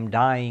 I am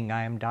dying,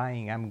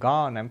 I'm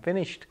gone, I'm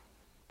finished.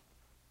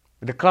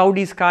 The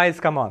cloudy skies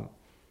come on.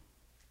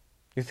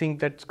 You think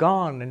that's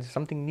gone and it's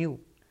something new.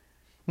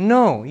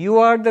 No, you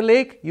are the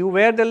lake, you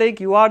were the lake,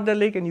 you are the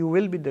lake, and you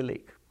will be the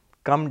lake.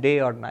 Come day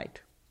or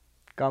night.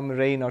 Come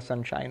rain or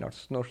sunshine or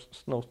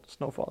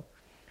snowfall.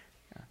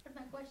 But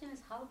my question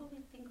is, how do we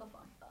think of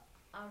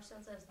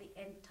ourselves as the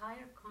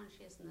entire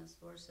consciousness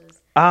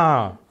versus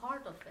being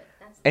part of it?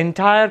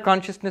 Entire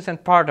consciousness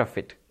and part of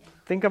it.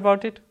 Think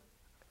about it.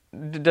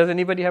 Does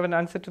anybody have an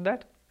answer to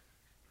that?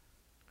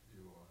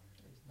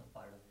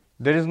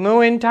 There is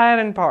no entire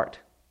and part.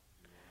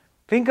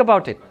 Think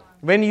about it.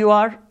 When you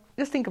are,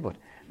 just think about it.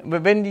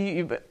 When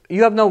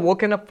you have now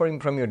woken up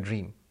from your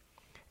dream,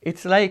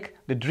 it's like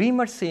the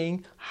dreamer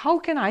saying, how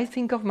can I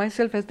think of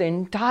myself as the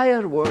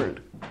entire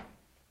world?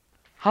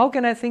 How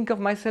can I think of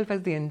myself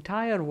as the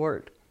entire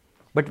world?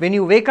 But when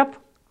you wake up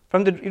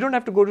you don't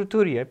have to go to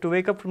Turi, you have to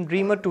wake up from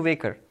dreamer to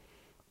waker.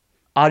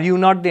 Are you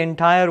not the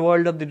entire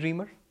world of the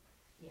dreamer?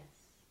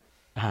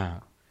 Yes.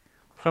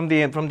 From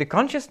the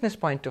consciousness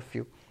point of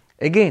view,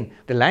 again,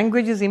 the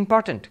language is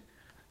important.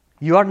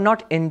 You are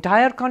not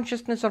entire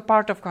consciousness or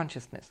part of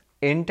consciousness.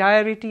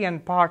 Entirety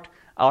and part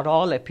are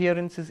all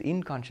appearances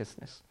in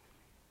consciousness.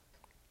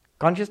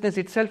 Consciousness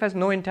itself has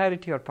no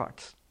entirety or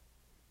parts.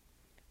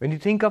 When you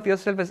think of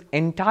yourself as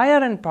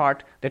entire and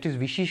part, that is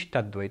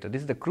Vishishtadvaita.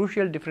 This is the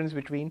crucial difference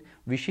between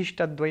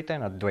Vishishtadvaita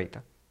and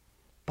Advaita.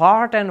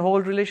 Part and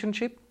whole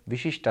relationship,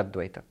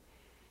 Vishishtadvaita.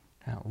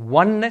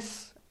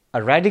 Oneness,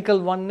 a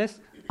radical oneness,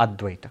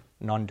 Advaita,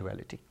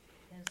 non-duality.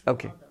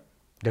 Okay,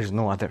 there's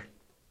no other.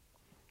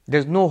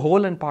 There's no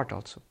whole and part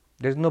also.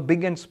 There's no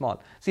big and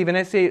small. See, when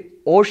I say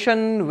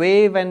ocean,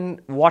 wave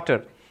and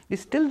water,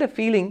 it's still the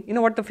feeling. You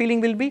know what the feeling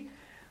will be?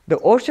 The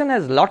ocean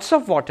has lots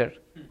of water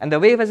and the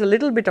wave has a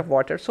little bit of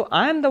water. So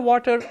I am the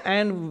water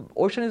and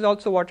ocean is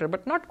also water,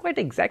 but not quite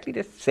exactly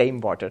the same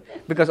water,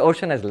 because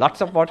ocean has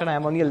lots of water and I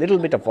am only a little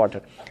bit of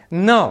water.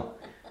 No,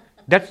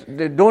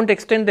 don't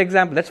extend the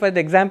example. That's why the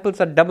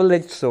examples are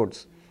double-edged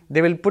swords.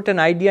 They will put an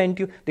idea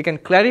into you. They can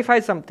clarify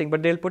something,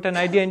 but they'll put an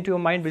idea into your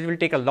mind which will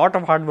take a lot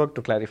of hard work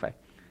to clarify.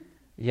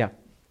 Yeah.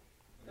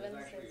 There's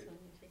actually,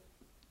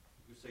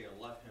 you say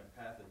a left-hand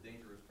path, a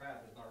dangerous path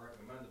is not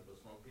recommended, but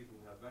some people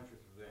have ventured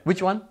through that.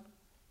 Which one?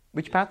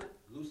 Which path?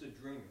 Lucid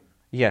dreaming.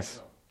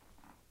 Yes.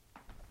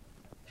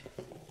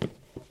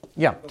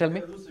 Yeah, tell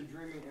me. Lucid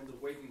dreaming and the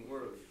waking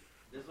world,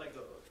 there's like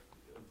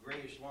a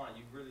grayish line.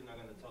 You're really not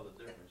going to tell the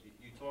difference.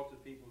 You talk to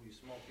people, you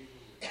smell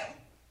people,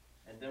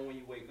 and then when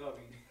you wake up,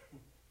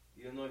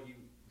 you don't know if you're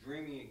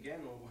dreaming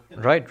again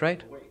or Right.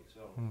 awake.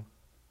 So, I mean,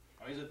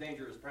 it's a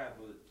dangerous path,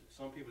 but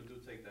some people do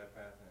take that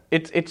path.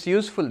 It's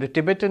useful. The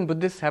Tibetan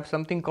Buddhists have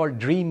something called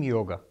dream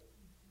yoga.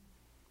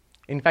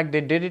 In fact,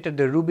 they did it at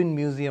the Rubin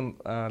Museum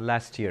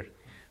last year.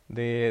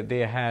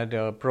 They had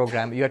a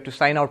program. You had to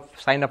sign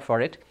up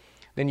for it.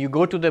 Then you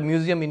go to the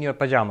museum in your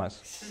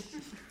pajamas,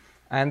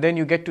 and then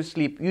you get to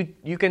sleep.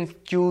 You can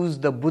choose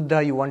the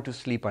Buddha you want to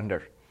sleep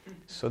under.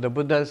 So the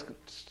Buddha's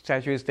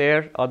statue is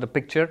there, or the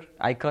picture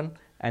icon,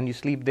 and you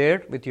sleep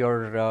there with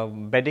your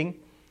bedding,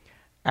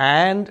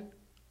 and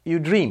you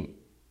dream.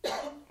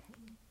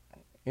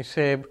 You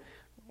say,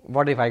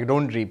 what if I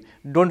don't dream?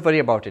 Don't worry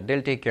about it.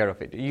 They'll take care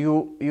of it.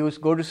 You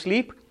go to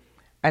sleep,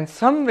 and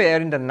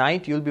somewhere in the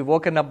night you'll be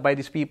woken up by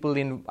these people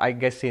in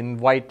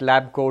white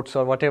lab coats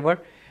or whatever,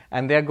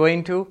 and they're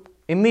going to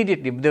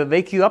immediately, they'll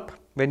wake you up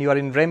when you are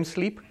in REM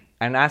sleep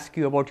and ask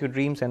you about your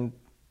dreams, and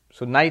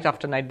so night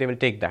after night they will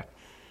take that.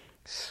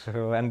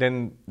 So, and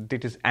then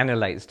it is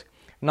analyzed.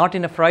 Not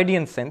in a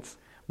Freudian sense,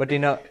 but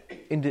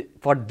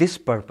for this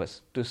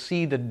purpose, to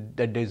see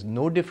that there's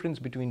no difference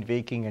between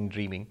waking and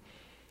dreaming.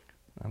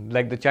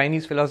 Like the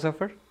Chinese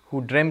philosopher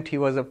who dreamt he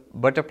was a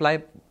butterfly,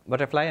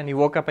 and he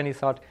woke up and he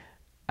thought,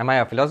 am I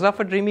a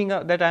philosopher dreaming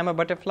that I am a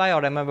butterfly,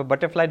 or am I a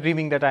butterfly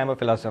dreaming that I am a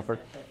philosopher?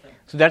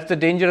 So that's the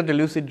danger of the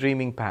lucid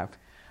dreaming path.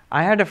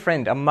 I had a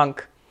friend, a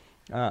monk,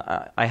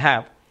 a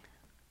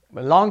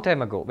long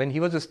time ago, when he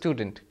was a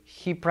student,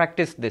 he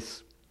practiced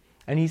this.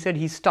 And he said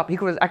he stopped.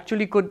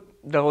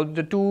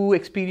 The two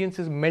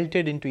experiences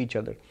melted into each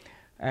other.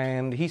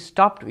 And he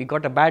stopped. He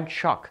got a bad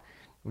shock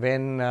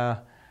when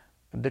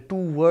the two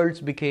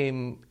worlds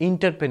became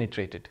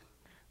interpenetrated.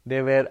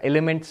 There were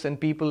elements and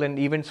people and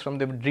events from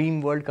the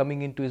dream world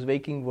coming into his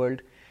waking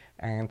world.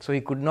 And so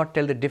he could not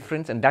tell the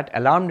difference. And that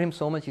alarmed him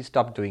so much he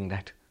stopped doing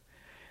that.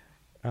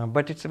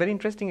 But it's a very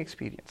interesting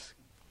experience.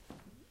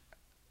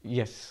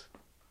 Yes.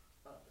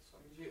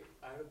 Swamiji,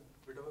 I have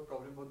a bit of a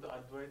problem with the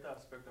Advaita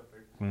aspect of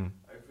it.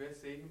 If we are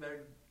saying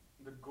that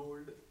the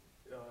gold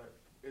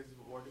is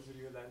what is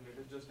real and it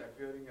is just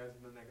appearing as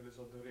the necklace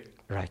of the ring.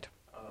 Right.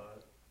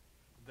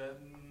 Then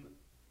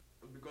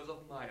because of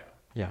Maya.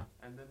 Yeah.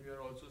 And then we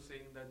are also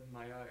saying that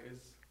Maya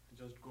is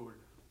just gold,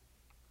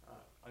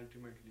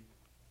 ultimately.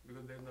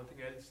 Because there is nothing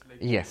else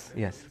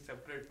nothing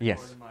separate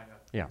from Maya.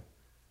 Yeah.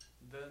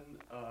 Then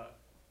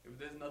if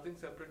there is nothing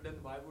separate, then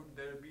why would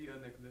there be a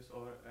necklace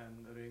or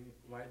a ring?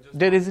 Why just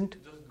there isn't.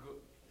 Just go,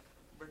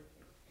 but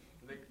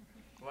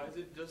why is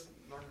it just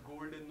not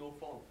gold in no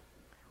form?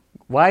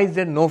 Why is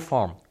there no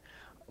form?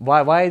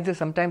 Why is there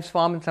sometimes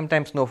form and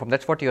sometimes no form?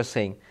 That's what you're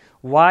saying.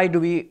 Why do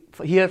we,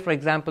 here for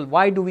example,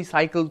 why do we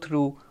cycle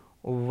through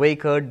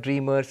waker,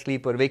 dreamer,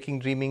 sleeper, waking,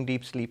 dreaming,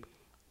 deep sleep?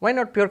 Why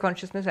not pure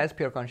consciousness as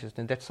pure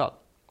consciousness? That's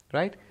all,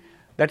 right?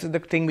 That is the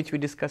thing which we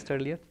discussed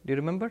earlier. Do you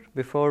remember?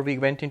 Before we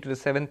went into the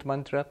 7th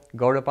mantra,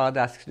 Gaudapada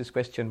asked this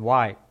question,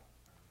 why?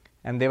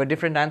 And there were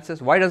different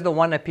answers. Why does the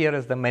one appear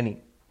as the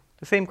many?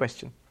 The same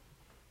question.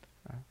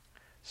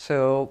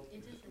 So, It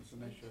is its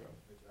nature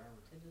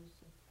to do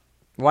so.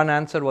 one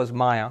answer was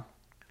Maya.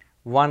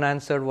 One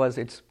answer was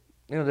it's,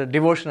 the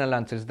devotional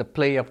answer is the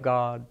play of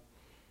God.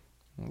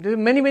 There are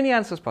many, many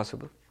answers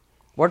possible.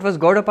 What was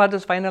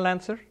Gaudapada's final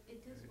answer?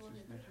 It is what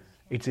it is.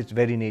 It's its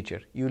very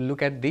nature. You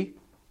look at the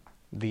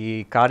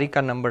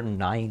Karika number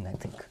 9, I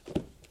think.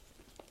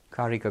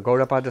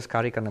 Gaudapada's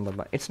Karika number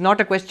 9. It's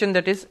not a question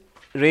that is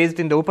raised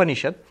in the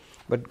Upanishad,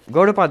 but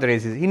Gaudapada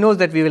raises. He knows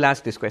that we will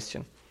ask this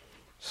question.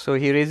 So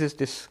he raises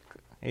this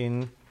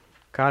in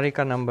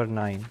Karika number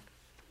 9.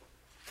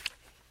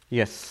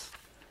 Yes,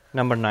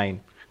 number 9.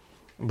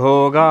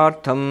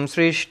 Bhogartham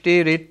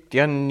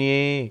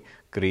srishtirityanye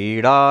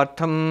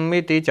kridartham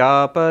iti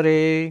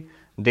chapare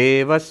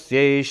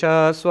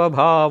devasyesha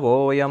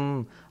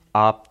svabhavoyam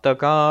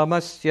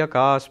aptakamasya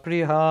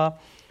kaspriha.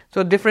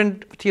 So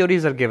different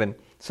theories are given.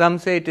 Some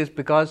say it is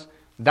because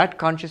that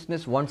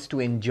consciousness wants to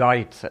enjoy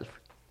itself.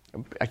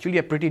 Actually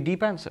a pretty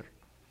deep answer.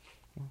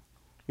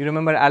 You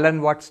remember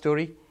Alan Watts'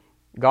 story?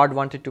 God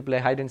wanted to play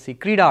hide and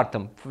seek.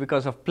 Kridartham,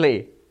 because of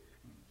play.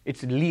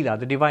 It's Leela,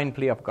 the divine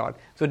play of God.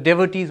 So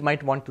devotees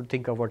might want to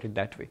think about it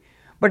that way.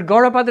 But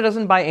Gaudapada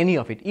doesn't buy any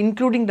of it,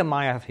 including the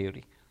Maya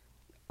theory.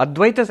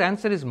 Advaita's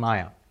answer is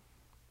Maya.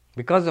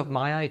 Because of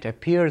Maya, it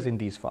appears in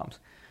these forms.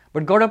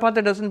 But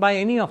Gaudapada doesn't buy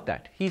any of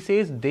that. He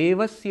says,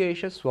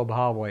 Devasyesha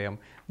Swabhavayam.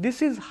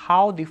 This is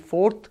how the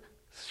fourth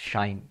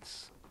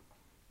shines.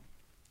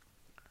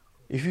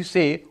 If you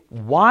say,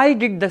 why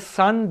did the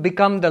sun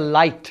become the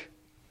light?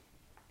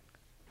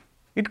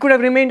 It could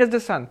have remained as the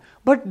sun.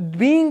 But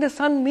being the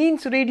sun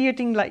means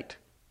radiating light.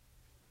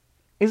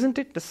 Isn't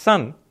it? The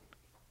sun,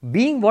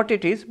 being what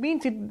it is,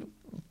 means it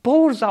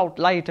pours out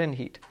light and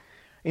heat.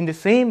 In the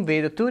same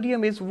way, the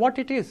thurium is what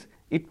it is.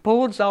 It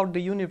pours out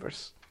the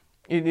universe.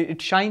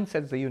 It shines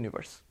as the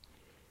universe.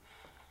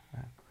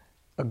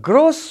 A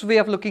gross way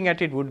of looking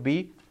at it would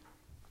be,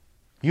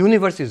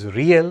 universe is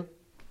real,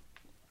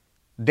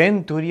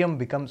 then thurium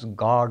becomes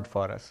God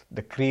for us,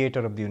 the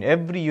creator of the universe.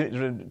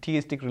 Every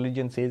theistic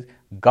religion says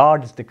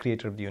God is the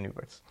creator of the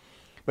universe.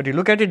 But you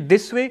look at it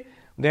this way,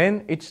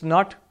 then it's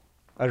not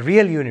a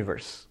real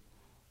universe.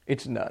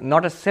 It's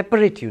not a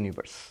separate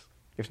universe.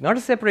 If it's not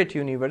a separate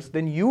universe,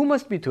 then you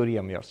must be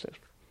thurium yourself.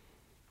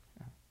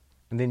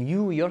 And then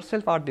you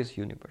yourself are this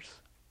universe.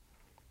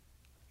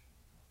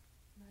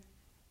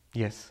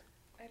 Yes?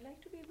 I'd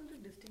like to be able to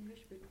distinguish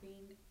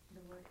between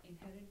the word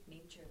inherent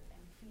nature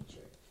and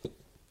feature.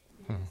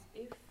 Because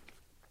if,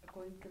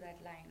 according to that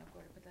line of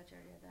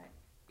Gaudapadacharya, that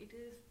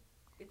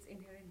it's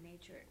inherent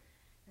nature,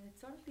 and it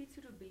sort of leads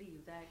you to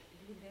believe that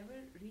you will never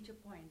reach a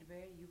point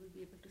where you will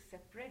be able to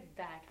separate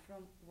that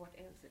from what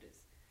else it is.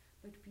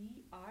 But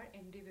we are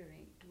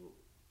endeavoring to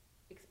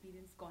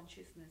experience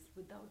consciousness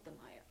without the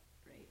Maya,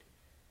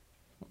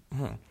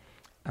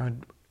 right?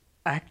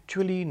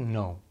 Actually,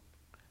 no.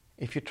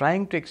 If you're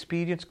trying to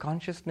experience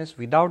consciousness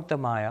without the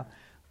Maya,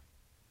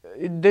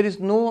 there is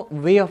no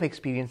way of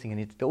experiencing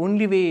it. The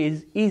only way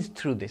is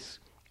through this.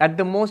 At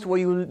the most,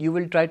 you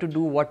will try to do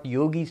what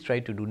yogis try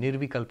to do,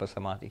 nirvikalpa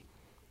samadhi.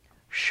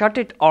 Shut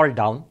it all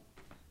down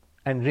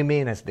and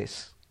remain as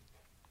this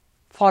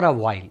for a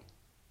while.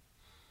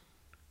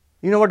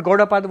 You know what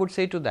Gaudapada would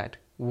say to that?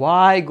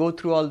 Why go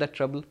through all that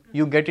trouble?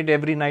 You get it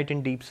every night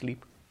in deep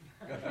sleep.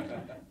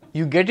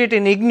 You get it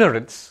in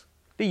ignorance.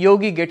 The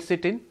yogi gets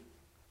it in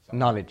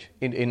knowledge,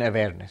 in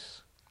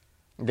awareness.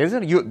 There's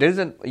a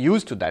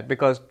use to that,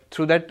 because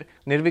through that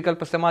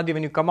nirvikalpa samadhi,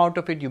 when you come out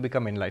of it, you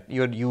become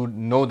enlightened. You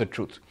know the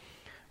truth.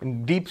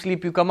 In deep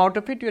sleep, you come out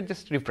of it, you're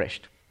just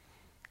refreshed.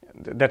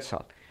 That's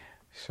all.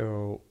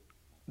 So,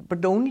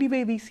 but the only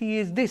way we see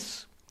is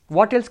this.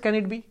 What else can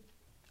it be?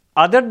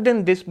 Other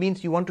than this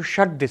means you want to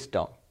shut this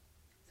down.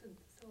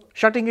 So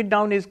Shutting it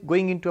down is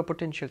going into a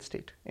potential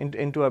state,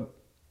 into a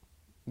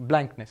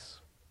blankness.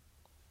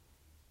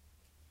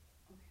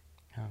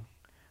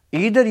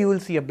 Either you will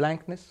see a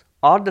blankness,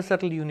 or the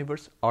subtle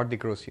universe, or the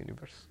gross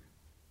universe.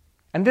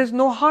 And there's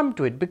no harm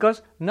to it,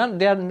 because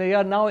they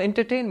are now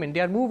entertainment, they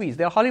are movies,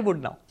 they are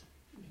Hollywood now.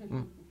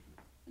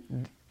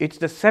 It's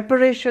the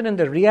separation and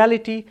the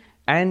reality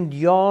and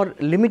your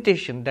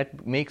limitation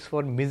that makes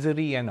for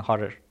misery and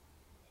horror.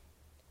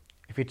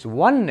 If it's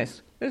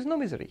oneness, there's no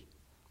misery.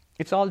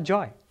 It's all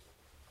joy.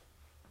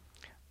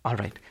 All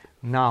right.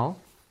 Now,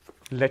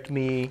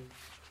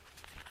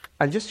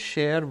 I'll just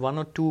share one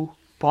or two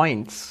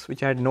points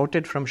which I had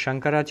noted from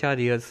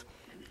Shankaracharya's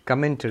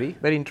commentary,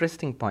 very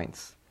interesting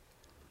points.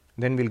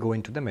 Then we'll go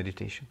into the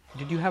meditation.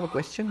 Did you have a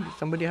question? Did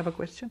somebody have a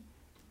question?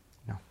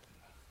 No.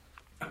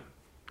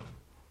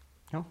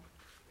 No?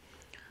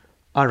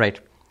 All right.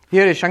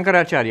 Here is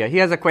Shankaracharya. He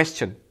has a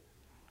question.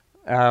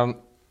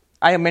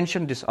 I have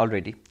mentioned this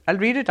already. I'll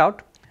read it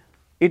out.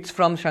 It's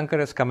from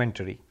Shankara's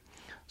commentary.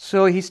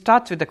 So he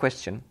starts with a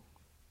question.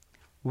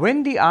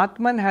 When the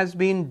Atman has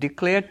been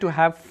declared to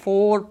have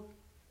 4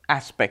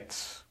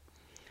 aspects,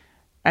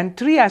 and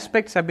 3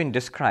 aspects have been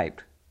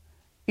described,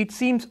 it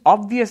seems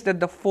obvious that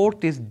the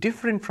 4th is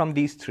different from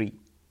these 3.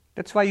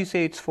 That's why you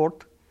say it's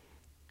 4th.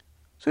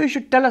 So you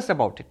should tell us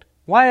about it.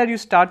 Why are you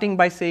starting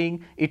by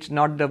saying it's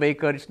not the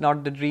waker, it's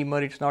not the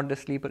dreamer, it's not the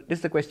sleeper? This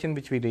is the question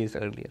which we raised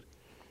earlier.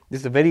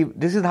 This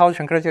is how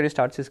Shankaracharya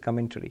starts his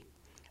commentary.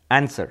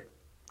 Answer.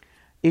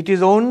 It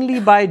is only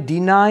by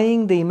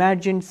denying the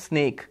imagined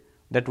snake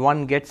that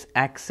one gets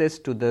access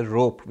to the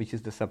rope, which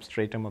is the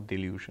substratum of the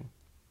illusion.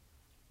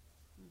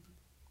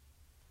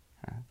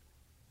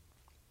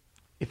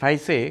 If I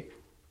say,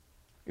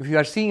 if you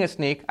are seeing a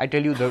snake, I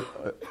tell you the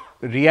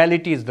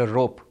reality is the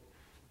rope.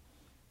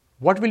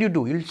 What will you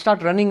do? You'll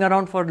start running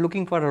around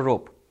looking for a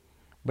rope.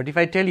 But if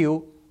I tell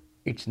you,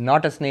 it's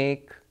not a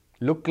snake,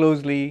 look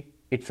closely,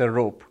 it's a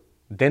rope,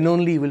 then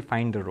only you will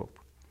find the rope.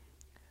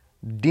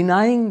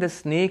 Denying the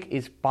snake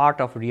is part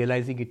of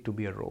realizing it to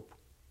be a rope.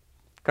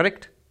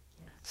 Correct?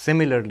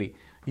 Similarly,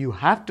 you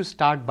have to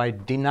start by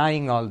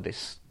denying all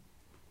this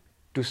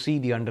to see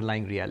the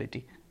underlying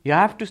reality. You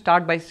have to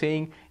start by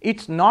saying,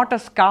 it's not a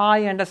sky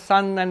and a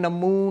sun and a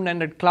moon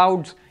and a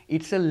clouds,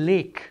 it's a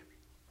lake.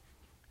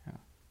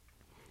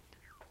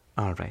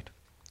 All right.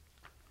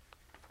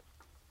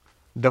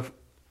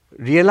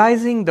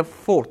 Realizing the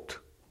fourth,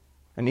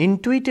 an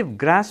intuitive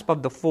grasp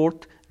of the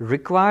fourth,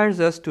 requires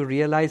us to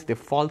realize the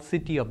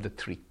falsity of the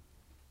three.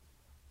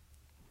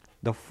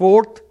 The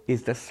fourth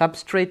is the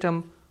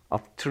substratum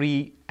of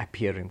three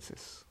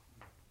appearances.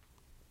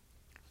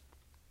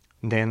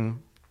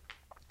 Then,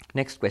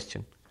 next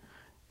question.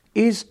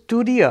 Is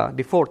Turiya,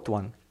 the fourth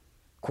one,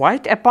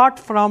 quite apart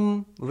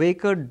from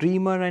waker,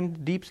 dreamer,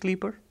 and deep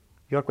sleeper?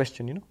 Your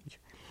question,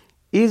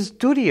 Is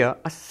Turiya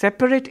a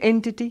separate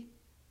entity?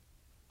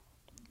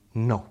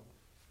 No.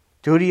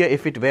 Turiya,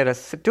 if it were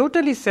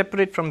totally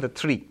separate from the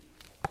three,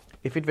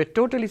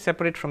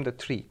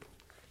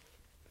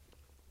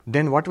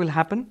 then what will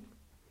happen?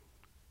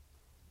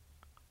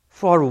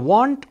 For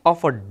want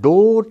of a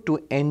door to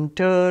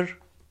enter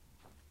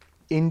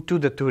into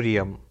the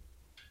Turiyam,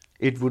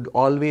 it would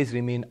always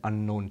remain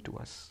unknown to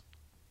us.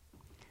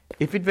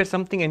 If it were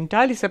something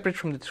entirely separate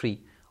from the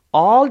three,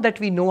 all that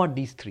we know are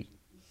these three.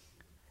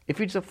 If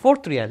it's a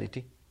fourth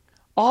reality,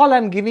 all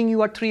I'm giving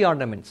you are three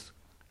ornaments: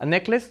 a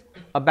necklace,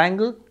 a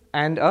bangle,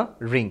 and a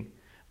ring.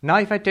 Now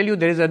if I tell you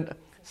there is a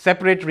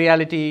separate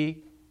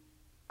reality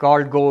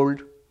called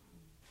gold,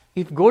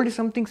 if gold is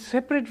something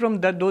separate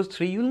from those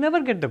three, you'll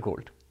never get the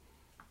gold.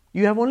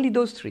 You have only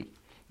those three.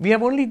 We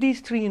have only these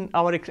three in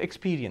our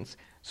experience.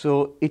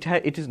 So it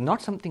is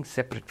not something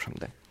separate from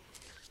them.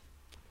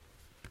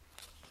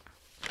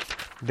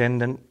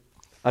 Then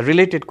a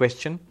related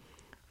question.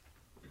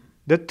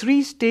 The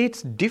three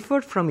states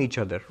differ from each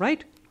other,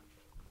 right?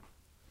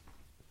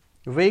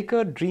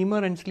 Waker,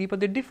 dreamer, and sleeper,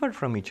 they differ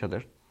from each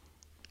other.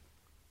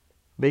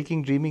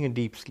 Waking, dreaming, and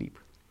deep sleep.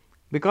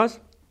 Because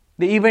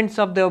the events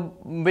of the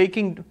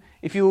waking,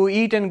 if you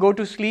eat and go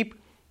to sleep,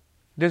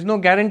 there's no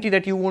guarantee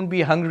that you won't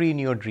be hungry in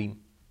your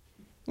dream.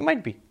 You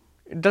might be.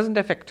 It doesn't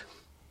affect.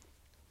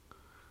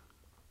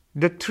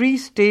 The three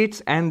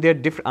states and their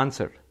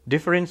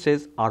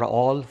differences are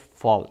all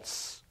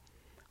false.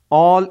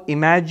 All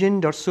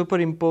imagined or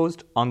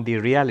superimposed on the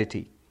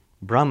reality,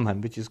 Brahman,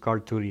 which is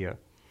called Turiya.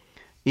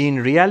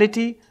 In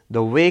reality,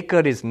 the waker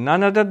is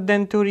none other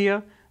than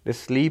Turiya, the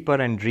sleeper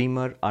and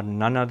dreamer are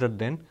none other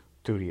than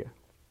Turiya.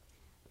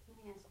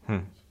 Let me ask you a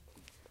question.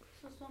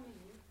 So,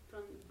 Swamiji,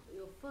 from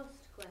your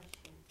first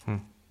question,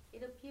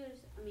 it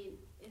appears,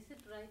 is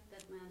it right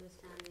that my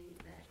understanding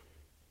that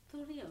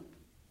Turiyam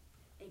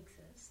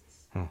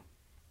exists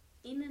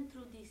in and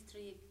through these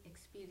three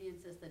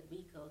experiences that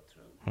we go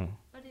through,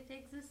 but it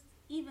exists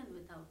even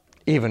without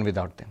those? Even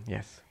without them,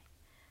 yes.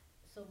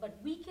 So, but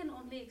we can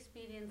only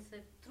experience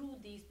it through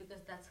these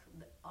because that's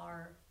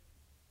our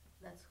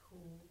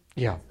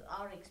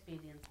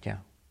experience. Yeah.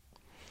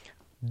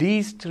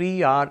 These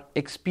three are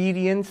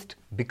experienced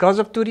because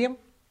of Turiyam.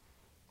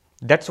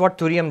 That's what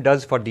Turiyam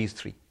does for these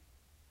three.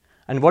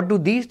 And what do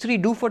these three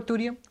do for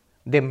Turiyam?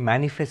 They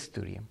manifest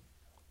Turiyam.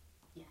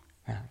 Yes.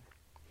 Yeah.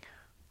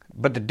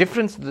 But the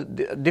difference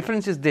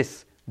is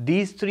this.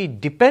 These three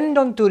depend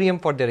on Turiyam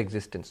for their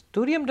existence.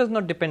 Turiyam does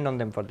not depend on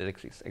them for their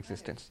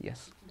existence.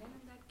 Yes. Then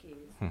in that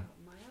case,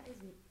 Maya is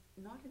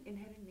not an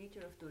inherent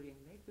nature of Turiyam,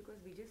 right? Because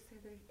we just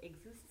said that it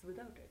exists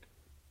without it.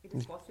 It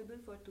is possible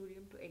for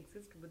Turiyam to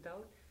exist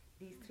without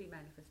these three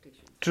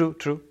manifestations. True.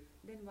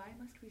 Then why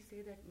must we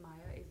say that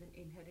Maya is an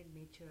inherent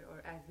nature,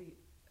 or as we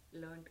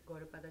learned,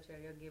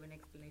 Gaudapadacharya gave an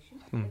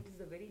explanation, that it is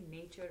the very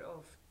nature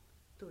of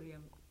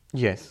Turiyam.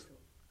 Yes.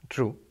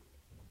 True.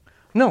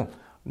 No,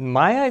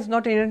 Maya is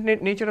not an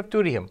inherent nature of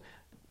Turiyam.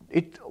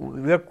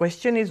 Your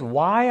question is,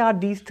 why are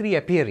these three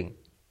appearing?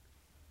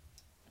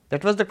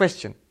 That was the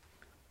question.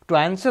 To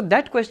answer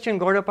that question,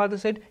 Gaudapada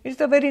said, it's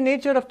the very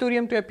nature of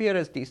Turiyam to appear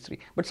as these three.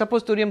 But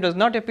suppose Turiyam does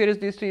not appear as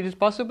these three, it is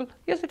possible?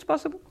 Yes, it's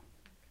possible.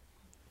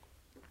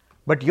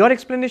 But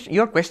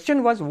your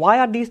question was, why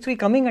are these three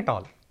coming at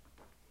all?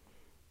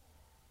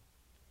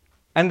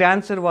 And the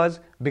answer was,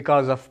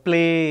 because of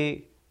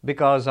play,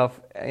 because of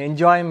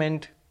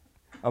enjoyment,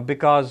 or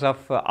because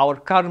of our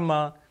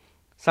karma.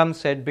 Some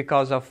said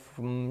because of,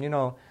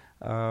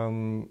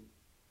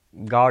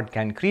 God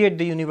can create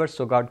the universe,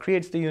 so God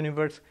creates the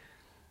universe.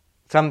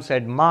 Some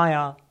said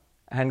Maya,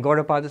 And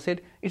Gaudapada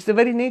said, it's the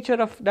very nature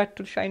of that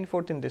to shine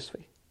forth in this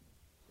way.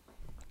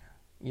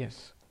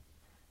 Yes.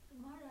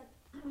 Maharaj,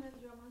 as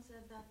Rama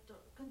said that,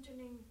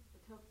 continuing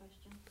with her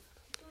question,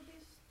 so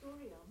this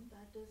thorium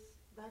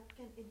that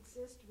can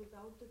exist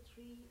without the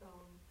three,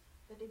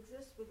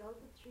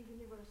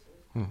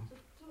 universes.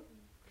 So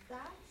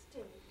that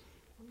state,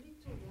 only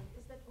thorium,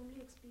 is that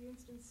only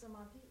experienced in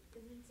samadhi?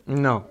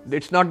 No,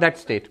 it's not that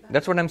state.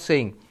 That's what I'm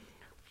saying.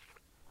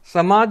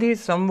 Samadhi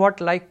is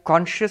somewhat like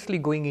consciously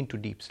going into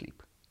deep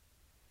sleep,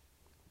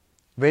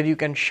 where you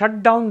can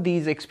shut down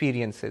these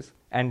experiences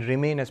and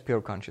remain as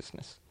pure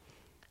consciousness.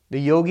 The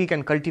yogi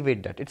can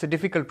cultivate that. It's a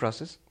difficult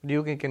process. The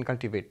yogi can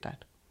cultivate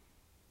that.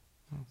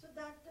 So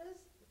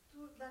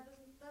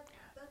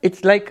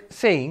It's like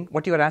saying,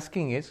 what you are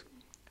asking is,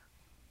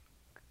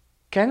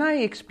 can I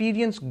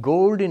experience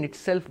gold in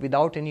itself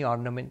without any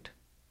ornament?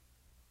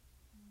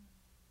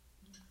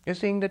 You're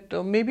saying that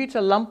maybe it's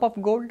a lump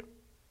of gold?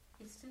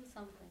 It's still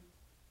something.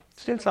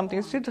 Still something,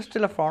 it's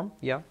still a form,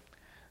 yeah.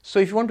 So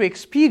if you want to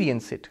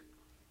experience it,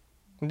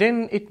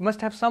 then it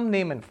must have some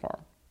name and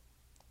form,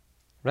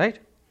 right?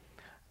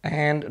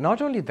 And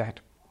not only that,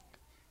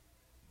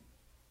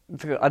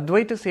 the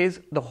Advaita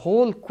says the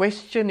whole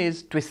question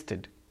is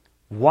twisted.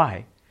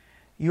 Why?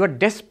 You are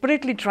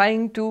desperately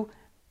trying to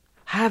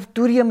have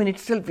Turiya in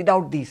itself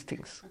without these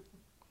things.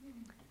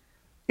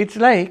 It's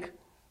like,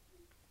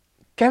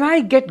 can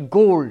I get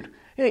gold?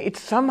 It's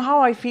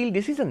somehow I feel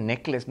this is a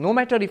necklace. No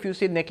matter if you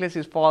say necklace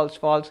is false,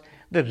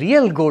 the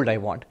real gold I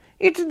want.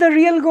 It's the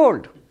real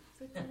gold.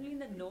 So it's only in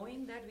the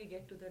knowing that we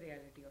get to the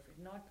reality of it,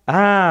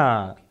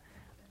 not...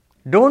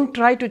 Don't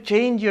try to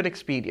change your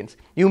experience.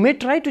 You may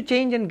try to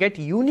change and get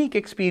unique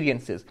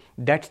experiences.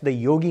 That's the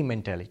yogi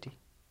mentality.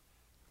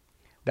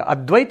 The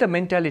Advaita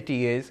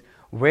mentality is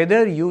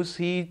whether you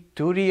see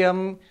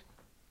Turiyam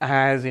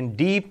as in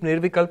deep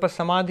Nirvikalpa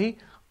Samadhi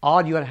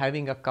or you are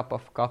having a cup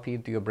of coffee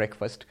into your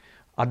breakfast,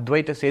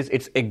 Advaita says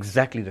it's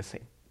exactly the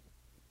same.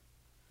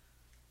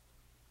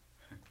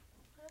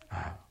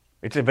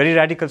 It's a very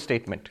radical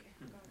statement.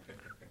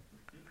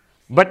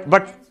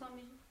 But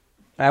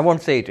I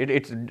won't say it.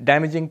 It's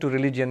damaging to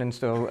religion and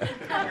so.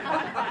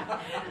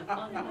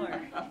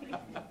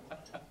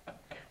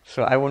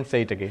 So I won't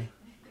say it again.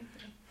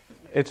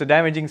 It's a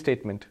damaging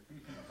statement.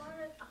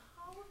 Maharaj,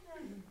 how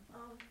then,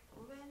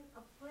 when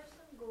a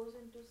person goes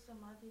into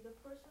samadhi, the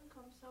person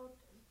comes out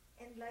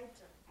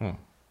enlightened.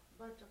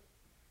 But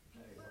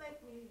people like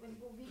me, when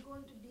we go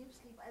into deep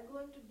sleep, I go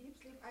into deep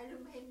sleep, I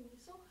remain me.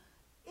 So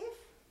if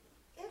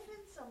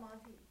in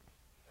samadhi,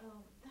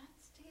 that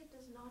state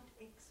is not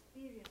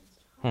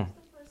experienced, how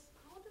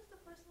does the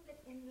person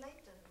get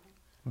enlightened?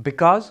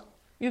 Because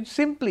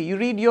you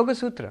read Yoga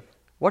Sutra.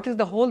 What is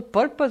the whole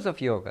purpose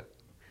of yoga?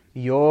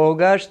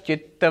 Yoga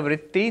chitta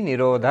vritti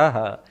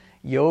nirodha.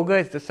 Yoga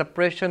is the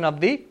suppression of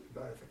the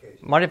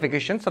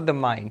modifications of the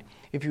mind.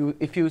 If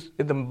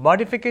the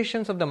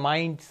modifications of the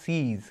mind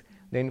cease,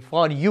 then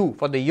for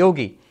the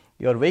yogi,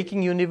 your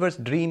waking universe,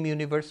 dream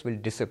universe will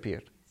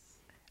disappear.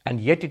 And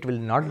yet it will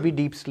not be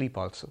deep sleep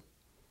also.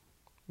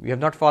 We have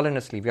not fallen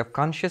asleep. We have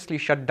consciously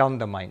shut down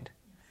the mind.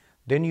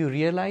 Then you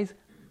realize,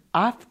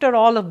 after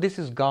all of this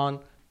is gone,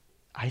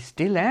 I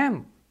still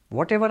am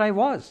whatever I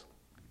was.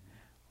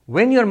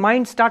 When your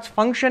mind starts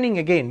functioning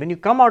again, when you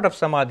come out of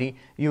samadhi,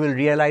 you will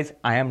realize,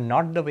 I am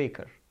not the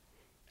waker.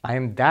 I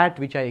am that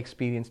which I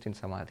experienced in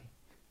samadhi.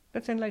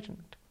 That's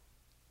enlightenment.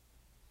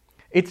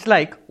 It's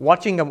like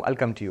watching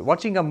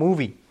a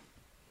movie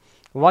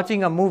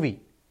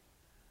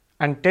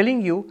and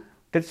telling you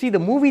that, see, the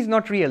movie is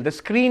not real. The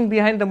screen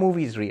behind the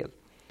movie is real.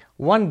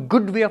 One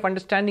good way of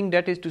understanding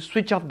that is to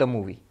switch off the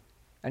movie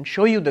and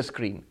show you the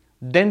screen,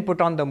 then put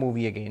on the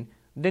movie again.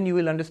 Then you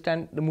will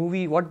understand the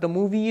movie, what the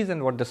movie is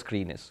and what the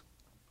screen is.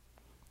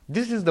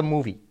 This is the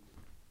movie.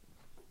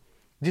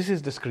 This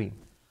is the screen.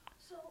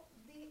 So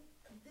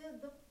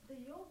the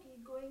yogi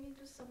going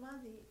into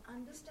samadhi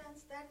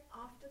understands that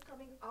after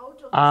coming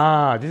out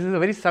of This is a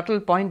very subtle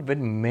point that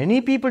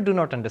many people do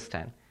not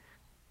understand.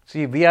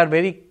 See, we are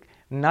very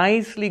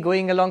nicely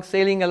going along,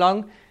 sailing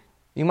along.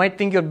 You might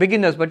think you're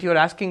beginners, but you're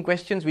asking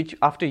questions which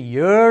after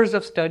years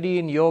of study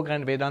in yoga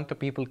and Vedanta,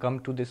 people come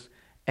to this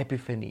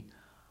epiphany.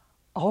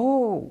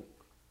 Oh,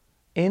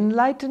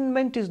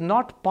 enlightenment is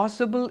not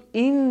possible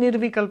in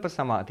Nirvikalpa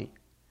Samadhi.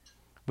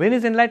 When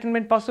is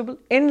enlightenment possible?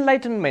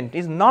 Enlightenment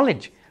is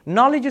knowledge.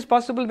 Knowledge is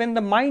possible when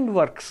the mind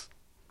works.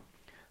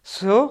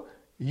 So,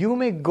 you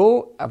may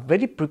go a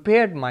very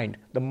prepared mind.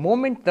 The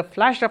moment the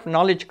flash of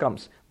knowledge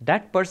comes,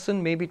 that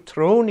person may be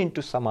thrown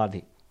into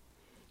Samadhi.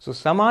 So,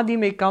 Samadhi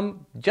may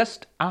come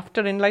just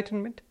after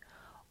enlightenment,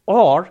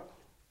 or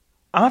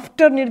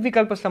after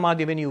Nirvikalpa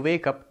Samadhi, when you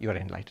wake up, you are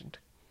enlightened.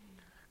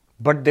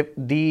 But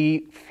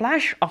the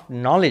flash of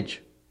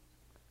knowledge,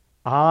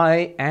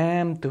 I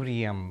am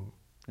Turiyam,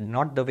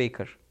 not the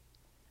waker.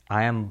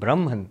 I am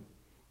Brahman.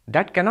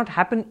 That cannot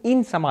happen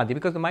in Samadhi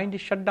because the mind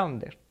is shut down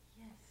there.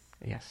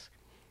 Yes.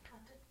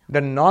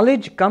 The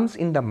knowledge comes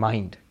in the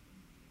mind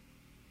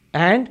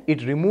and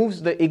it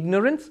removes the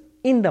ignorance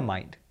in the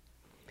mind.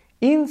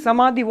 In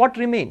Samadhi, what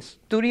remains?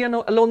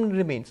 Turiya alone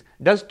remains.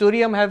 Does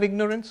Turiyam have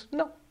ignorance?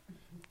 No.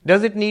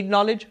 Does it need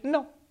knowledge?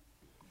 No.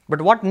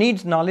 But what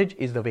needs knowledge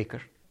is the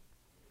waker.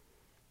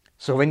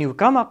 So when you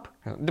come up,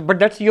 but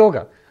that's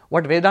yoga.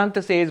 What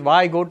Vedanta says,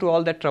 why go to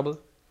all that trouble?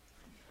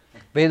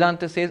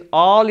 Vedanta says,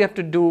 all you have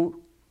to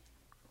do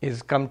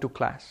is come to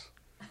class.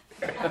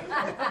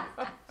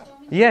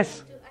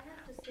 Yes. I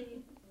have to say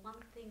one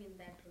thing in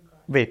that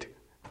regard. Wait.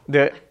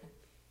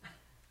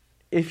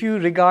 If you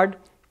regard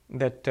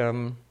that,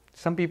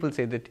 some people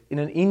say that in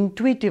an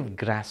intuitive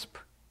grasp,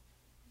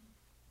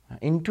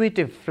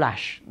 intuitive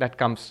flash that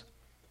comes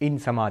in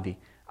Samadhi,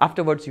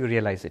 afterwards you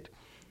realize it.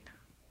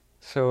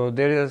 So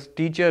there is a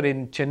teacher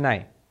in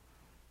Chennai,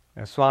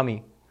 a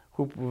Swami,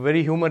 who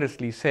very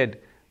humorously said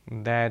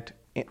that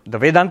the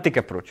Vedantic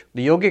approach,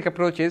 the yogic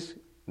approach is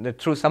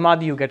that through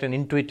Samadhi you get an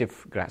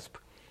intuitive grasp.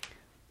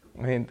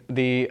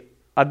 The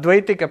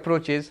Advaitic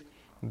approach is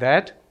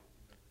that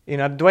in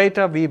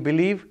Advaita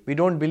we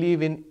don't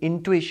believe in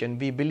intuition,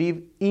 we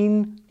believe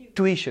in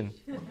tuition.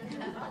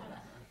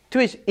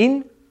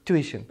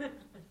 Intuition.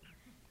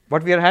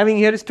 What we are having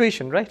here is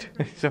tuition, right?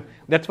 So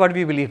that's what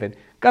we believe in.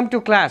 Come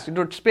to class. You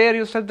don't spare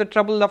yourself the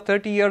trouble of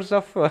 30 years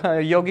of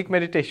yogic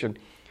meditation.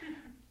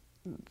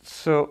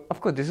 So,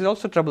 of course, this is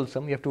also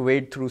troublesome. You have to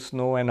wade through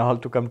snow and all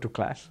to come to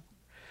class.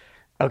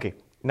 Okay,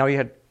 now you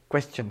had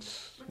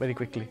questions very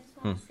quickly. I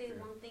just want to say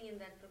one thing in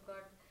that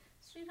regard.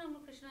 Sri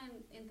Ramakrishna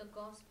in the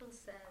Gospel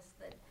says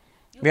that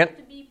you have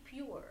to be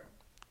pure.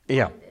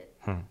 Yeah.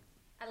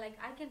 Like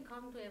I can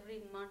come to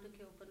every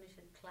Mandukya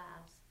Upanishad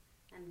class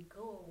and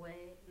go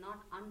away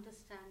not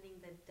understanding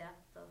the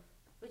depth of,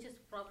 which is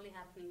probably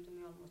happening to me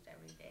almost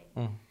every day,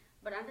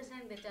 but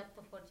understanding the depth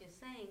of what you're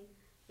saying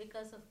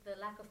because of the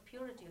lack of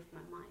purity of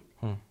my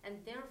mind. And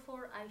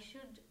therefore I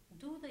should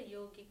do the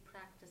yogic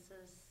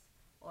practices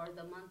or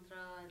the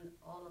mantra and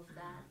all of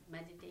that,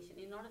 meditation,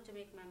 in order to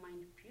make my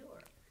mind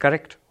pure.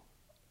 Correct.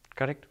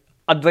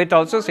 Advaita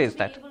also says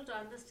that. Be able to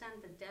understand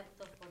the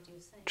depth of what you're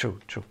saying.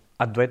 True.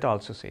 Advaita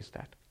also says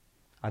that.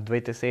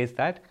 Advaita says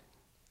that,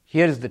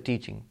 here is the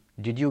teaching.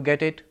 Did you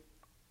get it?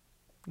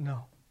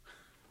 No.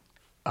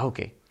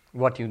 Okay.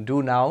 What you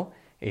do now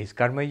is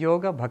Karma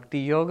Yoga, Bhakti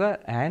Yoga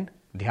and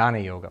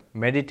Dhyana Yoga.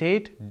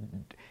 Meditate.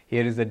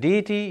 Here is the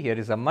deity, here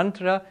is a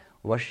mantra.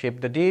 Worship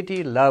the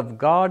deity, love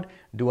God,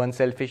 do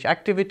unselfish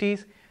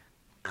activities.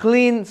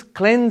 Cleanse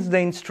the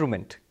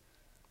instrument.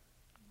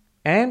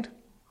 And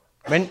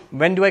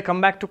when do I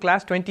come back to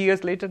class 20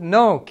 years later?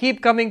 No,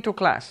 keep coming to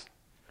class.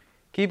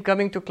 Keep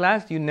coming to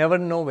class, you never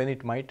know when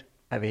it might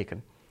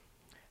awaken.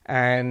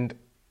 And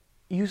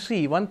you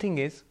see, one thing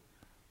is,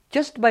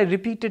 just by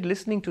repeated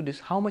listening to this,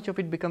 how much of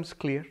it becomes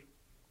clear?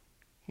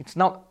 It's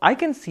now, I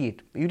can see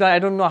it. I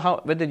don't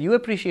know whether you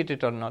appreciate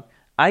it or not.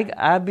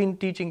 I've been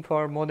teaching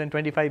for more than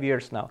 25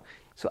 years now.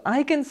 So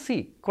I can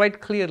see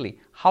quite clearly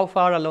how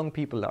far along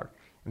people are.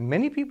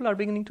 Many people are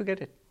beginning to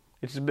get it.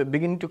 It's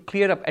beginning to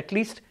clear up, at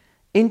least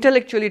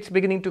intellectually it's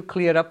beginning to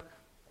clear up.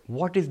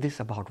 What is this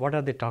about? What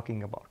are they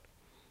talking about?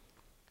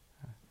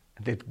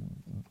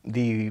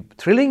 The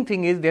thrilling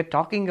thing is they're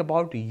talking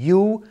about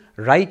you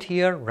right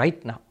here,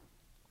 right now.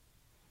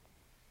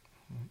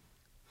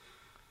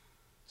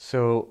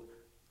 So,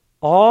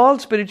 all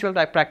spiritual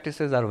type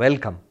practices are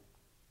welcome.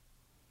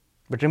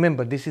 But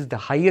remember, this is the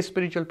highest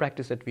spiritual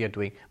practice that we are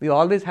doing. We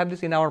always have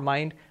this in our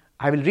mind.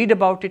 I will read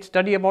about it,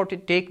 study about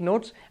it, take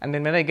notes, and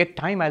then when I get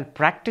time, I'll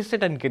practice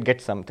it and get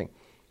something.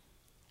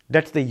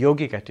 That's the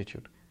yogic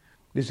attitude.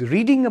 This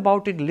reading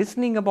about it,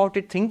 listening about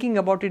it, thinking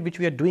about it, which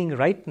we are doing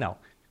right now,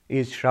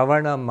 is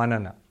Shravana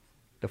Manana,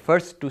 the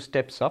first two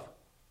steps of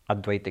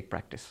Advaitic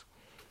practice.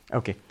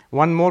 Okay,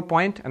 one more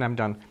point and I'm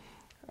done.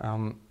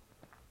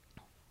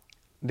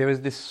 There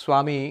was this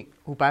Swami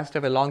who passed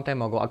away a long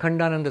time ago,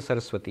 Akhandananda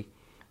Saraswati,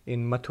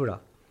 in Mathura.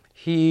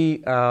 He,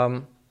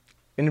 in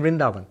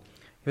Vrindavan,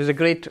 he was a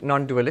great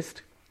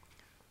non-dualist,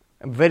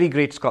 a very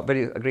great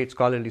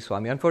scholarly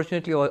Swami.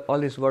 Unfortunately, all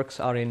his works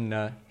are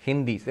in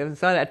Hindi. There were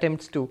some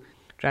attempts to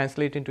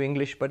translate into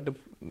English, but the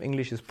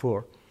English is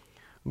poor.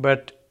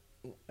 But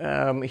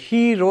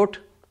he wrote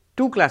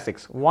two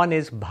classics. One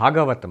is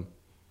Bhagavatam.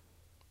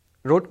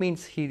 Wrote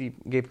means he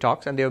gave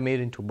talks and they were made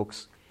into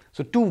books.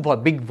 So two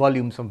big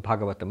volumes of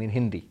Bhagavatam in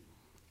Hindi.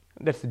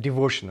 That's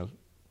devotional.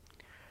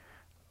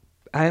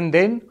 And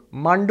then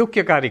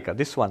Mandukya Karika,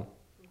 this one.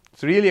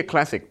 It's really a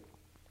classic.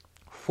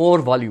 4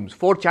 volumes,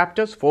 4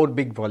 chapters, 4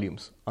 big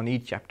volumes on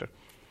each chapter.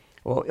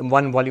 Or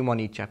 1 volume on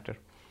each chapter.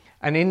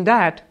 And in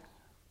that,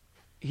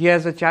 he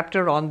has a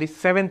chapter on the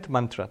 7th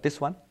mantra, this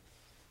one.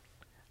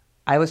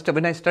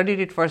 When I studied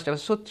it first, I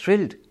was so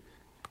thrilled.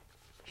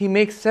 He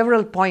makes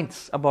several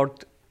points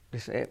about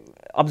this,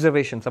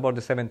 observations about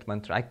the 7th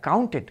mantra. I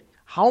counted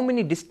how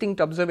many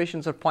distinct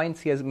observations or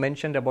points he has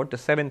mentioned about the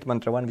 7th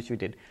mantra, one which we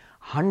did.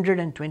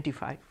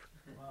 125.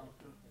 Wow.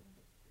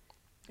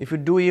 If you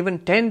do even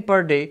 10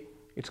 per day,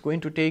 it's going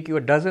to take you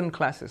a dozen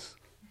classes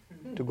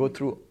to go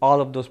through all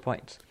of those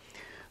points.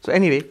 So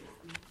anyway,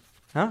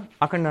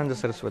 Akhandananda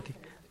Saraswati.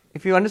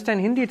 If you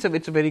understand Hindi, it's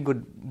a very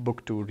good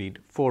book to read.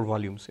 4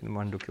 volumes in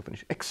Mandukya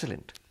Upanishad.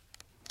 Excellent.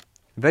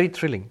 Very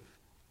thrilling.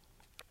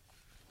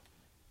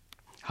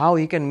 How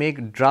he can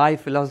make dry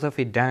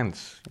philosophy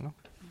dance,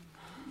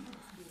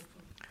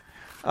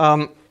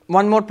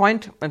 one more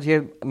point, and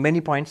here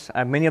many points,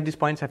 many of these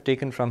points I've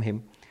taken from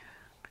him.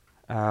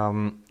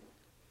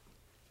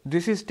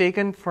 This is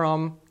taken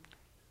from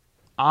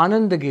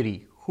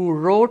Anandagiri, who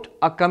wrote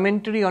a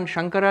commentary on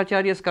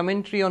Shankaracharya's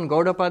commentary on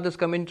Gaudapada's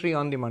commentary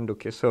on the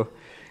Mandukya. So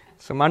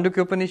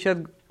Mandukya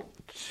Upanishad,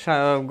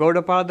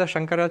 Gaudapada,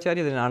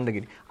 Shankaracharya, then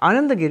Anandagiri.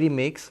 Anandagiri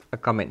makes a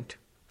comment.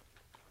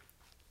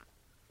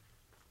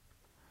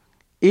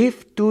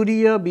 If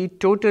Turiya be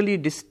totally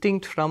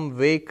distinct from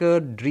waker,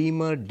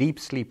 dreamer,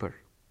 deep sleeper,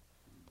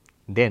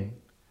 then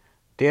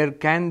there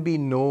can be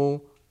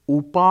no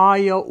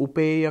upaya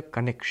upeya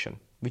connection,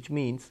 which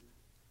means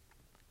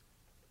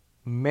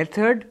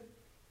method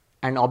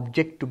and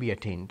object to be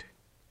attained.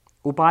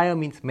 Upaya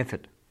means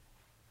method,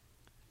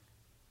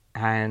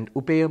 and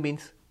upeya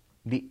means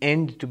the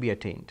end to be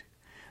attained.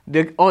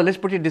 Let's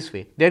put it this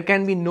way: there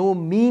can be no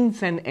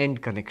means and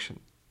end connection.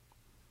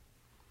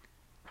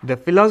 The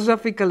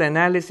philosophical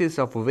analysis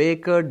of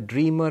waker,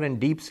 dreamer, and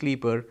deep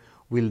sleeper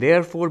will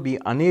therefore be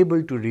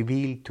unable to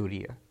reveal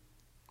Turiya.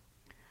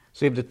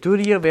 So if the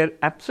Turiya were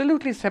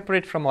absolutely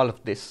separate from all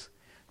of this,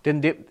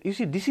 then you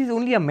see, this is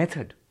only a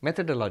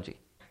methodology.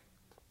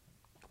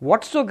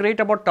 What's so great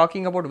about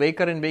talking about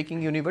waker and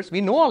waking universe?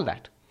 We know all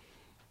that.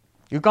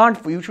 You can't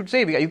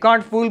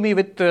fool me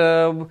with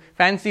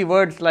fancy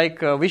words like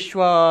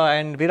Vishwa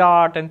and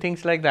Virat and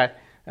things like that.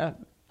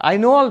 I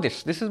know all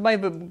this. This is my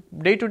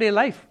day-to-day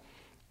life.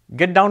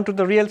 Get down to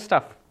the real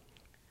stuff.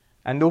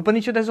 And the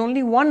Upanishad has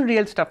only one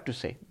real stuff to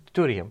say,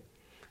 Turiyam.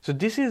 So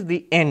this is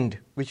the end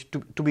which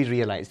to be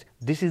realized.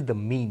 This is the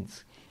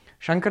means.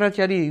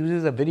 Shankaracharya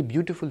uses a very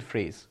beautiful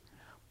phrase,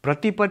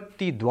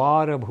 Pratipatti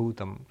Dwara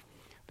Bhutam.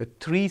 The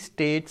three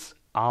states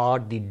are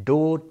the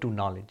door to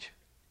knowledge.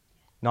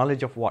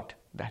 Knowledge of what?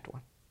 That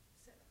one.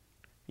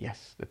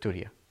 Yes, the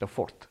Turiya, the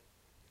fourth.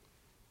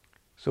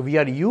 So we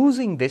are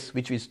using this,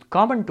 which is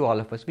common to all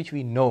of us, which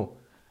we know,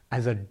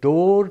 as a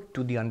door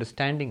to the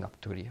understanding of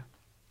Turiya.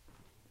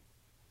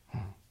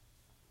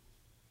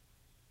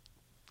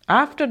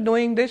 After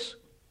knowing this,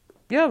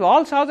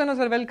 all sadhanas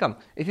are welcome.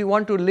 If you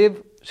want to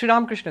live, Sri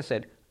Ramakrishna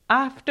said,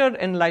 after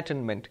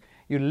enlightenment,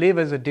 you live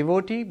as a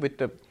devotee with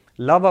the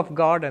love of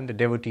God and the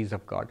devotees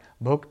of God.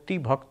 Bhakti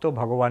bhakto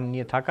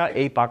bhagavanya thaka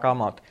ei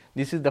pakamat.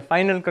 This is the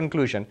final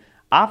conclusion.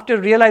 After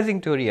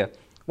realizing Turiya,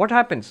 what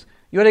happens?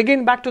 You are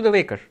again back to the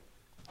waker.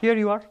 Here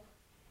you are.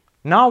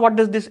 Now what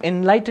does this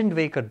enlightened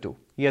waker do?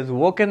 He has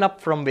woken up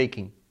from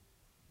waking.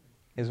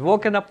 He has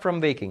woken up from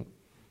waking.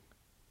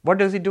 What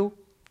does he do?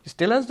 He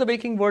still has the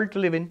waking world to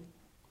live in.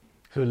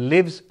 So he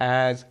lives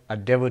as a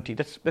devotee.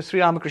 That's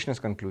Sri Ramakrishna's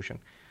conclusion.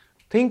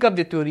 Think of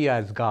the Turiya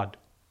as God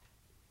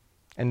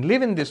and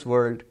live in this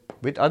world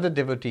with other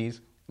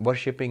devotees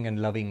worshipping and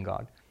loving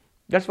God.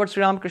 That's what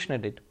Sri Ramakrishna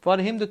did. For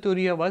him, the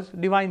Turiya was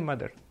Divine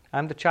Mother. I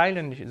am the child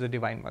and she is the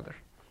Divine Mother.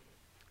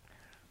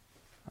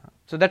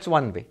 So that's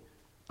one way.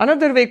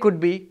 Another way could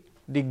be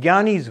the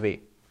Jnani's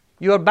way.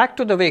 You are back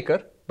to the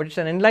waker, but it's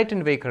an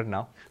enlightened waker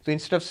now. So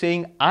instead of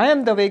saying, I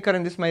am the waker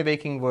and this is my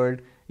waking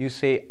world, you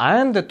say, I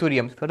am the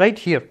Turiyam. So right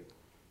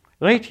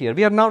here.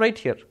 We are now right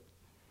here.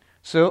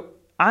 So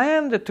I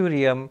am the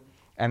Turiyam,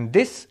 and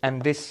this,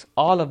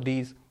 all of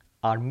these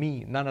are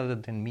me, none other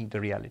than me,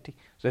 the reality.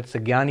 So it's the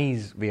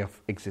Jnani's way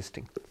of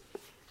existing.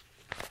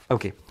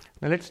 Okay,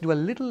 now let's do a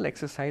little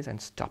exercise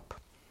and stop.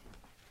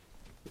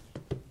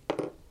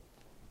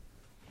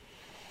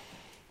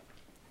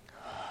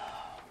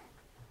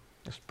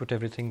 Just put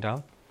everything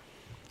down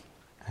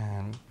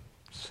and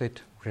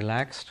sit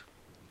relaxed.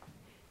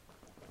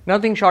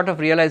 Nothing short of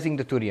realizing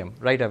the Turiyam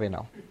right away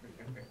now.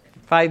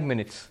 5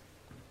 minutes.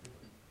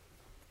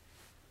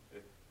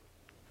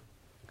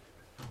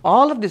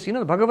 All of this,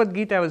 the Bhagavad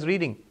Gita I was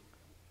reading,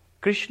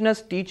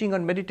 Krishna's teaching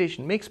on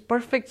meditation makes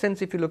perfect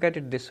sense if you look at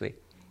it this way.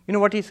 You know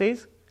what he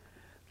says?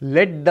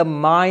 Let the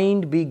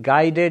mind be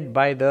guided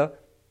by the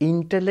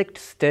intellect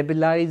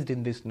stabilized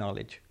in this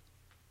knowledge.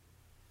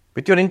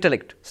 With your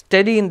intellect,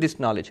 steady in this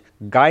knowledge.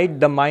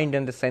 Guide the mind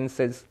and the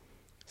senses.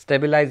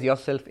 Stabilize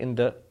yourself in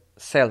the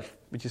self,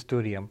 which is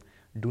Turiyam.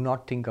 Do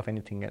not think of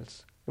anything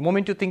else. The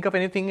moment you think of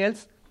anything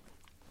else,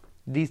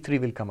 these three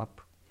will come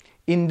up.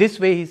 In this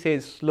way, he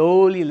says,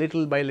 slowly,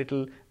 little by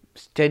little,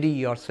 steady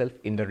yourself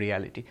in the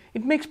reality.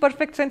 It makes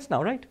perfect sense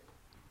now, right?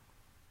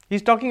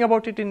 He's talking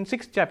about it in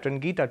 6th chapter in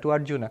Gita to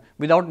Arjuna,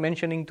 without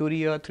mentioning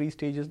Turiya, 3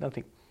 stages,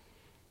 nothing.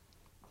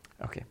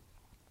 Okay.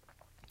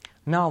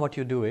 Now what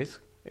you do is,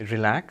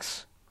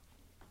 relax.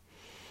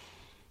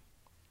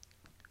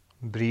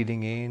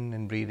 Breathing in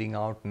and breathing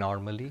out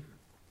normally.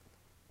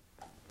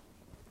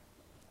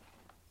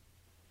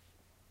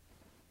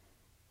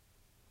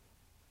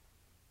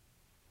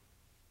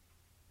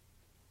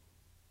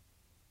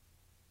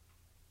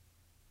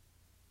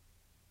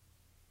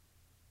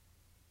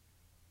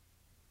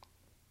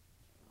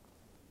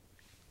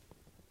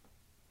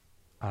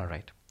 All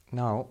right.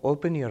 Now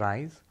open your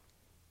eyes.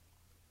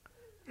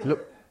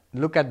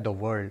 Look at the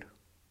world.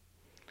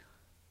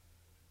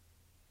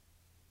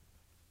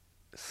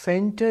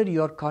 center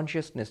your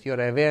consciousness, your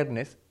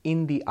awareness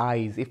in the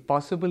eyes, if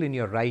possible in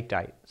your right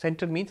eye.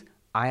 Center means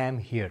I am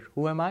here.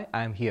 Who am I?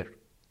 I am here.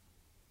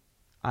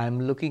 I am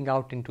looking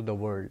out into the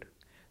world.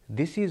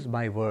 This is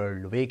my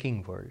world,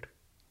 waking world.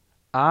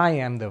 I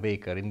am the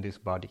waker in this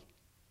body.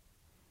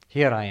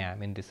 Here I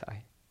am in this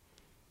eye.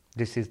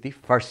 This is the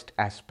first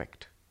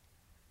aspect.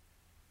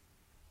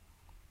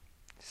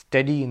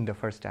 Steady in the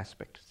first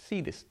aspect.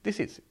 See this.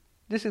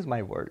 This is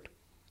my world.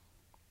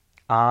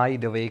 I,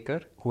 the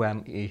waker, who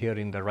am here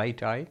in the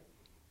right eye,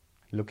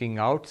 looking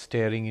out,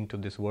 staring into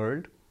this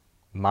world,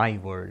 my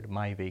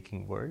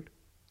waking world.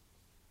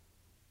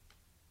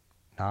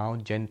 Now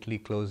gently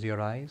close your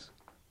eyes.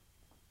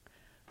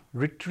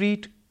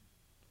 Retreat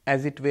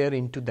as it were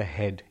into the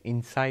head,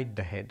 inside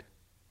the head,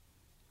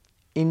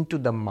 into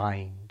the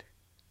mind.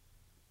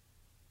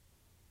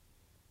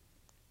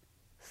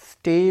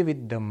 Stay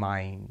with the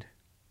mind,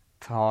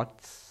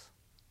 thoughts,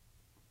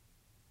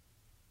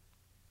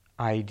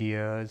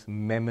 ideas,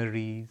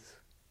 memories,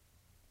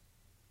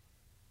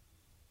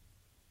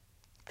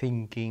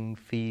 thinking,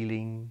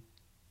 feeling,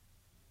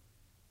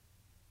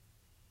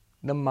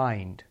 the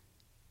mind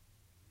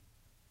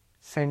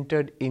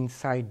centered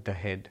inside the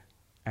head,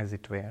 as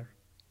it were.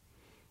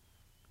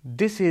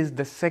 This is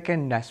the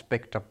second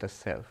aspect of the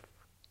self.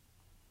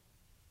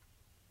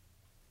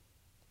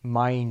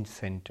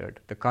 Mind-centered,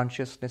 the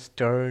consciousness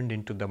turned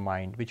into the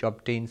mind, which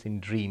obtains in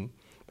dream.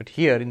 But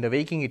here in the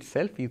waking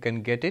itself, you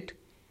can get it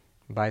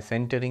by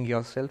centering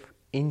yourself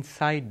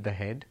inside the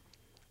head,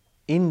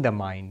 in the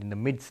mind, in the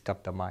midst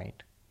of the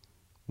mind.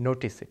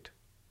 Notice it.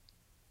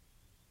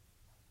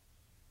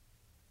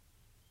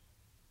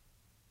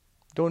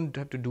 Don't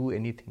have to do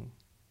anything.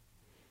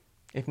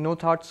 If no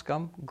thoughts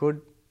come,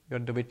 good, you're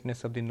the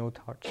witness of the no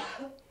thoughts.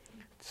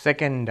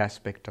 Second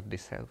aspect of the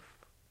self,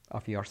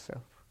 of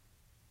yourself.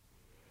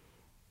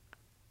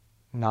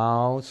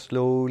 Now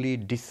slowly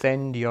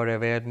descend your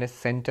awareness,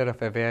 center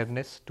of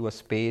awareness, to a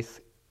space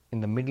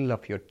in the middle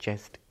of your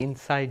chest,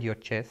 inside your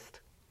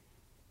chest.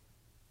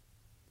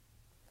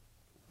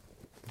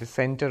 The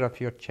center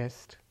of your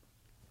chest.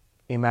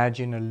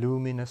 Imagine a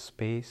luminous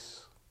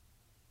space.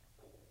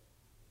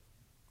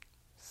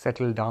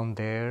 Settle down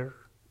there,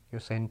 your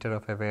center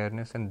of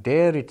awareness, and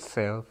there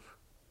itself,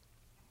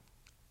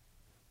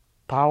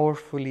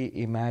 powerfully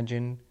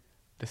imagine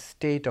the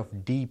state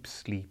of deep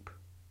sleep.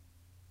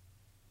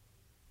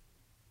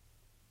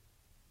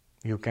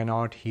 You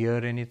cannot hear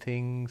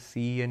anything,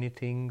 see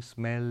anything,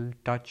 smell,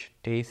 touch,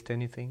 taste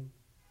anything.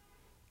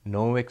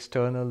 No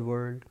external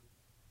world.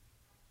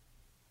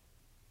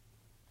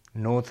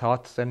 No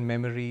thoughts and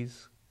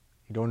memories.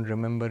 You don't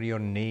remember your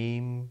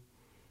name.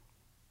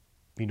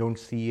 You don't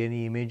see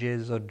any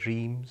images or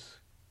dreams.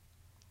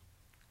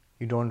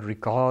 You don't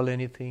recall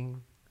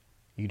anything.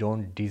 You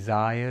don't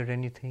desire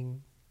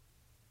anything.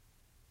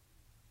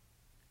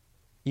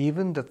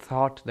 Even the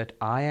thought that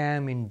I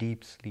am in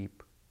deep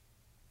sleep,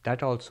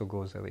 that also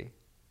goes away.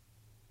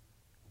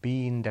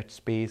 Be in that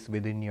space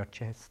within your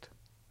chest.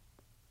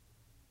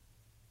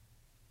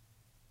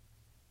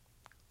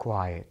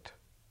 Quiet.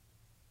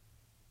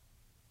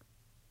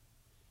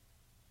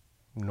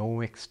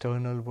 No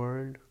external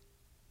world.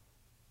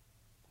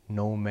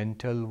 No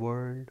mental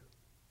world.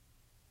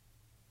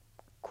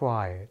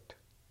 Quiet.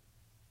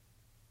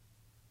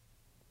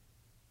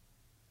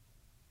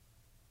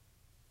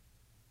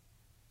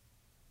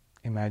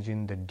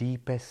 Imagine the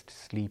deepest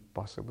sleep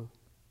possible.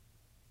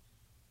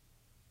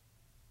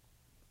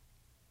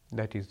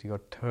 That is your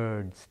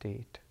third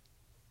state,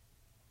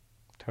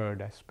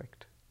 third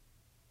aspect.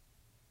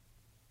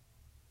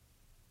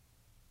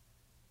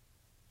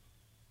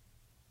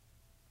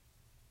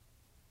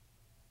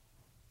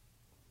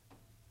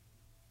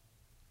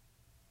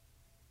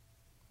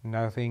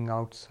 Nothing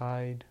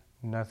outside,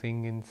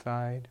 nothing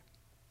inside.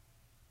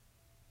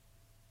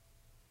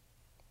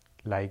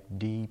 Like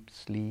deep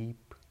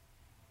sleep.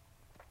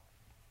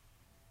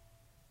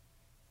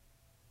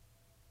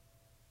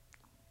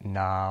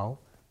 Now,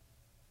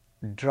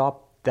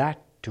 drop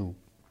that too.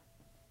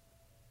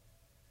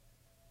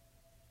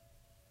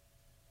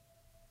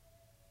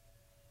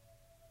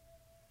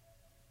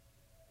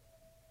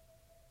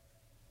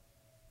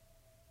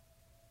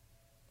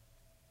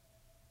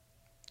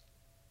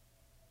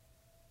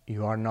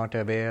 You are not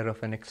aware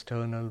of an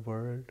external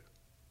world.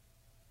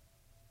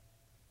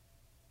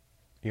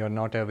 You are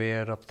not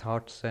aware of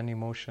thoughts and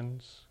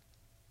emotions.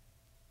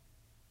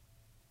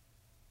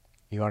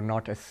 You are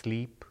not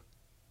asleep.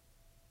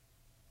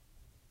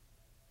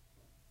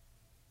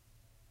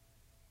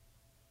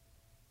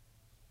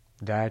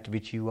 That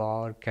which you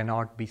are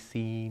cannot be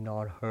seen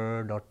or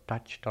heard or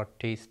touched or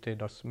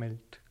tasted or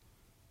smelt.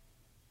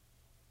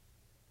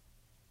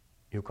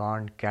 You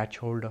can't catch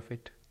hold of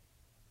it.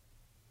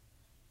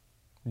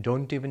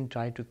 Don't even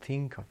try to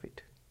think of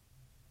it.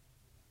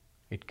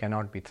 It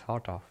cannot be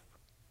thought of.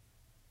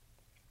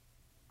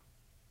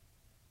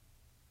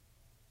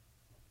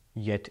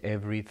 Yet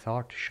every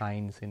thought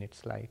shines in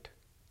its light.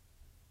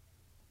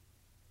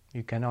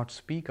 You cannot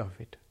speak of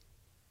it.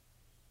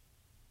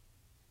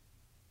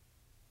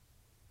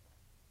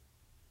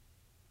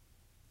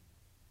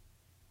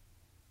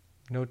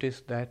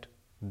 Notice that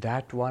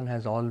that one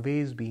has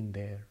always been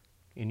there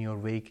in your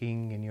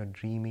waking, in your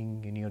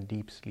dreaming, in your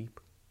deep sleep.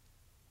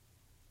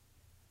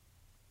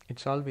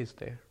 It's always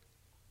there.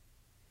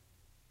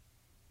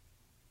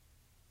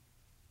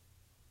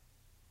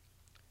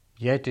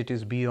 Yet it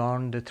is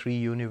beyond the three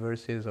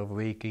universes of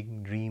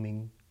waking,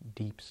 dreaming,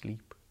 deep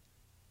sleep.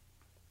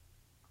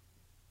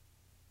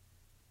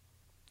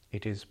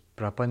 It is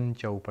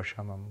prapancha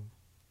upashamam.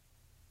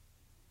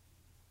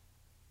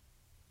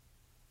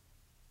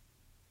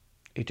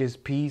 It is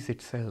peace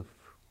itself,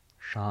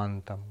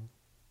 shantam.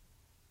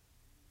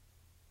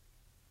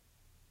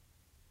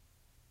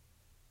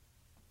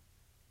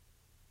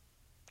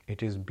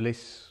 It is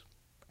bliss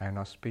and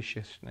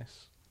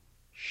auspiciousness,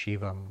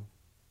 shivam.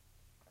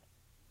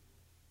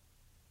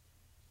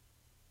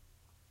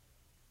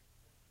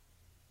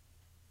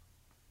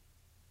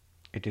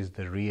 It is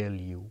the real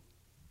you,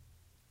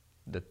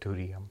 the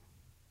Turiyam.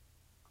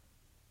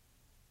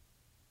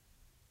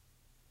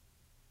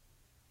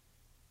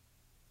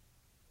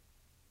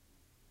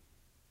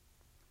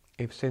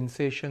 If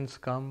sensations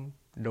come,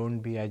 don't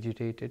be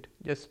agitated.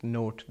 Just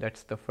note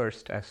that's the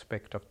first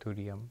aspect of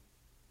Turiyam.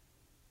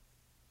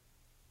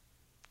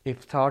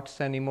 If thoughts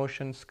and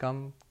emotions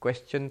come,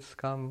 questions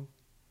come,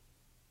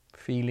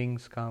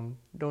 feelings come,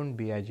 don't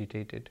be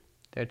agitated.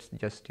 That's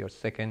just your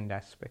second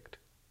aspect.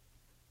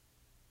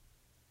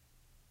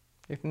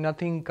 If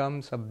nothing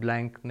comes, a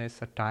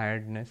blankness, a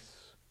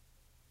tiredness,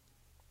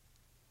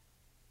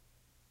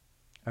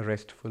 a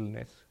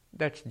restfulness,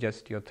 that's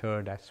just your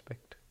third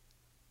aspect.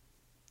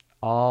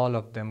 All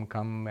of them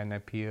come and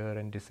appear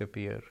and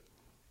disappear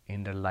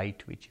in the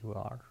light which you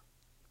are,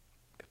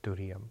 the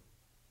Turiyam.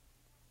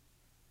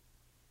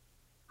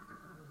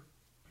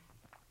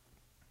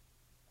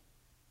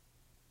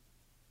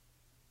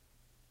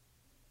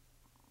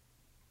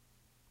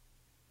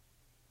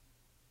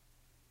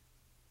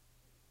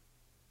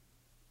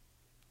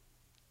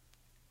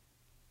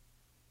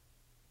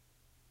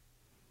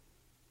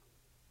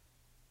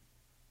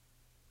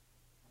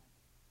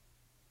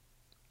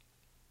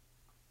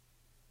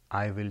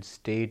 I will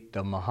state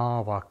the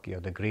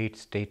Mahavakya, the great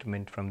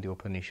statement from the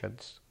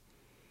Upanishads.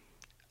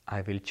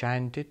 I will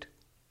chant it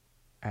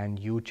and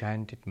you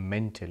chant it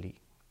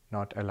mentally,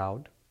 not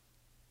aloud.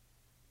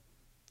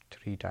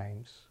 3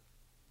 times.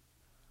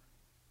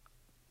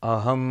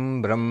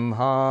 Aham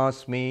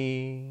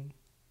Brahmasmi.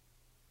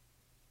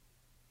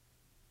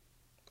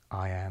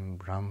 I am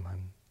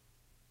Brahman.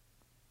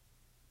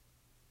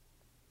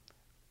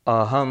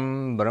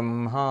 Aham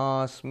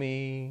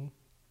Brahmasmi.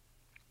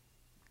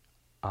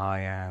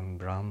 I am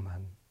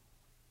Brahman.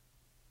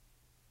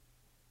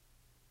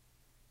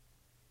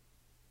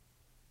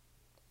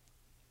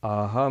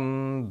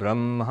 Aham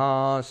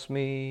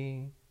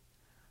Brahmasmi.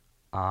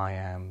 I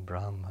am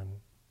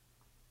Brahman.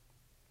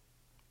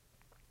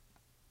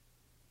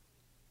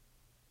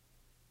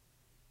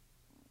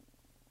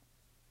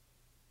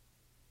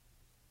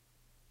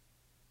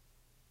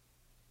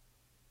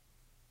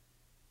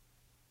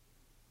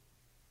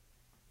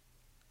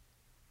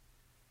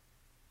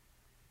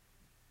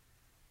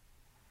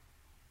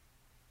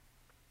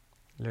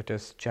 Let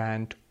us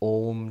chant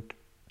Om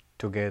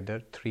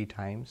together 3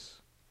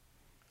 times,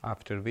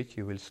 after which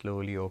you will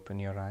slowly open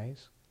your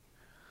eyes.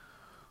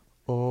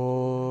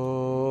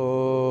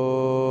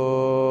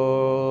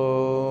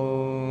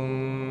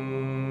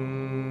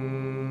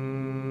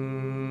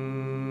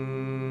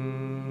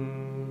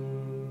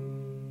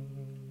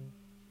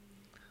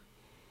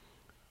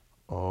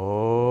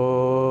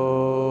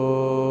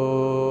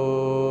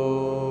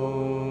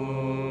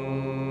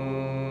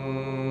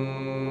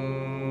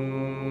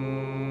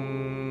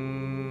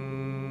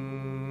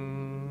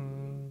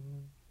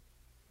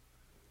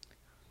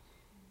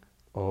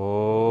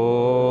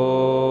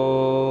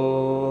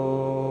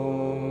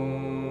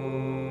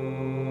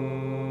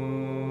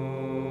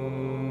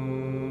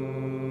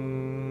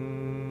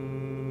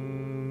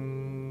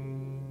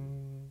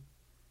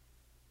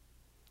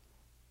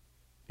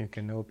 You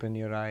can open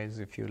your eyes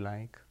if you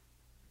like.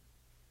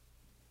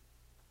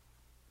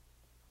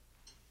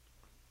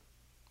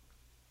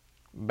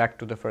 Back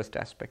to the first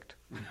aspect.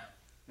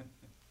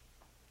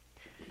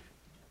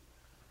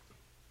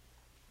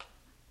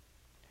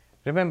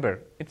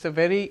 Remember, it's a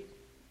very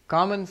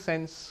common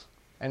sense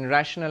and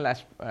rational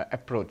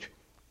approach.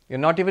 You're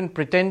not even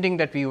pretending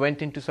that we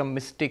went into some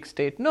mystic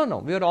state. No,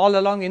 we are all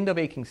along in the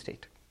waking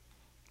state.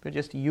 We're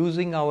just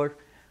using our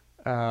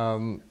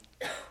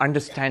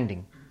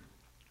understanding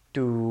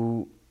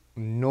to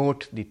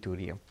note the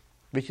Turiyam,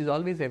 which is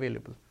always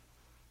available.